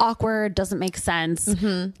been. Awkward, doesn't make sense.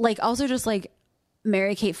 Like, also just, like,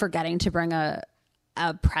 Mary Kate forgetting to bring a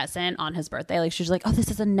present on his birthday. Like, she's like, oh, this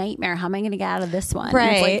is a nightmare. How am I going to get out of this one? And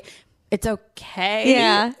Right. it's like, it's okay.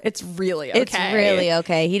 Yeah. It's really okay. It's really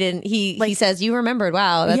okay. He didn't. He says you remembered.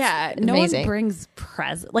 Wow, that's yeah, no amazing. one brings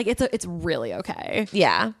present. Like it's really okay.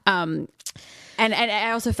 Yeah. And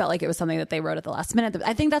I also felt like it was something that they wrote at the last minute.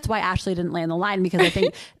 I think that's why Ashley didn't land the line, because I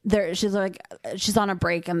think she's on a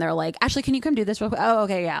break and they're like, Ashley, can you come do this real quick? Oh,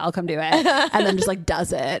 okay, yeah, I'll come do it. And then just like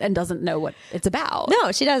does it and doesn't know what it's about.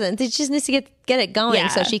 No, she doesn't. She just needs to get it going Yeah.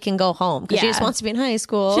 so she can go home because she Yeah. just wants to be in high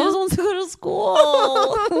school. She just wants to go to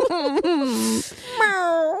school.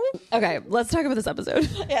 Okay, let's talk about this episode.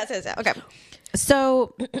 yeah, okay.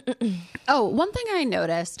 So, one thing I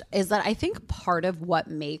noticed is that I think part of what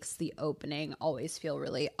makes the opening always feel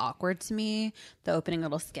really awkward to me, the opening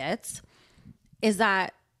little skits, is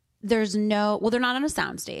that they're not on a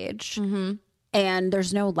soundstage, and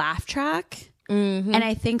there's no laugh track, and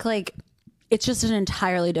I think like it's just an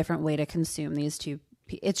entirely different way to consume these two.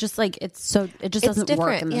 It's just like it just doesn't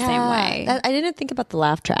work in the same way. I didn't think about the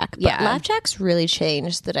laugh track, but Yeah. laugh tracks really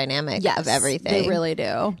change the dynamic of everything. They really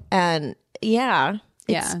do. And yeah,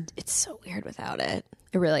 Yeah. it's so weird without it.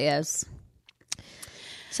 It really is.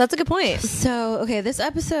 So that's a good point. So, okay, this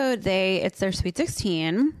episode, it's their Sweet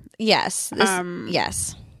 16. Yes,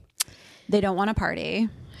 yes. They don't want to party.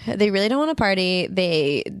 They really don't want to party.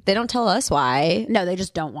 They don't tell us why. No, they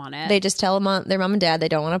just don't want it. They just tell their mom and dad they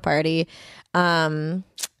don't want to party.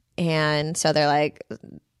 And so they're like,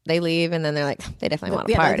 they leave, and then they're like, they definitely want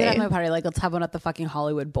a Like, party. they have a party. Like, let's have one at the fucking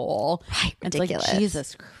Hollywood Bowl. Right, It's ridiculous. like,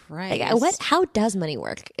 Jesus Christ. Like, how does money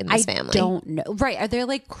work in this family? I don't know. Right. Are they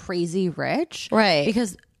like crazy rich? Right.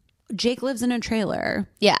 Because Jake lives in a trailer.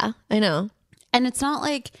 Yeah, I know. And it's not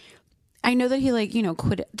like, I know that he like, you know,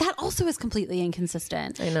 quit. That also is completely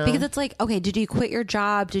inconsistent. I know. Because it's like, okay, did you quit your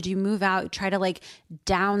job? Did you move out, try to like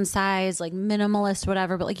downsize, like minimalist,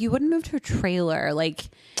 whatever? But like, you wouldn't move to a trailer. Like,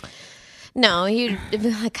 No, you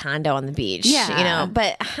a condo on the beach. Yeah. You know,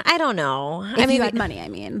 but I don't know. if you had money, I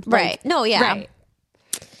mean. Right. Like, No, yeah. Right.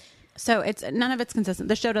 So it's none of it's consistent.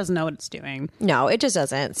 The show doesn't know what it's doing. No, it just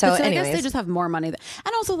doesn't. So, So I anyways. guess they just have more money, and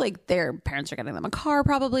also like their parents are getting them a car.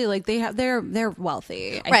 Probably like they're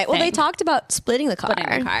wealthy. I right. Well, they think. talked about splitting the car.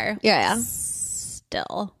 Splitting the car. Yeah.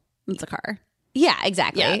 Still, it's a car. Yeah,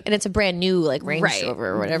 exactly. Yeah. And it's a brand new like Range Right. Rover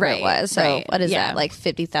or whatever Right. it was. So Right. what is Yeah. that? Like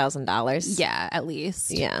 $50,000? Yeah, at least.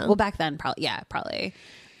 Yeah. Well, back then, probably. Yeah, probably.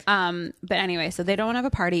 But anyway, so they don't want to have a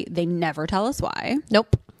party. They never tell us why.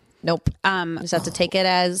 Nope. Just have to take it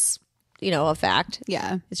as, a fact.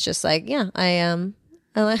 Yeah. It's just like, yeah, I'm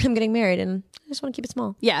getting married and I just want to keep it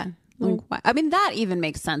small. Yeah. Like, why? I mean, that even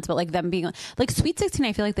makes sense. But like them being like Sweet 16,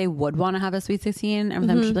 I feel like they would want to have a Sweet 16. And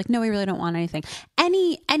them should be like, no, we really don't want anything.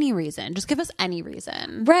 Any reason. Just give us any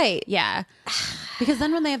reason. Right. Yeah. Because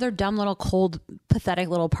then when they have their dumb little cold, pathetic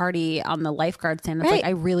little party on the lifeguard stand, it's Right. like,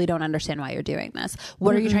 I really don't understand why you're doing this.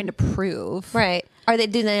 What are you trying to prove? Right. Do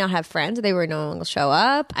they not have friends? They were no one will show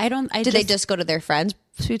up? Did they just go to their friends'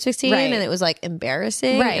 Sweet 16 Right. and it was like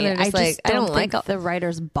embarrassing? Right. And they're just like, I don't think like the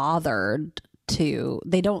writers bothered to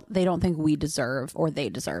they don't think we deserve or they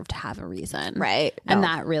deserve to have a reason. Right. And No.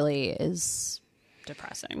 that really is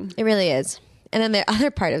depressing. It really is. And then the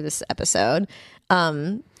other part of this episode,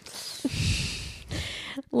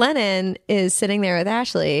 Lennon is sitting there with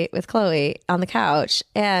Ashley, with Chloe on the couch,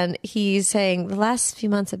 and he's saying, the last few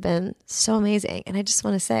months have been so amazing. And I just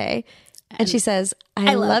want to say, and she says,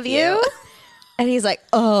 I love you. And he's like,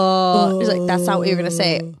 oh, he's like, that's not what you're going to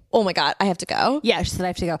say. Oh my God, I have to go. Yeah, she said I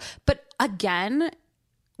have to go. But again,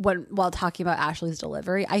 while talking about Ashley's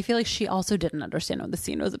delivery, I feel like she also didn't understand what the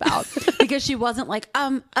scene was about because she wasn't like,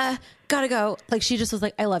 gotta go. Like she just was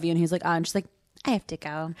like, I love you. And he's like, and she's like, I have to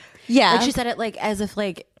go. Yeah. Like she said it like as if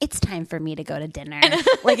like it's time for me to go to dinner.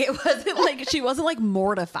 Like it wasn't like she wasn't like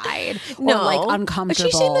mortified or like uncomfortable.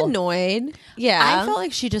 She seemed annoyed. Yeah. I felt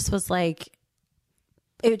like she just was like,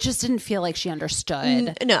 it just didn't feel like she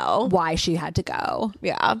understood no. why she had to go.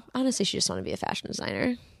 Yeah. Honestly, she just wanted to be a fashion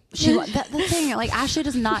designer. The thing, like Ashley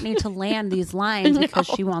does not need to land these lines because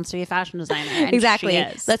she wants to be a fashion designer. And Exactly. she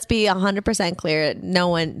is. Let's be 100% clear.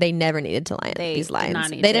 They never needed to land They these did lines. not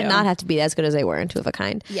need They did to. not have to be as good as they were in Two of a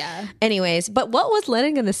Kind. Yeah. Anyways, but what was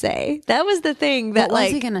Lennon going to say? That was the thing that What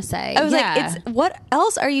was he gonna say? I was Yeah. like, it's what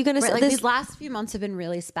else are you going to Right, say? like This- these last few months have been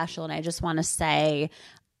really special, and I just want to say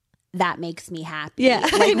that makes me happy. yeah.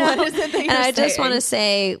 Like, I know. what is it that and you're I just want to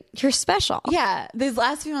saying? say you're special. Yeah, these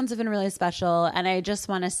last few months have been really special, and I just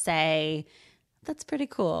want to say that's pretty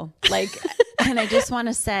cool. Like, and I just want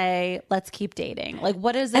to say let's keep dating. Like,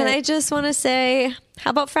 what is it? And I just want to say, how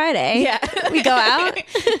about Friday? yeah, We go out.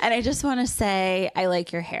 and I just want to say I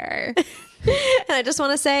like your hair. And I just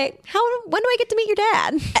want to say, when do I get to meet your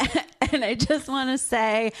dad? And I just want to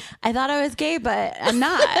say, I thought I was gay, but I'm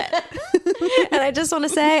not. And I just want to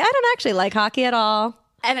say, I don't actually like hockey at all.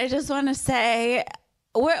 And I just want to say,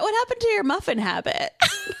 what happened to your muffin habit?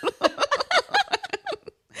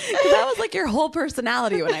 Because that was like your whole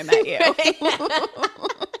personality when I met you.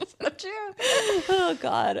 So true. Oh,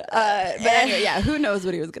 God. But anyway, yeah, who knows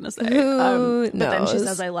what he was going to say. Who But then she knows?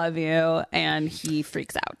 says, I love you. And he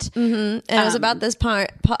freaks out. And it was about this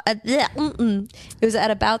part. It was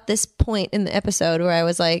at about this point in the episode where I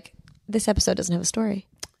was like, this episode doesn't have a story.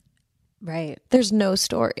 Right. There's no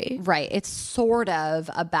story. Right. It's sort of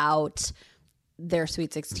about their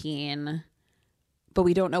Sweet 16, but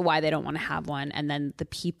we don't know why they don't want to have one. And then the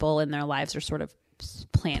people in their lives are sort of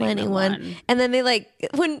planning one. And then they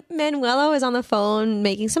when Manuelo is on the phone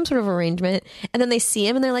making some sort of arrangement, and then they see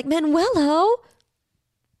him and they're like, Manuelo.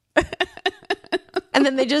 And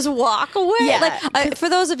then they just walk away. Yeah. For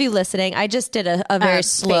those of you listening, I just did a very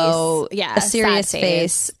slow, Yeah, a serious sad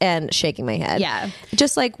face and shaking my head. Yeah.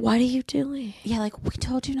 Just like, what are you doing? Yeah, like, we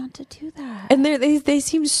told you not to do that. And they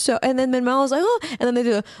seem so, and then Manuelo's like, oh, and then they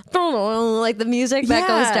do like the music that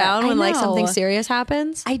goes Yeah, down when I like know. something serious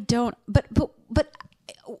happens. I don't, but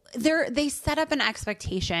they set up an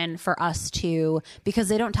expectation for us to, because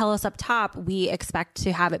they don't tell us up top, we expect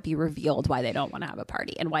to have it be revealed why they don't want to have a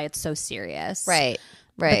party and why it's so serious. Right.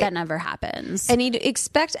 But that never happens. And you'd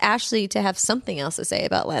expect Ashley to have something else to say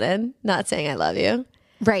about Lennon, not saying I love you.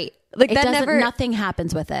 Right. Like It that doesn't, never. nothing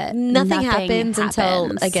happens with it. Nothing happens until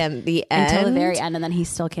happens again the end. until the very end, and then he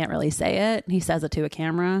still can't really say it. He says it to a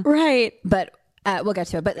camera, Right. but we'll get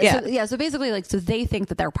to it. But so basically, like, so they think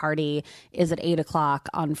that their party is at 8:00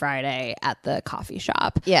 on Friday at the coffee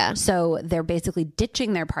shop. Yeah. So they're basically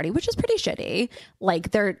ditching their party, which is pretty shitty.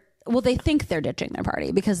 Like they think they're ditching their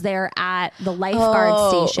party because they're at the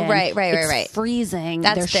lifeguard station. Right. It's freezing.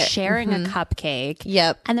 They're sharing a cupcake.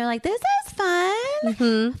 Yep. And they're like, this is fun.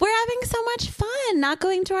 We're having so much fun not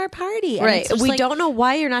going to our party. And Right. it's just We like, don't know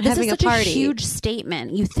why you're not this having is a such party. a huge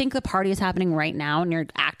statement. You think the party is happening right now and you're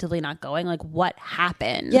actively not going. Like, what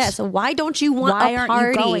happened? Yeah, so why don't you want Why a aren't you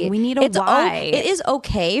party? going? We need a why. It is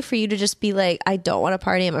okay for you to just be like, I don't want a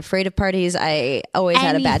party. I'm afraid of parties. I always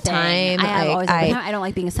had a bad time. I have always had a bad time. I don't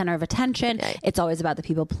like being a center of attention. It's always about the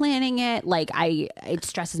people planning it. Like, it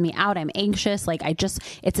stresses me out. I'm anxious. Like,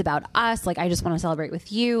 it's about us. Like, I just want to celebrate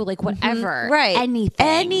with you. Like, whatever. Right.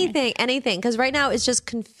 Anything. Because right now it's just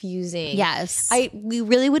confusing. Yes. We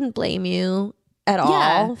really wouldn't blame you at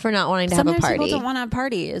all for not wanting to Sometimes have a party. people don't want to have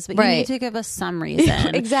parties, but Right. you need to give us some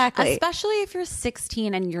reason. Exactly. Especially if you're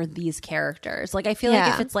 16 and you're these characters. Like, I feel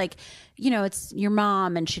like if it's like, it's your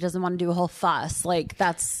mom and she doesn't want to do a whole fuss, like,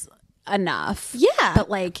 that's enough. Yeah. But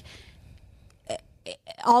like,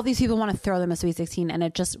 all these people want to throw them a sweet 16, and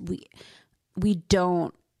it just we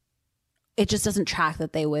don't. It just doesn't track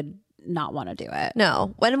that they would not want to do it.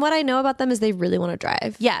 No. What I know about them is they really want to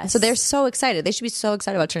drive. Yes. So they're so excited. They should be so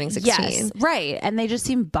excited about turning 16. Yes, right. And they just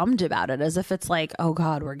seem bummed about it, as if it's like, oh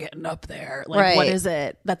God, we're getting up there. Like, what is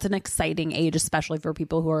it? That's an exciting age, especially for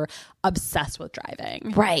people who are obsessed with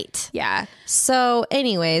driving. Right. Yeah. So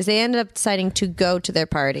anyways, they ended up deciding to go to their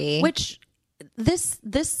party. Which this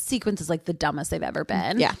sequence is like the dumbest they've ever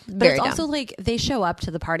been. Yeah, but very it's dumb. also like they show up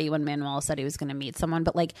to the party when Manuel said he was going to meet someone,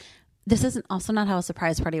 but like this isn't also not how a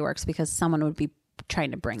surprise party works, because someone would be trying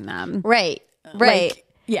to bring them. Right. Like,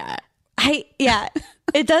 yeah.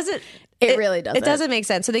 It doesn't. It really doesn't. It doesn't make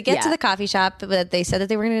sense. So they get to the coffee shop that they said that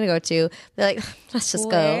they were going to go to. They're like, let's just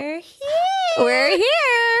go. We're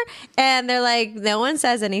here. And they're like, no one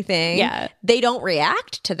says anything. Yeah. They don't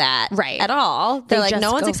react to that Right. at all. They're They like, just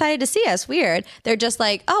no one's go- excited to see us. Weird. They're just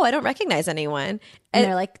like, oh, I don't recognize anyone. And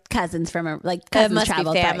they're like cousins from cousins must be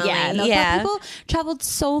traveled far. family. Yeah, no, Yeah. but people traveled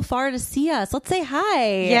so far to see us. Let's say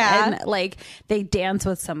hi. Yeah. And like they dance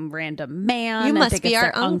with some random man. You and must think be it's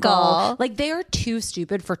our their uncle. Like, they are too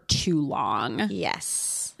stupid for too long.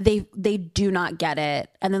 Yes. They do not get it,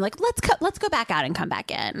 and then like let's go back out and come back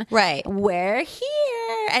in. Right. We're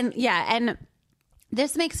here, and and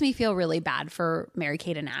this makes me feel really bad for Mary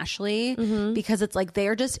Kate and Ashley, because it's like they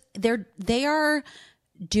are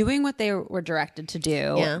doing what they were directed to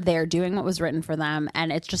do. Yeah. They're doing what was written for them,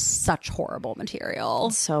 and it's just such horrible material.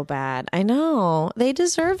 So bad. I know. They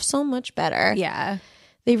deserve so much better. Yeah.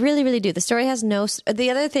 They really, really do. The story has no. The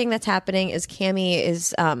other thing that's happening is Cammie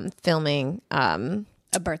is filming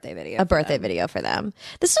A birthday video. a birthday video for them.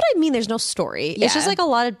 This is what I mean. There's no story. It's just like a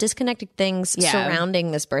lot of disconnected things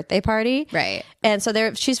surrounding this birthday party. Right. And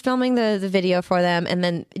so she's filming the video for them, and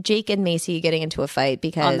then Jake and Macy getting into a fight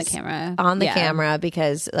because On the camera. On the Yeah. camera,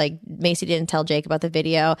 because like Macy didn't tell Jake about the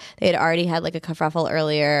video. They had already had like a kerfuffle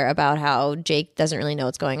earlier about how Jake doesn't really know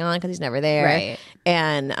what's going on because he's never there. Right.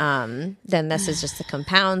 And then this is just the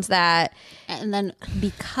compounds that. And then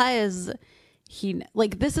because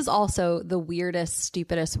this is also the weirdest,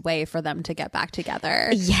 stupidest way for them to get back together.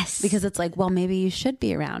 Yes. Because it's like, well, maybe you should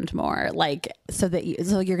be around more, like, so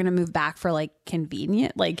you're going to move back for like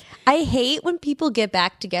convenient, like. I hate when people get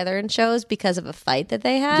back together in shows because of a fight that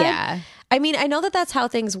they had. Yeah. I mean, I know that that's how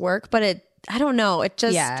things work, but I don't know. It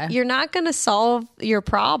just, you're not going to solve your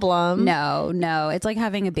problem. No. It's like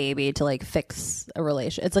having a baby to like fix a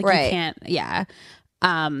relation. It's like Right. you can't. Yeah.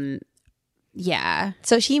 Yeah.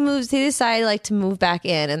 So he decided like to move back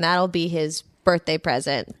in, and that'll be his birthday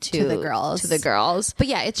present to the girls. To the girls. But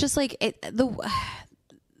yeah, it's just like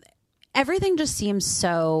everything just seems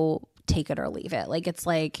so take it or leave it. Like, it's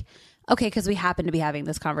like, okay, because we happen to be having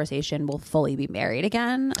this conversation, we'll fully be married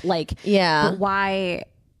again. Like, Yeah. but why?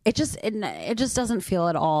 It just doesn't feel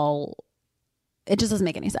at all. It just doesn't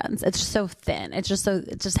make any sense. It's just so thin. It's just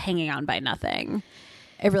hanging on by nothing.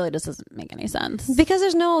 It really just doesn't make any sense. Because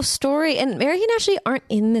there's no story, and Mary and Ashley aren't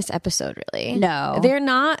in this episode really. No. They're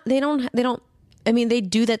not. They don't. I mean, they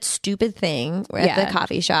do that stupid thing at the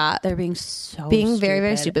coffee shop. They're being very,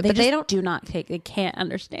 very stupid. but they They can't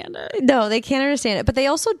understand it. No, they can't understand it. But they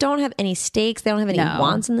also don't have any stakes. They don't have any No.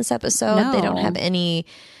 wants in this episode. No. They don't have any.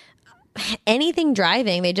 anything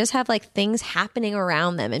driving. They just have like things happening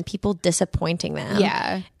around them and people disappointing them.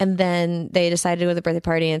 Yeah. And then they decided to go to the birthday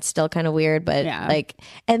party and it's still kind of weird. But like,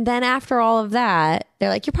 and then after all of that, they're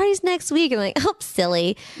like, your party's next week. And I'm like, oh,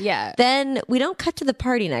 silly. Yeah. Then we don't cut to the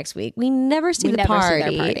party next week. We never see the never see their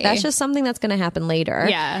party. party. That's just something that's going to happen later.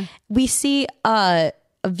 Yeah. We see a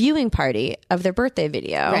viewing party of their birthday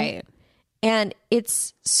video. Right. And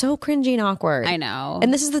it's so cringy and awkward. I know.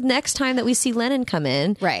 And this is the next time that we see Lennon come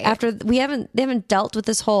in. Right. After they haven't dealt with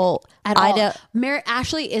this whole At all.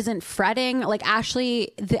 Ashley isn't fretting. Like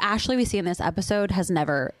the Ashley we see in this episode has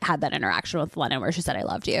never had that interaction with Lennon where she said, I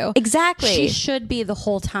loved you. Exactly. She should be the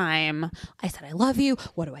whole time. I said, I love you.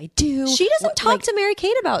 What do I do? She doesn't talk to Mary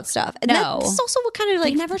Kate about stuff. And No. that's also what kind of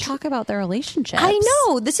like They never talk about their relationship. I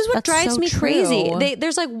know. This is what That's drives so me true. crazy.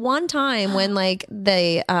 There's like one time when like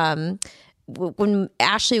they when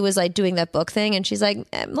Ashley was like doing that book thing and she's like,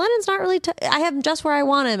 Lennon's not really I have him just where I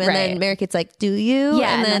want him, and then Mary Kate's like, do you?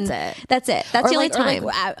 Yeah, and then that's it. That's the only or time.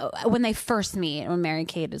 when they first meet, when Mary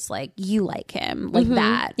Kate is like, you like him, like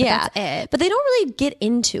that. But Yeah, that's it. but they don't really get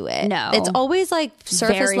into it. No. It's always like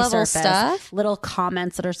surface Very level surface. stuff. Little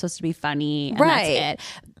comments that are supposed to be funny, and Right. that's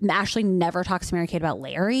it. Ashley never talks to Mary Kate about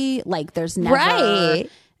Larry. Like, there's never Right.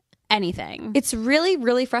 anything. It's really,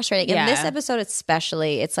 really frustrating. Yeah. In this episode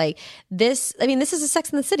especially, it's like this. I mean, this is a Sex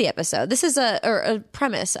and the City episode. This is a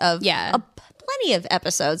premise of plenty of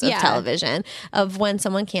episodes of television of when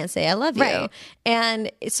someone can't say I love you. Right.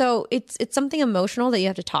 And so it's something emotional that you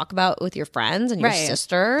have to talk about with your friends and your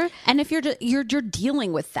sister. And if you're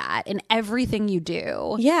dealing with that in everything you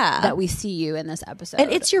do, that we see you in this episode, And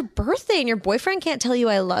it's your birthday and your boyfriend can't tell you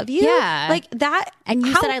I love you. Yeah. Like that. and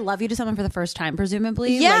you said I love you to someone for the first time,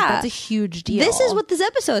 presumably. Yeah. Like, that's a huge deal. This is what this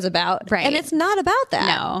episode's about. Right. And it's not about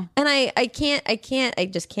that. No. And I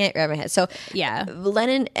just can't grab my head. So Yeah.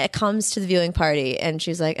 Lennon comes to the viewing party and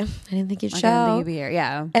she's like, I didn't think you'd I didn't show. think you'd be here.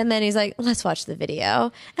 Yeah. And then he's like, let's watch the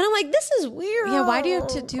video. And I'm like, this is weird. Yeah, why do you have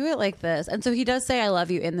to do it like this? And so he does say I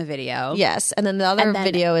love you in the video. Yes. And then the other And then-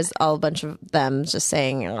 video is all a bunch of them just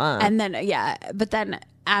saying, And then but then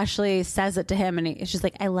Ashley says it to him and she's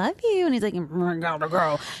like, I love you. And he's like, gotta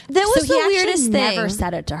go. That was so the he actually weirdest thing. never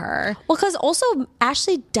said it to her. Well, because also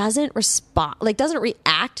Ashley doesn't respond, like doesn't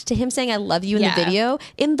react to him saying "I love you" in the video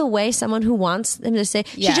in the way someone who wants them to say.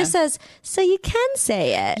 She just says, "So you can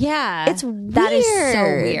say it." Yeah, it's weird. That is so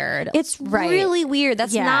weird. It's really weird.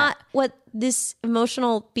 That's not what this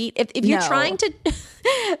emotional beat. If you're trying to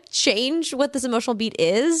change what this emotional beat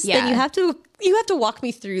is, then you have to walk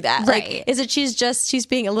me through that. Right? Like, is it she's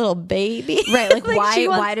being a little baby, right? Like, like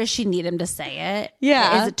why does she need him to say it?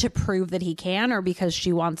 Yeah, is it to prove that he can, or because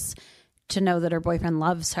she wants to know that her boyfriend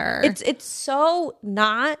loves her? It's so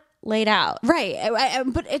not laid out, right?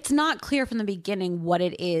 But it's not clear from the beginning what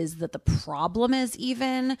it is that the problem is,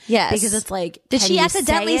 even. Yes, because it's like, did she you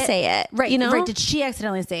accidentally say it? Right, you know, right? Did she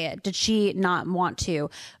accidentally say it? Did she not want to?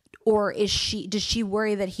 Or does she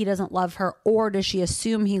worry that he doesn't love her, or does she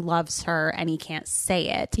assume he loves her and he can't say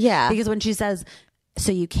it? Yeah, because when she says,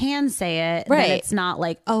 so you can say it, right, then it's not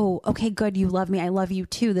like, oh, okay, good, you love me, I love you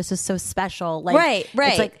too, this is so special. Like, right.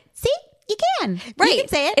 It's like, see, you can. Right. You can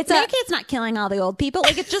say it. It's Mary Kate's not killing all the old people.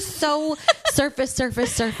 Like, it's just so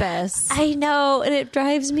surface. I know, and it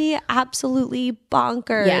drives me absolutely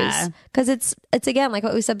bonkers. Yeah. Because it's again, like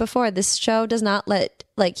what we said before, this show does not let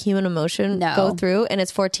like human emotion go through, and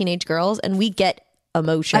it's for teenage girls, and we get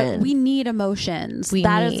emotion. We need emotions.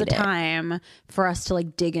 That is the time for us to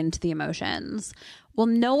like dig into the emotions. Well,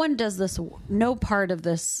 no part of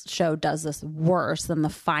this show does this worse than the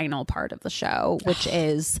final part of the show, which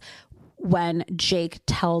is when Jake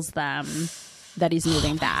tells them that he's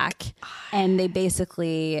moving back. And they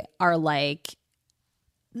basically are like,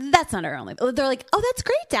 that's not our only, they're like, oh, that's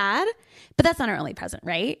great, Dad, but that's not our only present,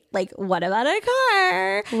 right? Like, what about a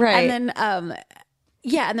car? Right. And then,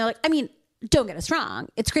 and they're like, I mean, don't get us wrong,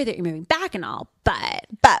 it's great that you're moving back and all, but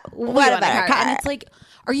what about a car? And it's like,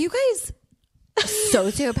 are you guys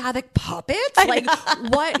sociopathic puppets? Like,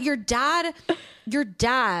 what? Your dad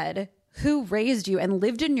who raised you and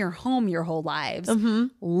lived in your home your whole lives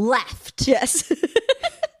left. Yes.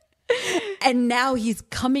 And now he's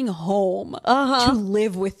coming home to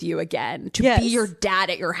live with you again, to be your dad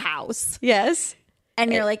at your house. Yes.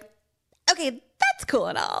 And you're like, okay, that's cool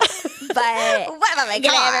and all, but what about my car? Can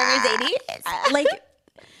I have a Mercedes? Like,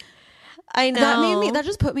 I know. that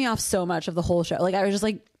just put me off so much of the whole show. Like, I was just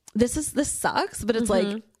like, this sucks, but it's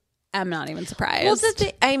like, I'm not even surprised. Well,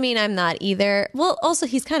 I'm not either. Well, also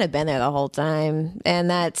he's kind of been there the whole time, and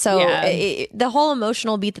that the whole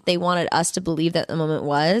emotional beat that they wanted us to believe that the moment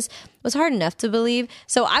was was hard enough to believe.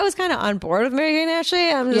 So I was kind of on board with Mary Kate and Ashley.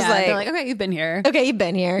 I'm just they're like, okay, you've been here. okay, you've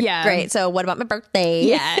been here. Yeah. Great. So what about my birthday?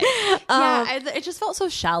 Yeah. It just felt so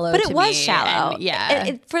shallow. But to it was me. shallow. And,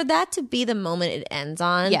 yeah. For that to be the moment it ends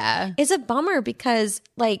on, Yeah. is a bummer because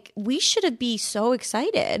like we should be so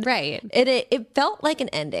excited. Right. It felt like an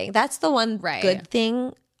ending. That's the one Right. good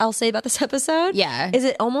thing I'll say about this episode. Yeah. Is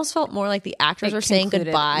it almost felt more like the actors It were saying concluded.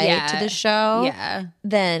 goodbye Yeah. to the show Yeah.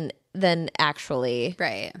 than actually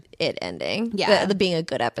Right. it ending. Yeah. The being a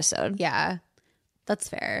good episode. Yeah. That's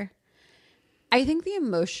fair. I think the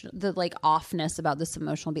emotion, the like offness about this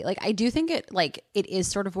emotional beat, like I do think it is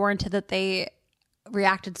sort of warranted that they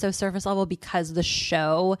reacted so surface level because the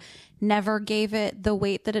show never gave it the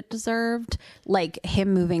weight that it deserved. Like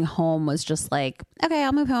him moving home was just like, okay,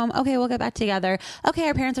 I'll move home. Okay, we'll get back together. Okay,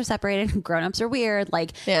 our parents are separated. Grown-ups are weird.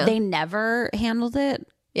 Like they never handled it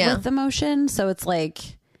with emotion. So it's like,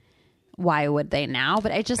 why would they now?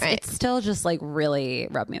 But it's still just like really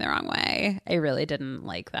rubbed me the wrong way. I really didn't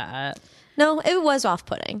like that. No, it was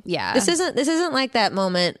off-putting. Yeah. This isn't like that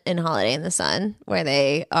moment in Holiday in the Sun where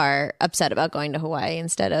they are upset about going to Hawaii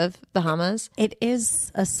instead of Bahamas. It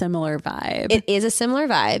is a similar vibe. It is a similar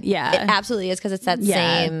vibe. Yeah. It absolutely is because it's that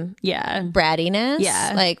same brattiness.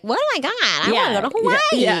 Yeah. Like, what oh my God, I want to go to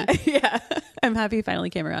Hawaii. Yeah. I'm happy you finally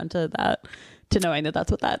came around to that, to knowing that that's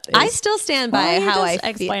what that is. I still stand by Well, you how I just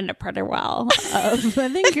explained it pretty well. I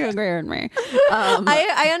think you agree with me.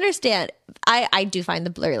 I understand. I do find the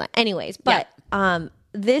blurry line. Anyways, but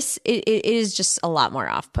this it is just a lot more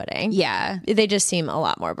off-putting. Yeah. They just seem a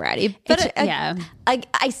lot more bratty. But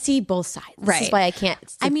I see both sides. This is why I can't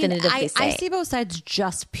definitively say. I see both sides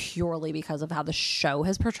just purely because of how the show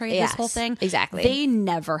has portrayed this whole thing. Exactly. They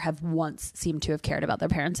never have once seemed to have cared about their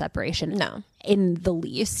parents' separation. No. In the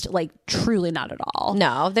least. Like, truly not at all.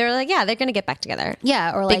 No, they're like, yeah, they're going to get back together.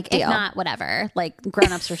 Yeah, or Big like, deal. if not, whatever. Like,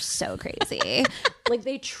 grown-ups are so crazy. Like,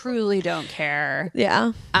 they truly don't care.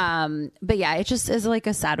 Yeah. But yeah, it just is like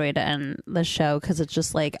a sad way to end the show because it's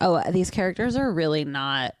just like, oh, these characters are really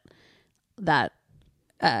not that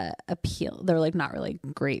appeal. They're like not really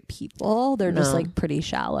great people. They're just like pretty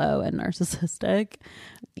shallow and narcissistic.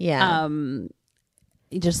 Yeah.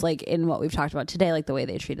 Just like in what we've talked about today, like the way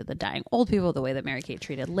they treated the dying old people, the way that Mary Kate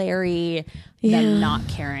treated Larry, them not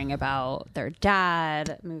caring about their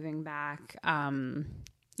dad moving back.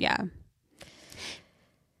 Yeah.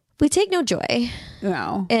 We take no joy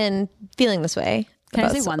No. in feeling this way. Can I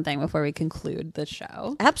about say one thing before we conclude the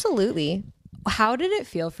show? Absolutely. How did it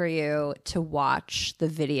feel for you to watch the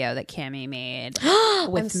video that Cammie made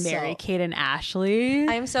with Mary Kate and Ashley?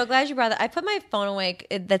 I'm so glad you brought that. I put my phone away.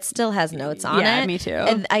 That still has notes on it. Yeah, me too.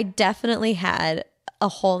 And I definitely had a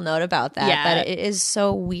whole note about that. Yeah. That it is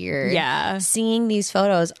so weird. Yeah. Seeing these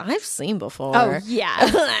photos I've seen before. Oh, yeah.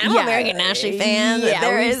 I'm a Mary Kate and Ashley fan. Yeah,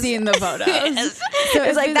 we've is seen the photos. So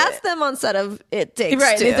it's like that's them on set of It Takes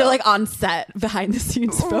Right. Two. They're like on set, behind the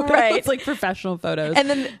scenes photos. Right. It's like professional photos. and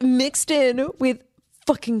then mixed in with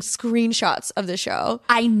fucking screenshots of the show.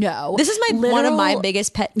 I know. This is one of my Literal-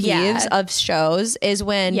 biggest pet peeves Yeah. of shows is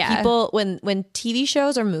when Yeah. people when TV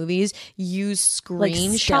shows or movies use like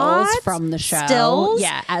screenshots stills from the show. stills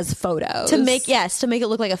Yeah, as photos. to make it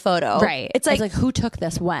look like a photo. Right. It's like who took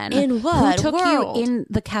this when? In what Who took world? you in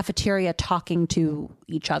the cafeteria talking to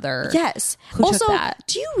each other? yes. Who also, took that?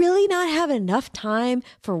 do you really not have enough time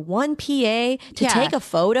for one PA to Yeah. take a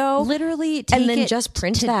photo? Literally take and then it just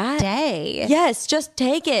print today. that? Yes, just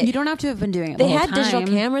take it. You don't have to have been doing it They the whole had digital time.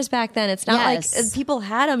 cameras back then. It's not Yes. like people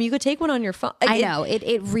had them. You could take one on your phone. I know.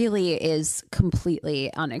 It really is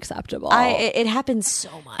completely unacceptable. It happens so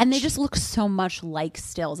much. and they just look so much like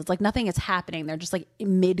stills. It's like nothing is happening. They're just like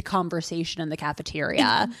mid conversation in the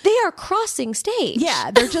cafeteria. They are crossing stage.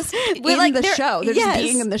 Yeah, they're just in like, the they're- show. They're yes. just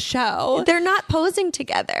being in the show. They're not posing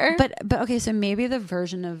together. But okay, so maybe the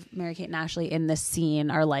version of Mary Kate and Ashley in this scene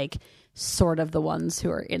are like sort of the ones who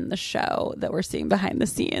are in the show that we're seeing behind the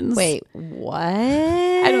scenes. wait, what?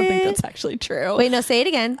 I don't think that's actually true. Wait, no, say it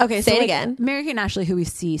again. Okay, say so it like, again. Mary Kate and Ashley, who we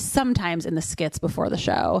see sometimes in the skits before the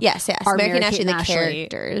show. Yes. Are Mary Kate and Ashley, the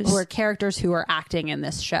characters. Who are characters who are acting in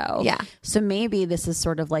this show. Yeah. So maybe this is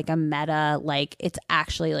sort of like a meta, like it's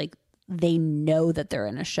actually like they know that they're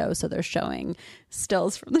in a show, so they're showing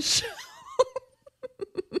stills from the show.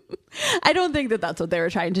 I don't think that that's what they were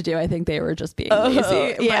trying to do. I think they were just being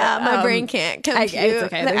lazy. Yeah, But, my brain can't compute. It's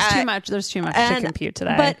okay. There's too much to compute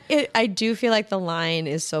today. But I do feel like the line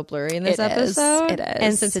is so blurry in this It is. episode. It is.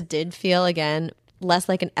 And since it did feel, again, less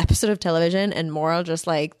like an episode of television and more just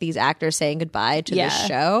like these actors saying goodbye to this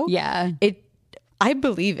show. Yeah. I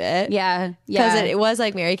believe it. Yeah. Because it was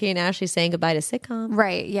like Mary Kate and Ashley saying goodbye to sitcom.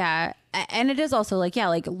 Right. Yeah. And it is also like, yeah,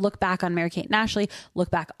 like look back on Mary-Kate and Ashley,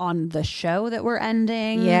 look back on the show that we're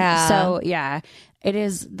ending. Yeah. So yeah, it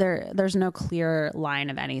is there's no clear line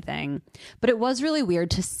of anything, but it was really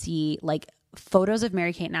weird to see like photos of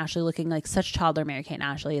Mary-Kate and Ashley looking like such toddler Mary-Kate and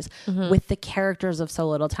Ashley's with the characters of So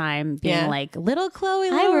Little Time being like little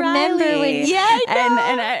Chloe, little remember Riley.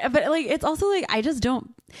 when, But like, it's also like, I just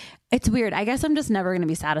don't, it's weird. I guess I'm just never going to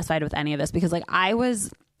be satisfied with any of this because like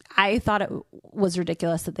I thought it was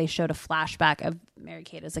ridiculous that they showed a flashback of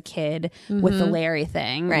Mary-Kate as a kid with the Larry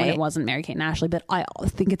thing when it wasn't Mary-Kate and Ashley. But I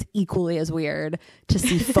think it's equally as weird to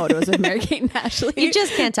see photos of Mary-Kate and Ashley. You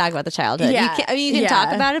just can't talk about the childhood. Yeah. You can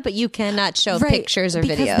talk about it, but you cannot show pictures or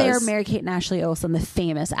because videos. They're Mary-Kate and Ashley Olsen, the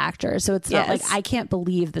famous actors. So it's not like, I can't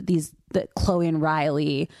believe that that Chloe and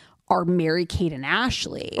Riley are Mary-Kate and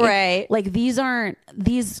Ashley. Right. Like these aren't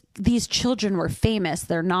these children were famous.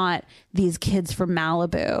 They're not these kids from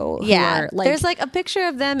Malibu. Yeah. Like, There's like a picture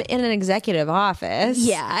of them in an executive office.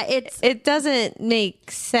 yeah, It doesn't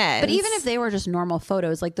make sense. but even if they were just normal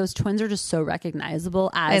photos, like those twins are just so recognizable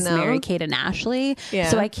as Mary-Kate and Ashley. Yeah.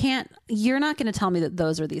 So you're not going to tell me that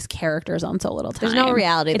those are these characters on So Little Time. there's no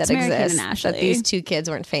reality It's that Mary-Kate exists and Ashley. that these two kids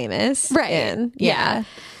weren't famous. Right. in. Yeah.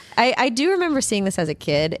 I do remember seeing this as a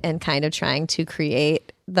kid and kind of trying to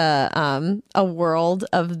create a world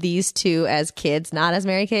of these two as kids, not as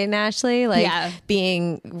Mary-Kate and Ashley, like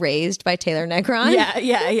being raised by Taylor Negron.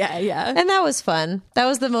 Yeah. And that was fun. That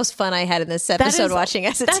was the most fun I had in this episode watching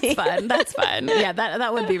as a teen. That's fun. Yeah,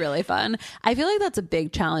 that would be really fun. I feel like that's a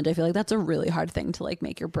big challenge. I feel like that's a really hard thing to like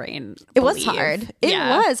make your brain It was believe. hard.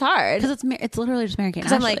 Yeah. It was hard. Because it's literally just Mary-Kate and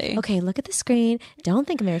Because Ashley. I'm like, okay, look at the screen. Don't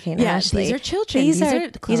think of Mary-Kate and Yeah, Ashley. these are children. These These are are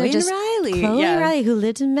Chloe and just Riley. Chloe Yeah. and Riley who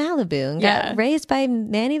lived in Malibu and got raised by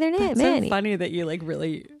Manny their It's Manny. so funny that you like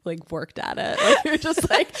really like worked at it. Like you're just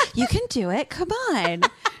like, you can do it. Come on.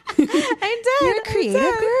 I did. You're a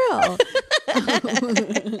creative girl.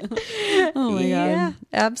 Oh my god.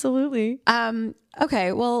 Absolutely.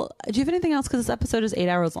 Okay. Well, do you have anything else? Because this episode is 8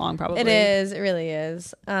 hours long. Probably It is. It really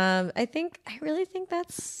is. I really think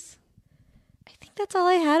that's all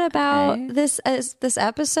I had about this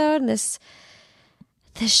episode and this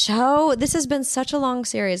show. This has been such a long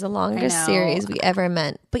series, the longest series we ever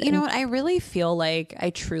meant. But you know what? I truly feel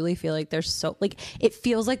like there's so like it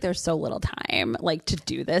feels like there's so little time like to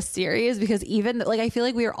do this series because even like I feel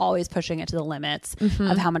like we are always pushing it to the limits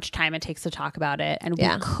of how much time it takes to talk about it, and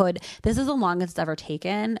this is the longest it's ever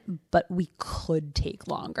taken, but we could take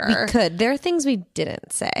longer. We could. There are things we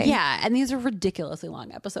didn't say. Yeah, and these are ridiculously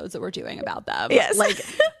long episodes that we're doing about them. Yes. Like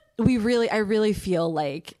I really feel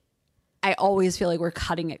like I always feel like we're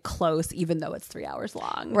cutting it close, even though it's 3 hours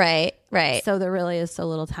long. Right. So there really is so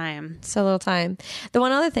little time. So little time. The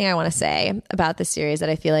one other thing I want to say about this series that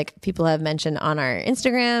I feel like people have mentioned on our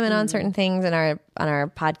Instagram and on certain things and on our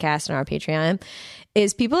podcast and our Patreon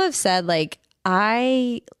is people have said like,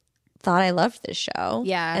 I thought I loved this show.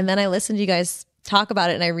 Yeah. And then I listened to you guys talk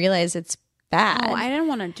about it and I realized it's bad. Oh, I didn't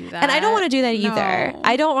want to do that. And I don't want to do that either. No.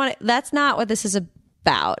 I don't want to, that's not what this is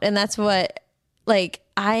about. And that's what like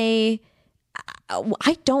I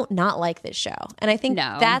don't not like this show. And I think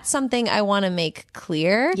that's something I want to make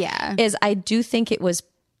clear. Yeah. Is I do think it was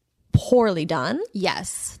poorly done.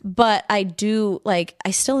 Yes. But I do I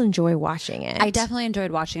still enjoy watching it. I definitely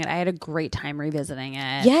enjoyed watching it. I had a great time revisiting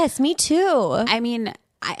it. Yes, me too. I mean,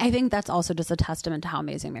 I think that's also just a testament to how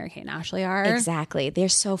amazing Mary-Kate and Ashley are. Exactly. They're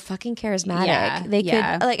so fucking charismatic. Yeah, They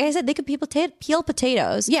could, like I said, they could peel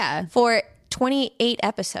potatoes. Yeah. For 28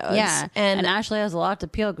 episodes. Yeah. And Ashley has a lot to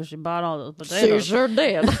peel because she bought all those potatoes. she sure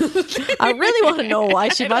did. I really want to know why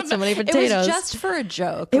she bought so many potatoes. It was just for a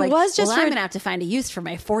joke. It was just I'm for going to have to find a use for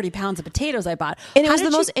my 40 pounds of potatoes I bought. And it was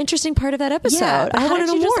the most interesting part of that episode. Yeah, I want to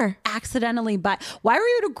know more. Just accidentally buy. Why were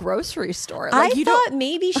you at a grocery store? I thought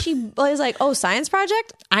maybe she was like, oh, science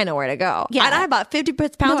project? I know where to go. Yeah. And I bought 50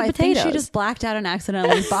 pounds of potatoes. I think she just blacked out and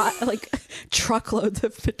accidentally bought like truckloads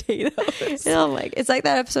of potatoes. It's like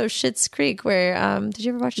that episode of Schitt's Creek where, did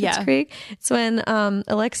you ever watch Schitt's Creek? It's when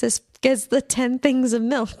Alexis gets the 10 things of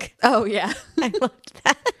milk. Oh, yeah. I loved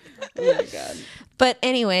that. Oh, my God. But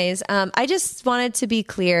anyways, I just wanted to be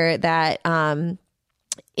clear that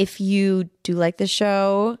if you do like the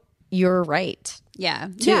show, you're right. Yeah.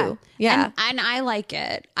 Too. Yeah. And I like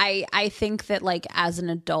it. I think that like as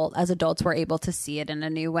adults we're able to see it in a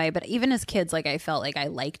new way. But even as kids, like I felt like I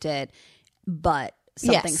liked it, but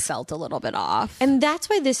something Yes. felt a little bit off. And that's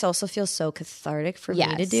why this also feels so cathartic for me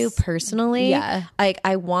to Yes. do personally. Yeah. Like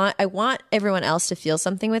I want everyone else to feel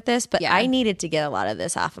something with this, but Yeah. I needed to get a lot of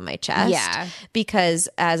this off of my chest. Yeah. Because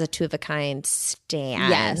as a Two of a Kind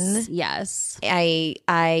stan, yes.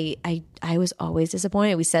 I was always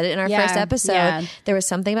disappointed. We said it in our Yeah, first episode. yeah. There was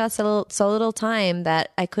something about so little time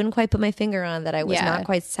that I couldn't quite put my finger on, that I was Yeah. not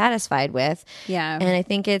quite satisfied with. Yeah. And I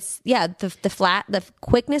think it's the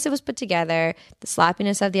quickness it was put together, the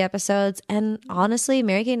sloppiness of the episodes, and honestly,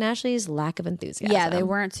 Mary-Kate and Ashley's lack of enthusiasm. Yeah, they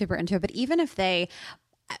weren't super into it. But even if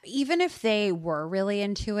they were really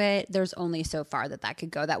into it, there's only so far that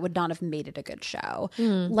could go. That would not have made it a good show.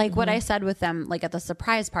 Like what I said with them, like at the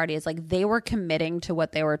surprise party, is like they were committing to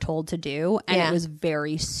what they were told to do, and Yeah. it was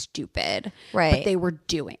very stupid. Right. But they were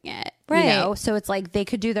doing it. Right. You know? So it's like they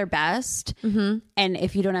could do their best, and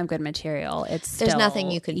if you don't have good material, it's There's still,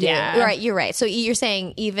 nothing you could do. Yeah. Right, you're right. So you're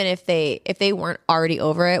saying even if they weren't already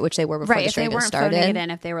over it, which they were before Right, the if show they even weren't started. phoning it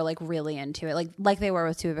in, if they were like really into it, like they were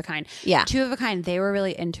with Two of a Kind. Yeah. Two of a Kind, they were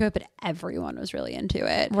really into it, but everyone was really into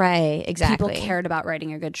it. Right, exactly. People cared about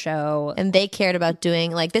writing a good show. And they cared about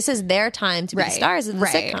doing, like, this is their time to be Right, stars of the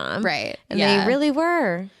right, sitcom. right, And yeah. they really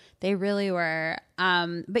were. They really were.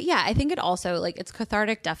 But yeah, I think it also, like, it's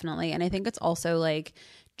cathartic, definitely. And I think it's also like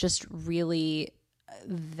just really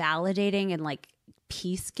validating and like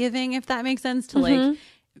peace giving, if that makes sense, to like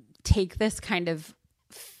take this kind of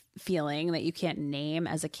feeling that you can't name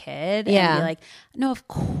as a kid and Yeah. be like, no, of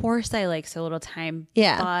course I like So Little Time.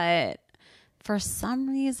 Yeah. But for some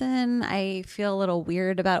reason I feel a little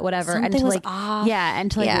weird about whatever. Something and to was like off. Yeah.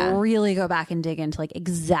 And to like Yeah. really go back and dig into like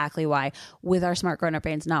exactly why, with our smart grown up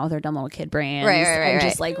brains, not with our dumb little kid brains. Right, and right.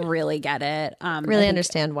 just like really get it. I Really think-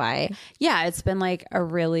 understand why. Yeah, it's been like a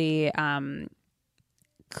really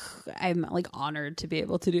I'm like honored to be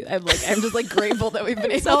able to do. I'm just like grateful that we've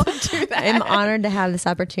been able to do that. I'm honored to have this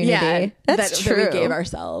opportunity. Yeah, That's that true. we gave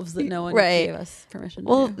ourselves, that no one Right. gave us permission.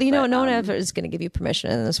 Well, to do. you know, But, no one ever is going to give you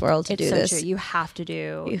permission in this world to it's do so this. true. You have to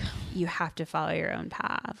do. You have to follow your own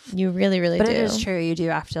path. You really, really But do. it is true. You do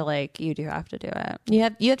have to do it. You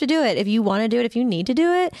have to do it. If you want to do it, if you need to do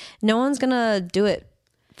it, no one's going to do it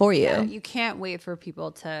for you. Yeah, you can't wait for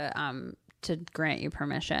people to grant you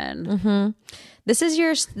permission. This is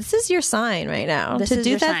your sign right now This to is do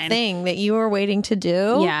your that sign. thing that you were waiting to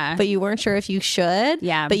do. Yeah. But you weren't sure if you should.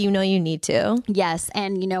 Yeah. But you know you need to. Yes,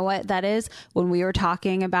 and you know what that is? When we were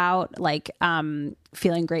talking about like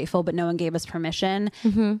feeling grateful, but no one gave us permission,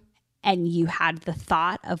 and you had the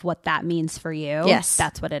thought of what that means for you. Yes.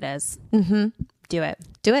 that's what it is. Do it.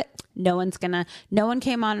 Do it. No one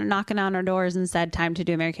came on knocking on our doors and said, time to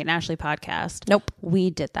do Mary-Kate and Ashley podcast. Nope. We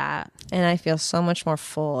did that. And I feel so much more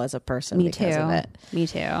full as a person Me because too. of it. Me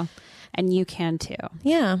too. And you can too.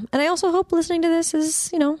 Yeah. And I also hope listening to this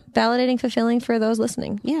is, validating, fulfilling for those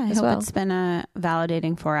listening. Yeah, I as hope well. it's been a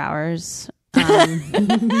validating 4 hours.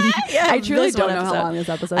 I truly this don't one know how episode. long this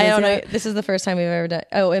episode I is don't know. yet. This is the first time we've ever done.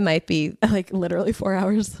 Oh, it might be. Like literally 4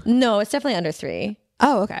 hours. No, it's definitely under 3.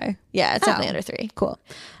 Oh, okay. Yeah, it's definitely under 3. Cool.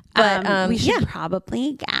 But, we should yeah.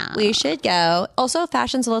 probably go. We should go. Also,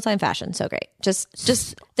 fashion's a little time fashion. So great. Just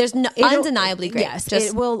there's no undeniably great. Yes, Just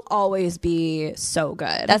it will always be so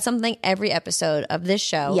good. that's something every episode of this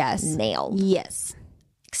show nailed. Yes.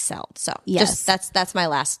 Excelled. So Yes. just that's my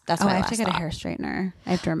last Oh, I have last to get a thought. hair straightner.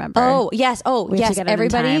 I have to remember. Oh, yes. Oh, We have to yes. get it in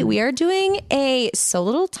Everybody, time. we are doing a So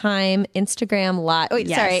Little Time Instagram live. Wait,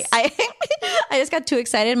 Yes. sorry. I just got too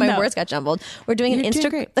excited. My words got jumbled. We're doing an You're doing Instagram.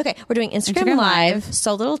 great. Okay, we're doing Instagram, Instagram live. Live.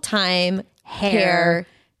 So Little Time hair.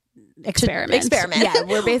 Experiment. experiment. Yeah,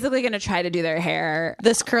 we're basically going to try to do their hair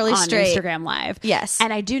This curly on straight. Instagram Live. Yes.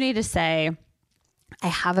 And I do need to say, I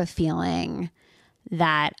have a feeling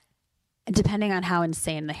that depending on how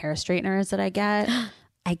insane the hair straightener is that I get,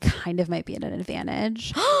 I kind of might be at an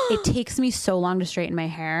advantage. It takes me so long to straighten my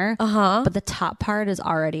hair, but the top part is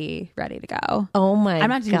already ready to go. Oh my god. I'm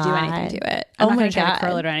not going to do anything to it. I'm Oh not my going to try God. to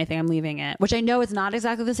curl it or anything. I'm leaving it, which I know is not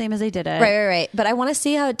exactly the same as I did it. Right. But I want to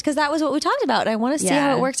see how, because that was what we talked about. I want to see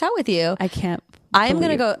Yeah. how it works out with you. I can't. I'm going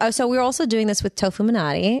to believe- go. So we're also doing this with Tofu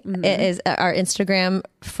Minati. It is our Instagram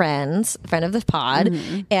friend of the pod.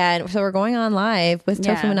 And so we're going on live with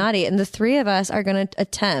Tofu Yeah. Minati. And the 3 of us are going to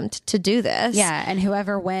attempt to do this. Yeah, and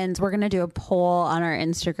whoever wins, we're gonna do a poll on our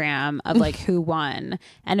Instagram of like who won,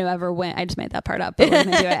 and whoever wins, I just made that part up, but we're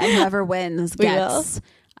gonna do it, and whoever wins gets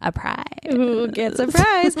a prize. Who gets a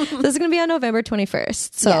prize? This is going to be on November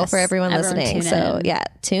 21st. So Yes. for everyone listening. tune So in. yeah,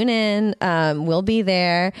 tune in. We'll be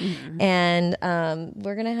there. And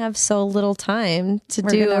we're going to have so little time to We're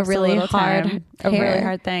do gonna a have so really little hard time. A hair. really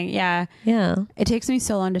hard thing. Yeah, Yeah. it takes me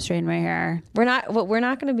so long to straighten my hair. We're not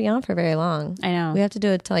going to be on for very long. I know. We have to do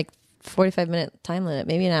it to like 45-minute time limit,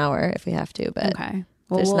 maybe an hour if we have to, but Okay.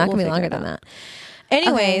 it's not going to be longer than that.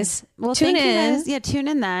 Anyways, well, tune thank in. you guys. Yeah, tune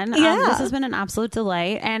in then. Yeah. This has been an absolute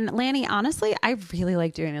delight. And Lanny, honestly, I really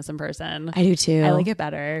like doing this in person. I do too. I like it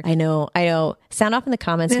better. I know. Sound off in the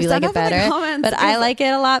comments if you Sound like it off in the better. comments, But I like it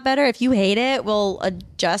a lot better. If you hate it, we'll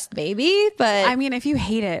adjust maybe. But I mean, if you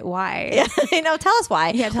hate it, why? yeah, I know. Tell us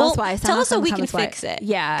why. Yeah, tell us why. Sound Tell off us so in the we can comments why. fix it.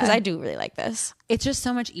 Yeah. because I do really like this. It's just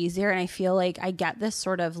so much easier. And I feel like I get this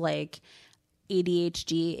sort of like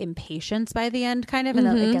ADHD impatience by the end, kind of, and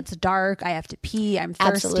then it gets dark. I have to pee. I'm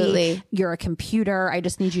thirsty. Absolutely. You're a computer. I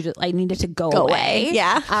just need you to. I need it to go away.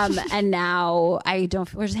 Yeah. And now I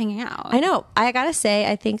don't. We're just hanging out. I know. I gotta say,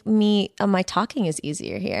 I think my talking is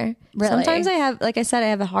easier here. Really? Sometimes I have, like I said, I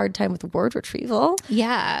have a hard time with word retrieval.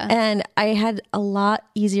 Yeah. And I had a lot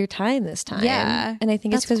easier time this time. Yeah. And I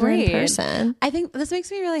think it's That's because we're in great. person. I think this makes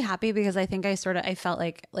me really happy because I think I felt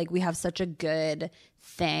like we have such a good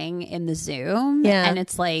thing in the Zoom. Yeah. And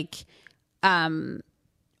it's like,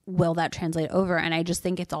 will that translate over? And I just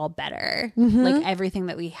think it's all better. Like everything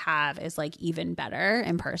that we have is like even better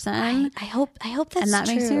in person. I hope that's and that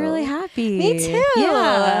makes me true. really happy. Me too.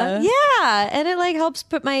 Yeah. Yeah. And it like helps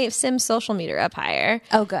put my Sims social meter up higher.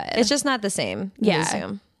 Oh, good. It's just not the same. Yeah. With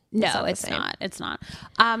Zoom. No, it's not. It's not.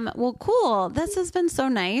 Well, cool. This has been so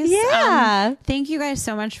nice. Yeah. Thank you guys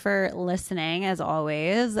so much for listening, as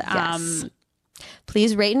always. Yes.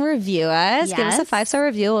 Please rate and review us. Give us a Yes. 5-star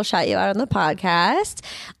review. We'll shout you out on the podcast.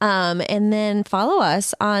 And then follow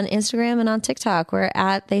us on Instagram and on TikTok. We're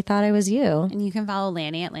at They Thought I Was You. And you can follow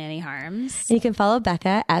Lanny at Lanny Harms. And you can follow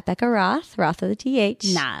Becca at Becca Roth, Roth with a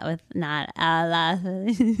TH. Not La la la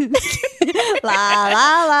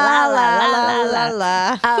la la la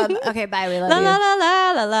la. Okay, bye. We love La you. la la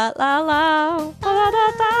la la la la la. Da da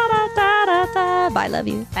da da da da da. Bye, love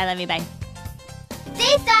you. Bye, love you. Bye.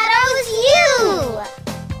 They thought I was you.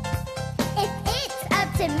 If it's up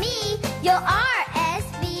to me, you'll